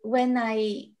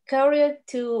carried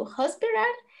to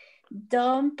hospital,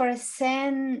 don't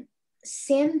present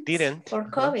symptoms for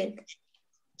COVID.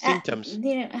 Symptoms. He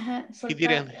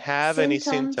didn't have any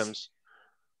symptoms.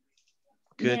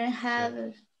 Good. Didn't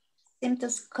have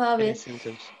symptoms COVID. Any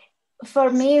symptoms.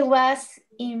 For me, it was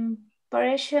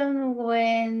impression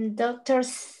when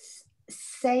doctors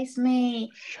says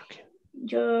me,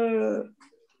 your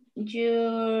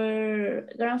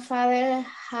grandfather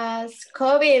has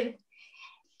COVID.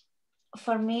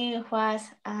 For me, it was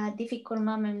a difficult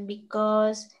moment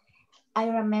because I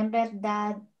remember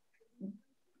that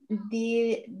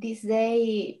this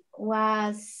day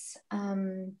was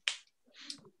on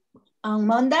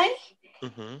Monday,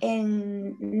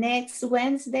 and next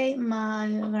Wednesday, my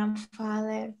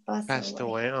grandfather passed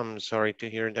away. I'm sorry to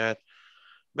hear that.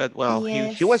 But well,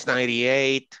 yes. he was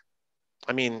 98.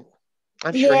 I mean,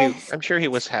 I'm sure he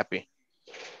was happy.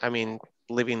 I mean,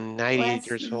 living 98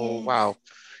 years old. Wow.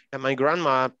 And my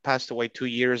grandma passed away 2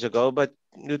 years ago, but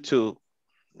due to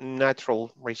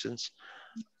natural reasons.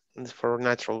 For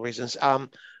natural reasons.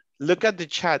 Look at the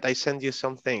chat. I sent you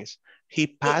some things. He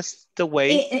passed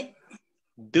away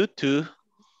due to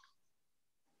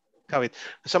COVID.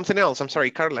 Something else. I'm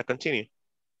sorry, Carla, continue.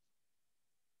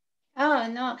 Oh,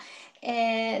 no.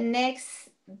 Next,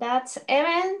 that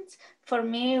event for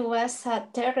me was a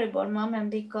terrible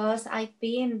moment because I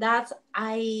think that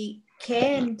I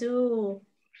can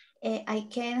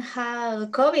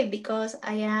have COVID because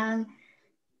I am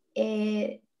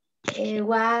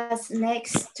was near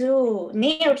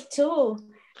to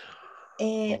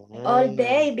all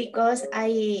day because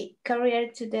I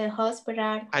carried to the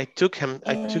hospital. I took him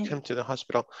to the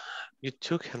hospital. You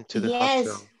took him to the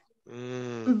hospital.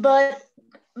 But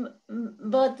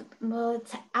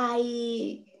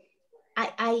I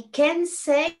can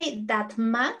say that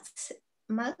Max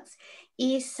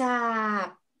is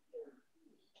a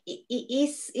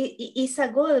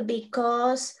good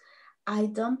because I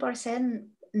don't present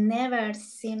never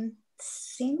symptoms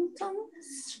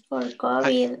for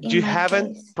COVID. You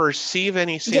haven't perceived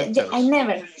any symptoms? I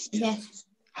never, yes.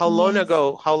 How long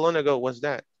ago was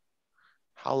that?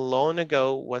 How long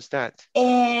ago was that?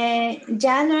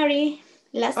 January,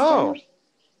 last January.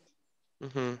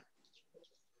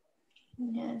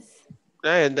 Yes.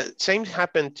 And the same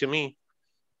happened to me.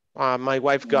 My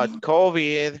wife got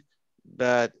COVID,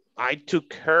 but I took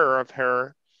care of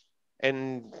her,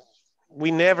 and we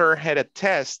never had a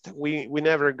test. We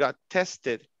never got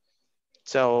tested.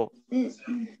 So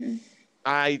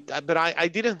I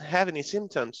didn't have any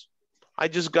symptoms. I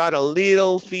just got a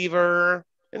little fever,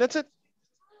 and that's it.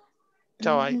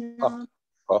 So I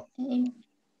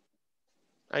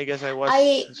guess I was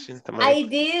symptomatic.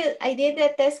 I did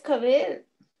the test COVID.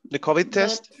 The COVID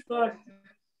test? For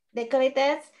the COVID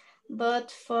test,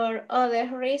 but for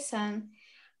other reason.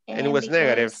 And it was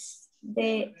negative?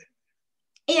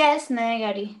 Yes,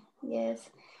 negative, yes.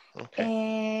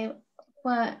 Okay.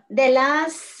 Well, the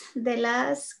last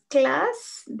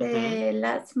class, the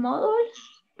last module.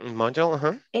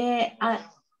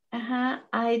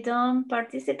 I don't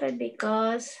participate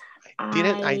because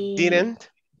I didn't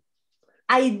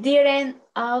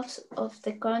out of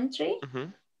the country,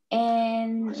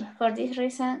 and for this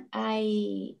reason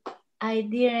I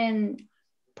didn't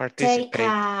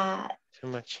participate too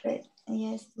much.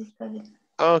 Yes.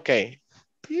 Okay.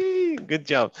 Good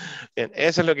job. Bien,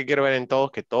 eso es lo que quiero ver en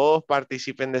todos, que todos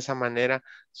participen de esa manera,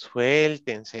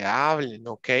 suéltense, hablen,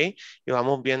 ok, y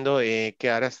vamos viendo qué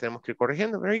áreas tenemos que ir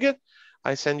corrigiendo. Very good.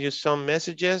 I send you some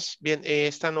messages. Bien,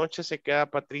 esta noche se queda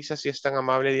Patricia, si es tan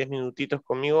amable, 10 minutitos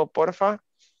conmigo, porfa.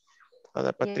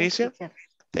 Hola, Patricia. Yes,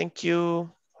 thank you.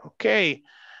 Okay.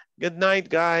 Good night,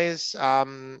 guys.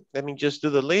 Let me just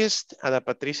do the list. Ada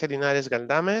Patricia Linares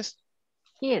Galdames.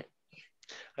 Here.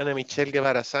 Ana Michelle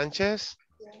Guevara Sánchez.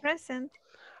 Present.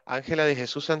 Ángela de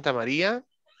Jesús Santa María.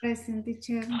 Present,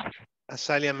 teacher.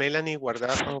 Azalia Melanie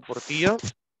Guardado Portillo.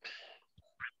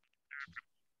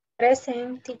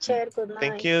 Present, teacher. Good night.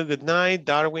 Thank you. Good night.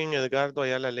 Darwin Edgardo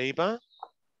Ayala Leiva.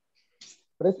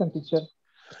 Present, teacher.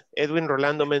 Edwin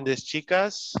Rolando Méndez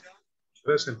Chicas.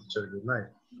 Present, teacher. Good night.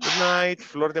 Good night.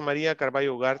 Flor de María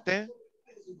Carballo Ugarte.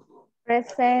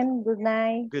 Present. Good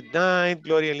night. Good night.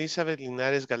 Gloria Elizabeth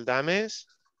Linares Galdames.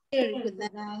 Good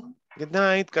night. Good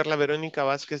night. Carla Verónica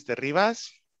Vázquez de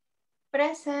Rivas.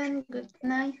 Present. Good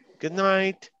night. Good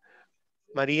night.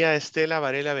 María Estela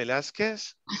Varela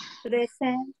Velázquez.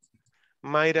 Present.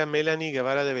 Mayra Melanie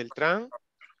Guevara de Beltrán.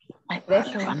 Ay, voy a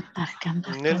levantar, que ando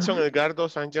Nelson toda- Edgardo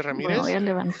Sánchez Me Ramírez. voy a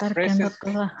levantar, que ando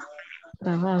toda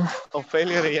trabada.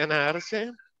 Ofelia Orellana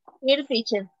Arce. Here,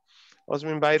 teacher.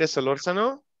 Osmin Baires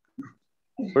Solórzano.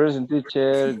 Present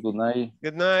teacher, good night.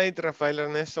 Good night. Rafael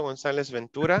Ernesto González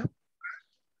Ventura.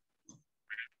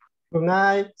 Good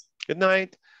night. Good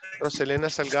night. Roselena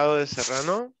Salgado de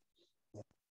Serrano.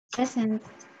 Present.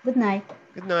 Good night.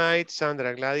 Good night.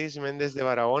 Sandra Gladys Méndez de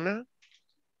Barahona.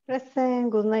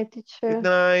 Present. Good night, teacher. Good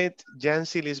night.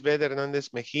 Yancy Lisbeth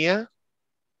Hernández Mejía.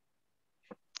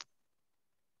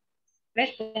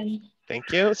 Present.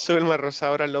 Thank you. Zulma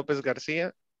Rosaura López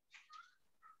García.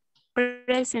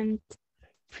 Present.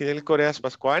 Fidel Coreas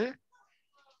Pascual.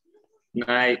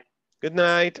 Night. Good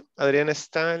night. Adriana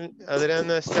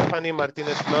Stephanie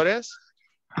Martínez Flores.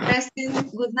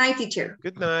 Present. Good night, teacher.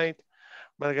 Good night.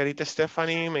 Margarita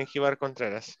Stephanie Mengíbar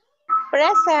Contreras.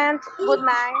 Present. Good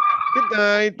night. Good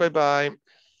night. Bye-bye.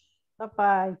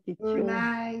 Bye-bye, teacher. Good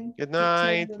night. Good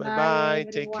night. Good Bye-bye.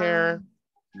 night, Take care.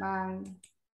 everyone. Bye.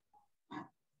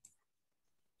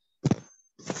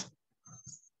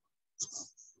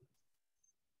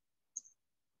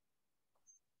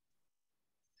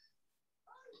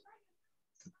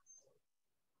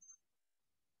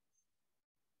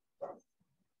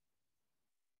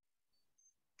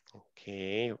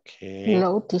 Okay, okay.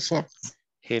 Hello, teacher.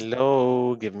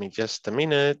 Hello, give me just a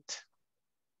minute.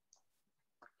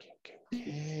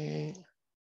 Okay.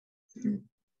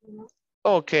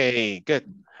 Okay, good.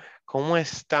 ¿Cómo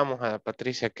estamos, Ana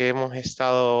Patricia? ¿Qué hemos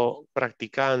estado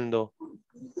practicando?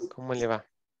 ¿Cómo le va?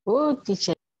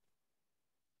 Teacher.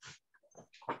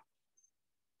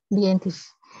 Bien, teacher.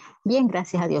 Bien,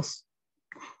 gracias a Dios.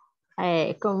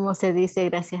 ¿Cómo se dice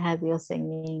gracias a Dios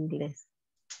en inglés?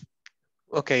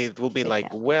 Okay, it will be like,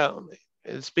 well,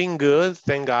 it's been good.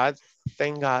 Thank God.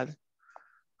 Thank God.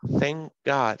 Thank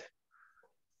God.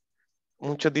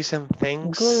 Muchos dicen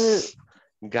thanks Good.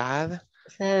 God.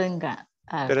 Thank God.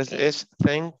 Pero Okay. es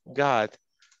thank God.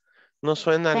 No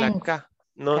suena la Thanks K.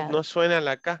 No, God. no suena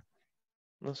la K.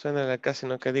 No suena la K,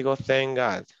 sino que digo thank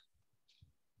God.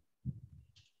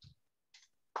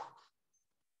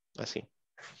 Así.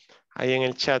 Ahí en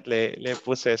el chat le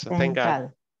puse eso. Thank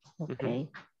God. Ok. Ujú.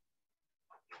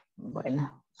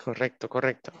 Bueno. Correcto,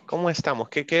 correcto. ¿Cómo estamos?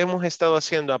 ¿Qué hemos estado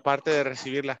haciendo aparte de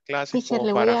recibir las clases? Teacher, como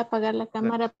le voy para... a apagar la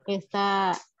cámara porque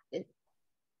está...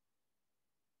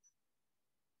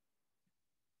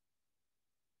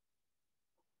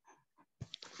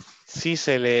 Sí,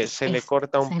 se le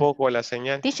corta un poco la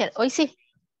señal. Teacher, hoy sí.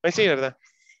 Hoy sí, ¿verdad?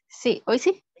 Sí, hoy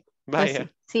sí. Vaya. Hoy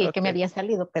sí, sí, es que me Ok. había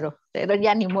salido, pero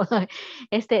ya ni modo.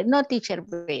 No, teacher,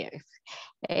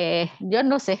 yo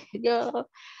no sé. Yo,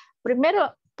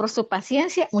 primero, por su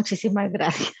paciencia, muchísimas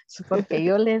gracias, porque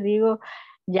yo le digo,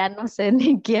 ya no sé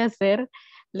ni qué hacer.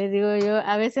 Le digo yo,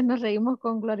 a veces nos reímos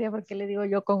con Gloria porque le digo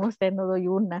yo con usted no doy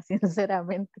una,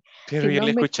 sinceramente. Pero Si yo no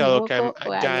le he me escuchado que equivoco,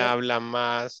 ya ayer, habla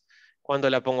más. Cuando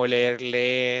la pongo a leer,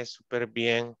 lee súper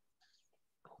bien.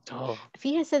 Todo.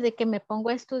 fíjese de que me pongo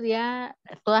a estudiar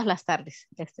todas las tardes,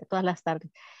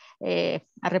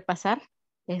 a repasar,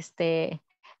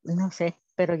 no sé,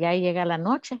 pero ya llega la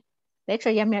noche. De hecho,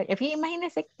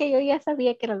 imagínese que yo ya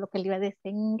sabía que era lo que le iba a decir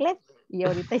en inglés y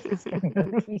ahorita ya se me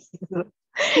olvidó.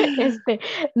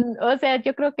 O sea,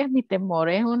 yo creo que es mi temor,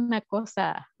 es una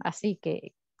cosa así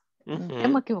que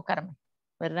temo equivocarme,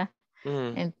 ¿verdad?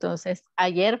 Entonces,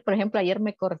 ayer, por ejemplo,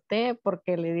 me corté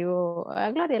porque le digo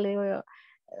a Gloria, le digo yo,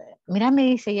 mira, me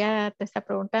dice, ya te está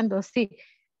preguntando, sí,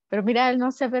 pero mira, él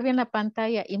no se ve bien la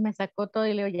pantalla y me sacó todo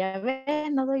y le digo, ya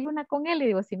ves, no doy una con él. Y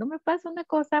digo, si no me pasa una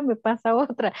cosa, me pasa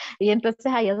otra. Y entonces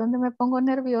ahí es donde me pongo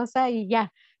nerviosa y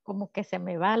ya, como que se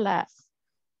me va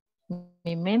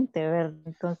mi mente, ¿verdad?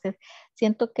 Entonces,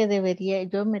 siento que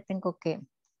yo me tengo que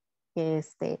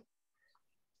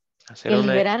hacer una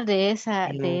liberar de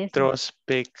esa.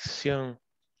 introspección.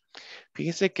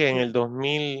 Fíjese que en el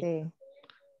 2000,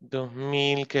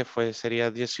 ¿qué fue?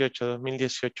 Sería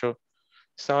 2018,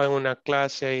 estaba en una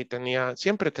clase y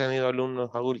siempre he tenido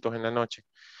alumnos adultos en la noche,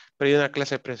 pero hay una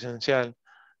clase presencial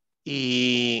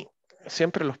y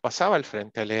siempre los pasaba al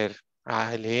frente a leer,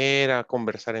 a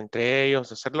conversar entre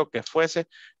ellos, a hacer lo que fuese,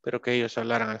 pero que ellos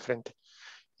hablaran al frente.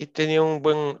 Y tenía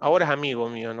ahora es amigo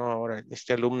mío, ¿no? Ahora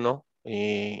este alumno,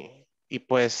 y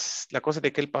pues la cosa es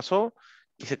de que él pasó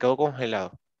y se quedó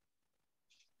congelado.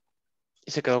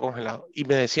 Y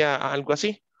me decía algo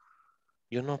así.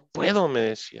 Yo no puedo, me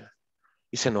decía.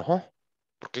 Y se enojó.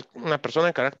 Porque es una persona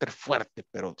de carácter fuerte,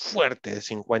 pero fuerte, de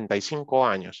 55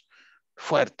 años.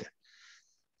 Fuerte.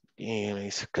 Y me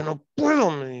dice, que no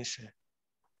puedo, me dice.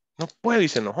 No puedo, y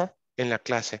se enojó en la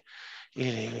clase. Y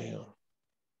le digo,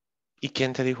 ¿y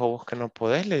quién te dijo a vos que no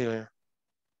podés? Le digo yo.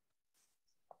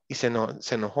 Y se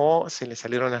enojó, se le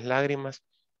salieron las lágrimas.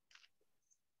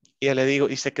 Y ya le digo,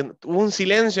 hubo un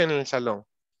silencio en el salón.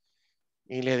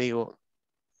 Y le digo,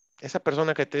 esa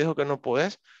persona que te dijo que no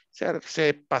podés,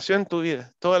 se paseó en tu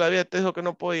vida. Toda la vida te dijo que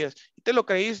no podías. Y te lo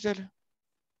creíste.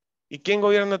 ¿Y quién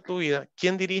gobierna tu vida?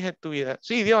 ¿Quién dirige tu vida?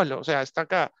 Sí, Dios, o sea, está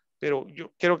acá. Pero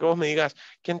yo quiero que vos me digas,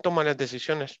 ¿quién toma las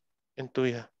decisiones en tu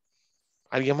vida?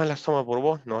 ¿Alguien más las toma por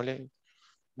vos? No,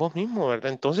 vos mismo,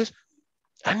 ¿verdad? Entonces,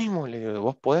 ánimo, le digo,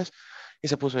 vos podés. Y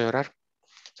se puso a llorar.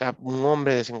 O sea, un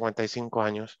hombre de 55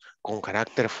 años, con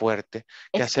carácter fuerte,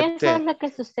 que Es que eso es acepte. lo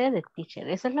que sucede, teacher.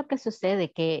 Eso es lo que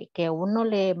sucede, que a uno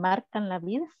le marcan la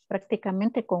vida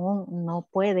prácticamente con un no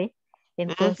puede.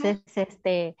 Entonces,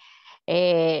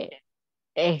 eh,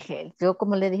 yo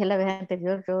como le dije la vez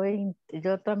anterior,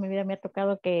 yo toda mi vida me ha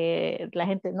tocado que la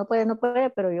gente no puede, no puede,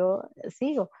 pero yo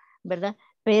sigo, ¿verdad?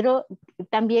 Pero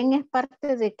también es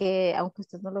parte de que, aunque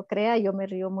usted no lo crea, yo me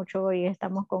río mucho y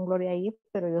estamos con Gloria ahí,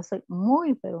 pero yo soy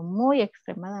muy, pero muy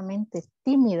extremadamente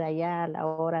tímida ya a la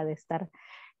hora de estar,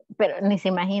 pero ni se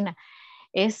imagina,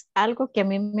 es algo que a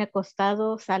mí me ha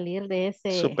costado salir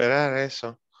Superar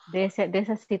eso. de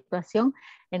esa situación.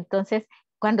 Entonces,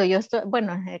 cuando yo estoy,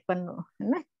 bueno, cuando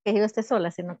no es que yo esté sola,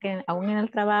 sino que aún en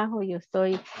el trabajo yo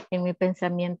estoy en mi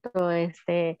pensamiento,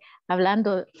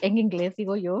 hablando en inglés,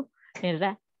 digo yo,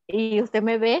 ¿verdad? Y usted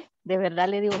me ve, de verdad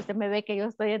le digo, usted me ve que yo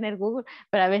estoy en el Google,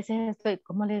 pero a veces estoy,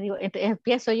 ¿cómo le digo?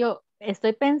 Empiezo yo,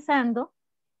 estoy pensando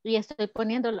y estoy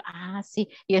poniéndolo, sí,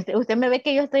 y usted me ve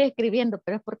que yo estoy escribiendo,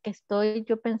 pero es porque estoy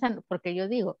yo pensando, porque yo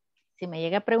digo, si me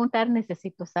llega a preguntar,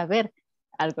 necesito saber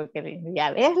algo que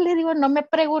ya ves, le digo, no me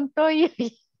preguntó y,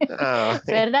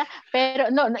 ¿verdad? Pero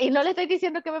no, y no le estoy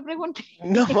diciendo que me pregunte.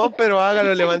 No, pero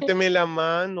hágalo, levánteme la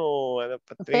mano, Ana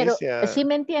Pero Patricia. sí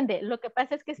me entiende, lo que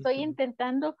pasa es que estoy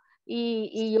intentando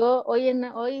y yo hoy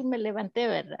me levanté,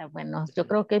 ¿verdad? Bueno, yo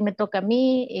creo que me toca a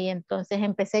mí y entonces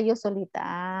empecé yo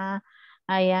solita.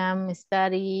 I am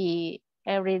study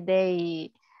every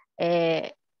day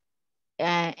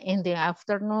in the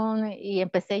afternoon y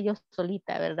empecé yo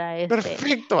solita, ¿verdad?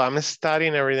 Perfecto, I'm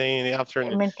studying every day in the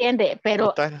afternoon. ¿Me entiende? Pero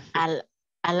Total.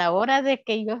 a la hora de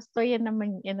que yo estoy en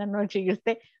la noche y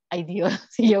usted, ay Dios,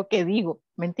 ¿y yo qué digo?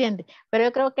 ¿Me entiende? Pero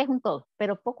yo creo que es un todo.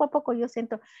 Pero poco a poco yo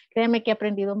siento, créeme que he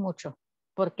aprendido mucho,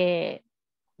 porque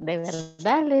de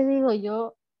verdad le digo,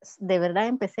 yo de verdad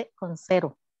empecé con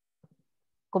cero.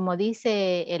 Como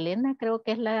dice Elena, creo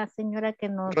que es la señora que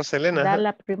nos Roselena, da ajá.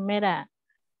 la primera,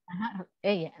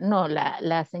 ella, no,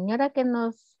 la señora que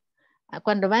nos,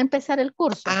 cuando va a empezar el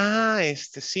curso.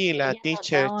 Sí, la Ella nos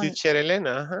da teacher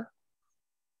Elena,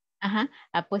 ajá.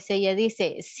 Pues ella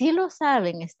dice, sí lo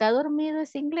saben, está dormido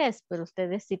es inglés, pero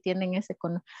ustedes sí tienen ese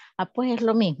pues es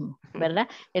lo mismo, ¿verdad?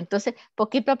 Entonces,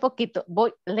 poquito a poquito,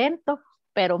 voy lento,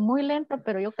 pero muy lento,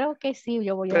 pero yo creo que sí,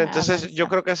 yo voy Pero a entonces yo avanzar.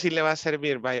 creo que así le va a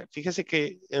servir. Vaya, fíjese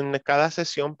que en cada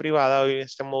sesión privada hoy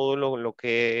este módulo lo que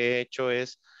he hecho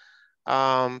es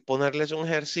ponerles un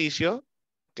ejercicio.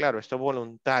 Claro, esto es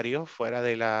voluntario, fuera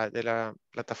de la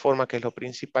plataforma, que es lo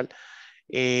principal.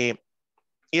 Y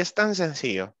es tan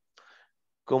sencillo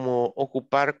como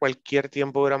ocupar cualquier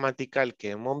tiempo gramatical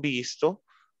que hemos visto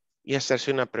y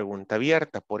hacerse una pregunta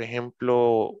abierta. Por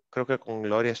ejemplo, creo que con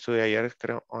Gloria estuve ayer,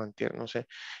 creo, o antier, no sé,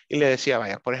 y le decía,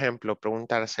 vaya, por ejemplo,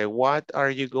 preguntarse, what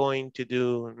are you going to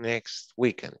do next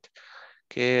weekend?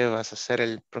 ¿Qué vas a hacer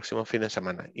el próximo fin de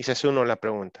semana? Y se hace uno la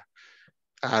pregunta.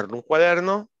 Agarro un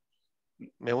cuaderno,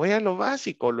 me voy a lo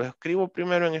básico, lo escribo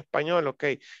primero en español, ok,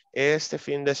 este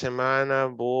fin de semana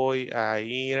voy a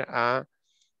ir a...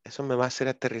 Eso me va a hacer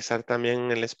aterrizar también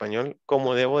en el español,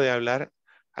 cómo debo de hablar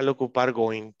al ocupar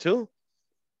going to.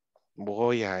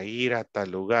 Voy a ir a tal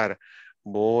lugar,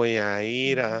 voy a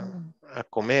ir a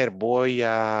comer, voy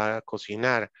a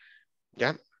cocinar.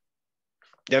 ¿Ya?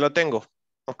 Ya lo tengo.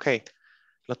 Ok,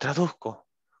 lo traduzco.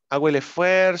 Hago el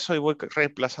esfuerzo y voy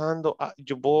reemplazando.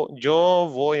 Yo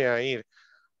voy a ir.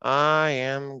 I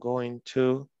am going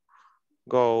to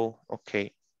go. Ok.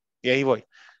 Y ahí voy.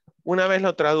 Una vez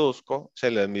lo traduzco,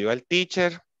 se lo envío al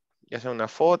teacher, ya sea una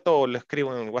foto o lo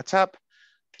escribo en el WhatsApp.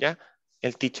 ¿Ya?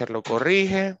 El teacher lo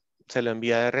corrige, se lo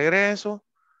envía de regreso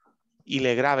y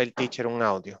le graba el teacher un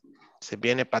audio. Se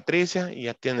viene Patricia y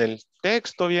ya tiene el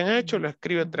texto bien hecho, lo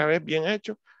escribe otra vez bien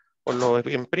hecho o lo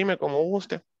imprime como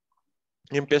guste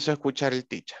y empiezo a escuchar el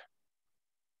teacher.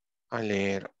 A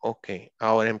leer, ok,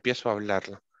 ahora empiezo a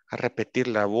hablarlo, a repetir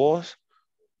la voz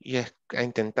y a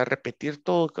intentar repetir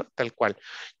todo tal cual.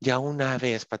 Ya una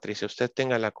vez, Patricia, usted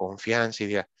tenga la confianza y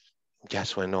diga, ya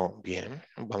suenó bien,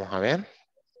 vamos a ver,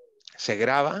 se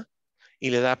graba y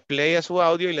le da play a su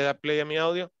audio y le da play a mi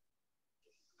audio,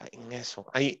 en eso,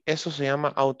 ahí, eso se llama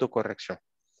autocorrección.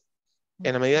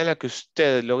 En la medida en la que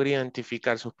usted logre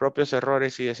identificar sus propios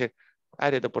errores y decir,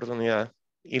 área de oportunidad,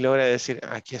 y logra decir,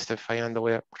 aquí estoy fallando,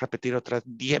 voy a repetir otras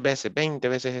 10 veces, 20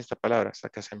 veces esta palabra hasta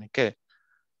que se me quede.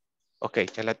 Ok,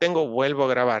 ya la tengo, vuelvo a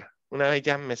grabar. Una vez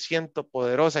ya me siento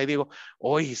poderosa y digo,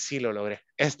 hoy sí lo logré.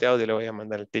 Este audio le voy a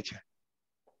mandar al teacher.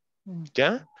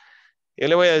 ¿Ya? Yo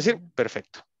le voy a decir,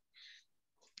 perfecto.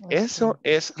 Eso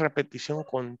es repetición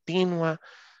continua,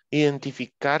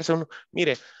 identificarse.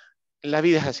 Mire, la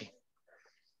vida es así.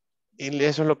 Y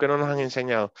eso es lo que no nos han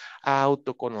enseñado, a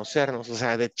autoconocernos. O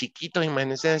sea, de chiquitos,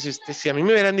 imagínense, si a mí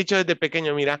me hubieran dicho desde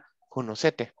pequeño, mira,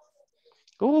 conócete.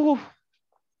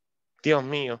 Dios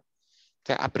mío. O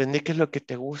sea, aprende qué es lo que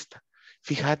te gusta.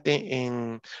 Fíjate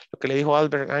en lo que le dijo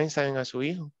Albert Einstein a su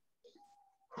hijo.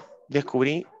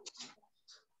 Descubrí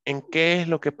en qué es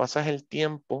lo que pasas el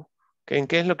tiempo, en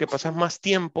qué es lo que pasas más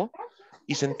tiempo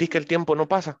y sentís que el tiempo no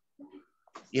pasa.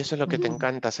 Y eso es lo que te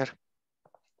encanta hacer.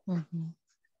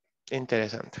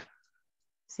 Interesante.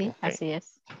 Sí, Okay. así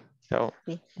es. So,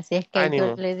 sí, así es que ánimo.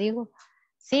 yo le digo,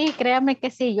 sí, créame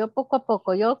que sí, yo poco a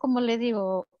poco, yo como le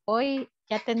digo, hoy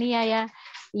ya tenía ya,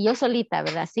 y yo solita,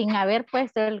 ¿verdad? Sin haber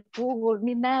puesto el Google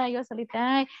ni nada, yo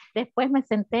solita, ay, después me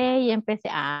senté y empecé,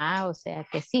 o sea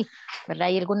que sí, ¿verdad?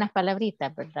 Y algunas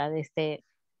palabritas, ¿verdad?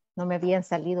 No me habían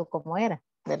salido como era,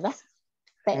 ¿verdad?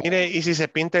 Pero, mire, y si se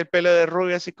pinta el pelo de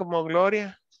rubia así como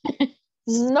Gloria.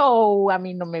 no, a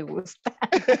mí no me gusta.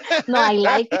 No, I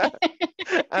like it.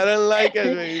 I don't like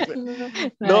it, me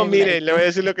dice. No, mire, le voy a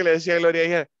decir lo que le decía a Gloria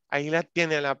ayer. Ahí la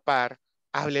tiene a la par.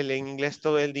 Háblele en inglés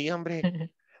todo el día,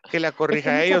 hombre. Que la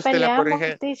corrija a ella, usted la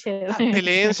corrige.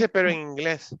 Peleense, pero en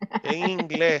inglés. En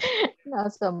inglés. No,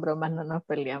 son bromas, no nos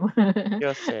peleamos.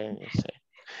 Yo sé, yo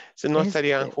sé. No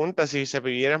estarían juntas si se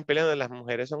vivieran peleando. Las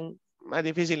mujeres son más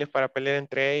difíciles para pelear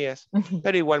entre ellas.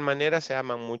 Pero de igual manera se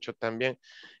aman mucho también.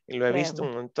 Y lo he visto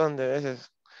un montón de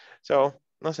veces. So,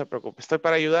 no se preocupe. Estoy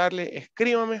para ayudarle.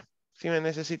 Escríbame si me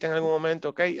necesita en algún momento.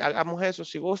 Ok, hagamos eso.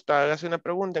 Si gusta, hágase una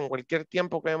pregunta en cualquier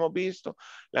tiempo que hemos visto.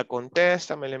 La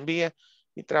contesta, me la envía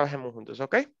y trabajemos juntos.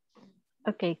 Ok.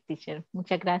 Ok, teacher.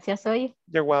 Muchas gracias hoy.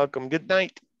 You're welcome. Good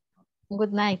night.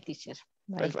 Good night, teacher.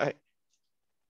 Bye bye.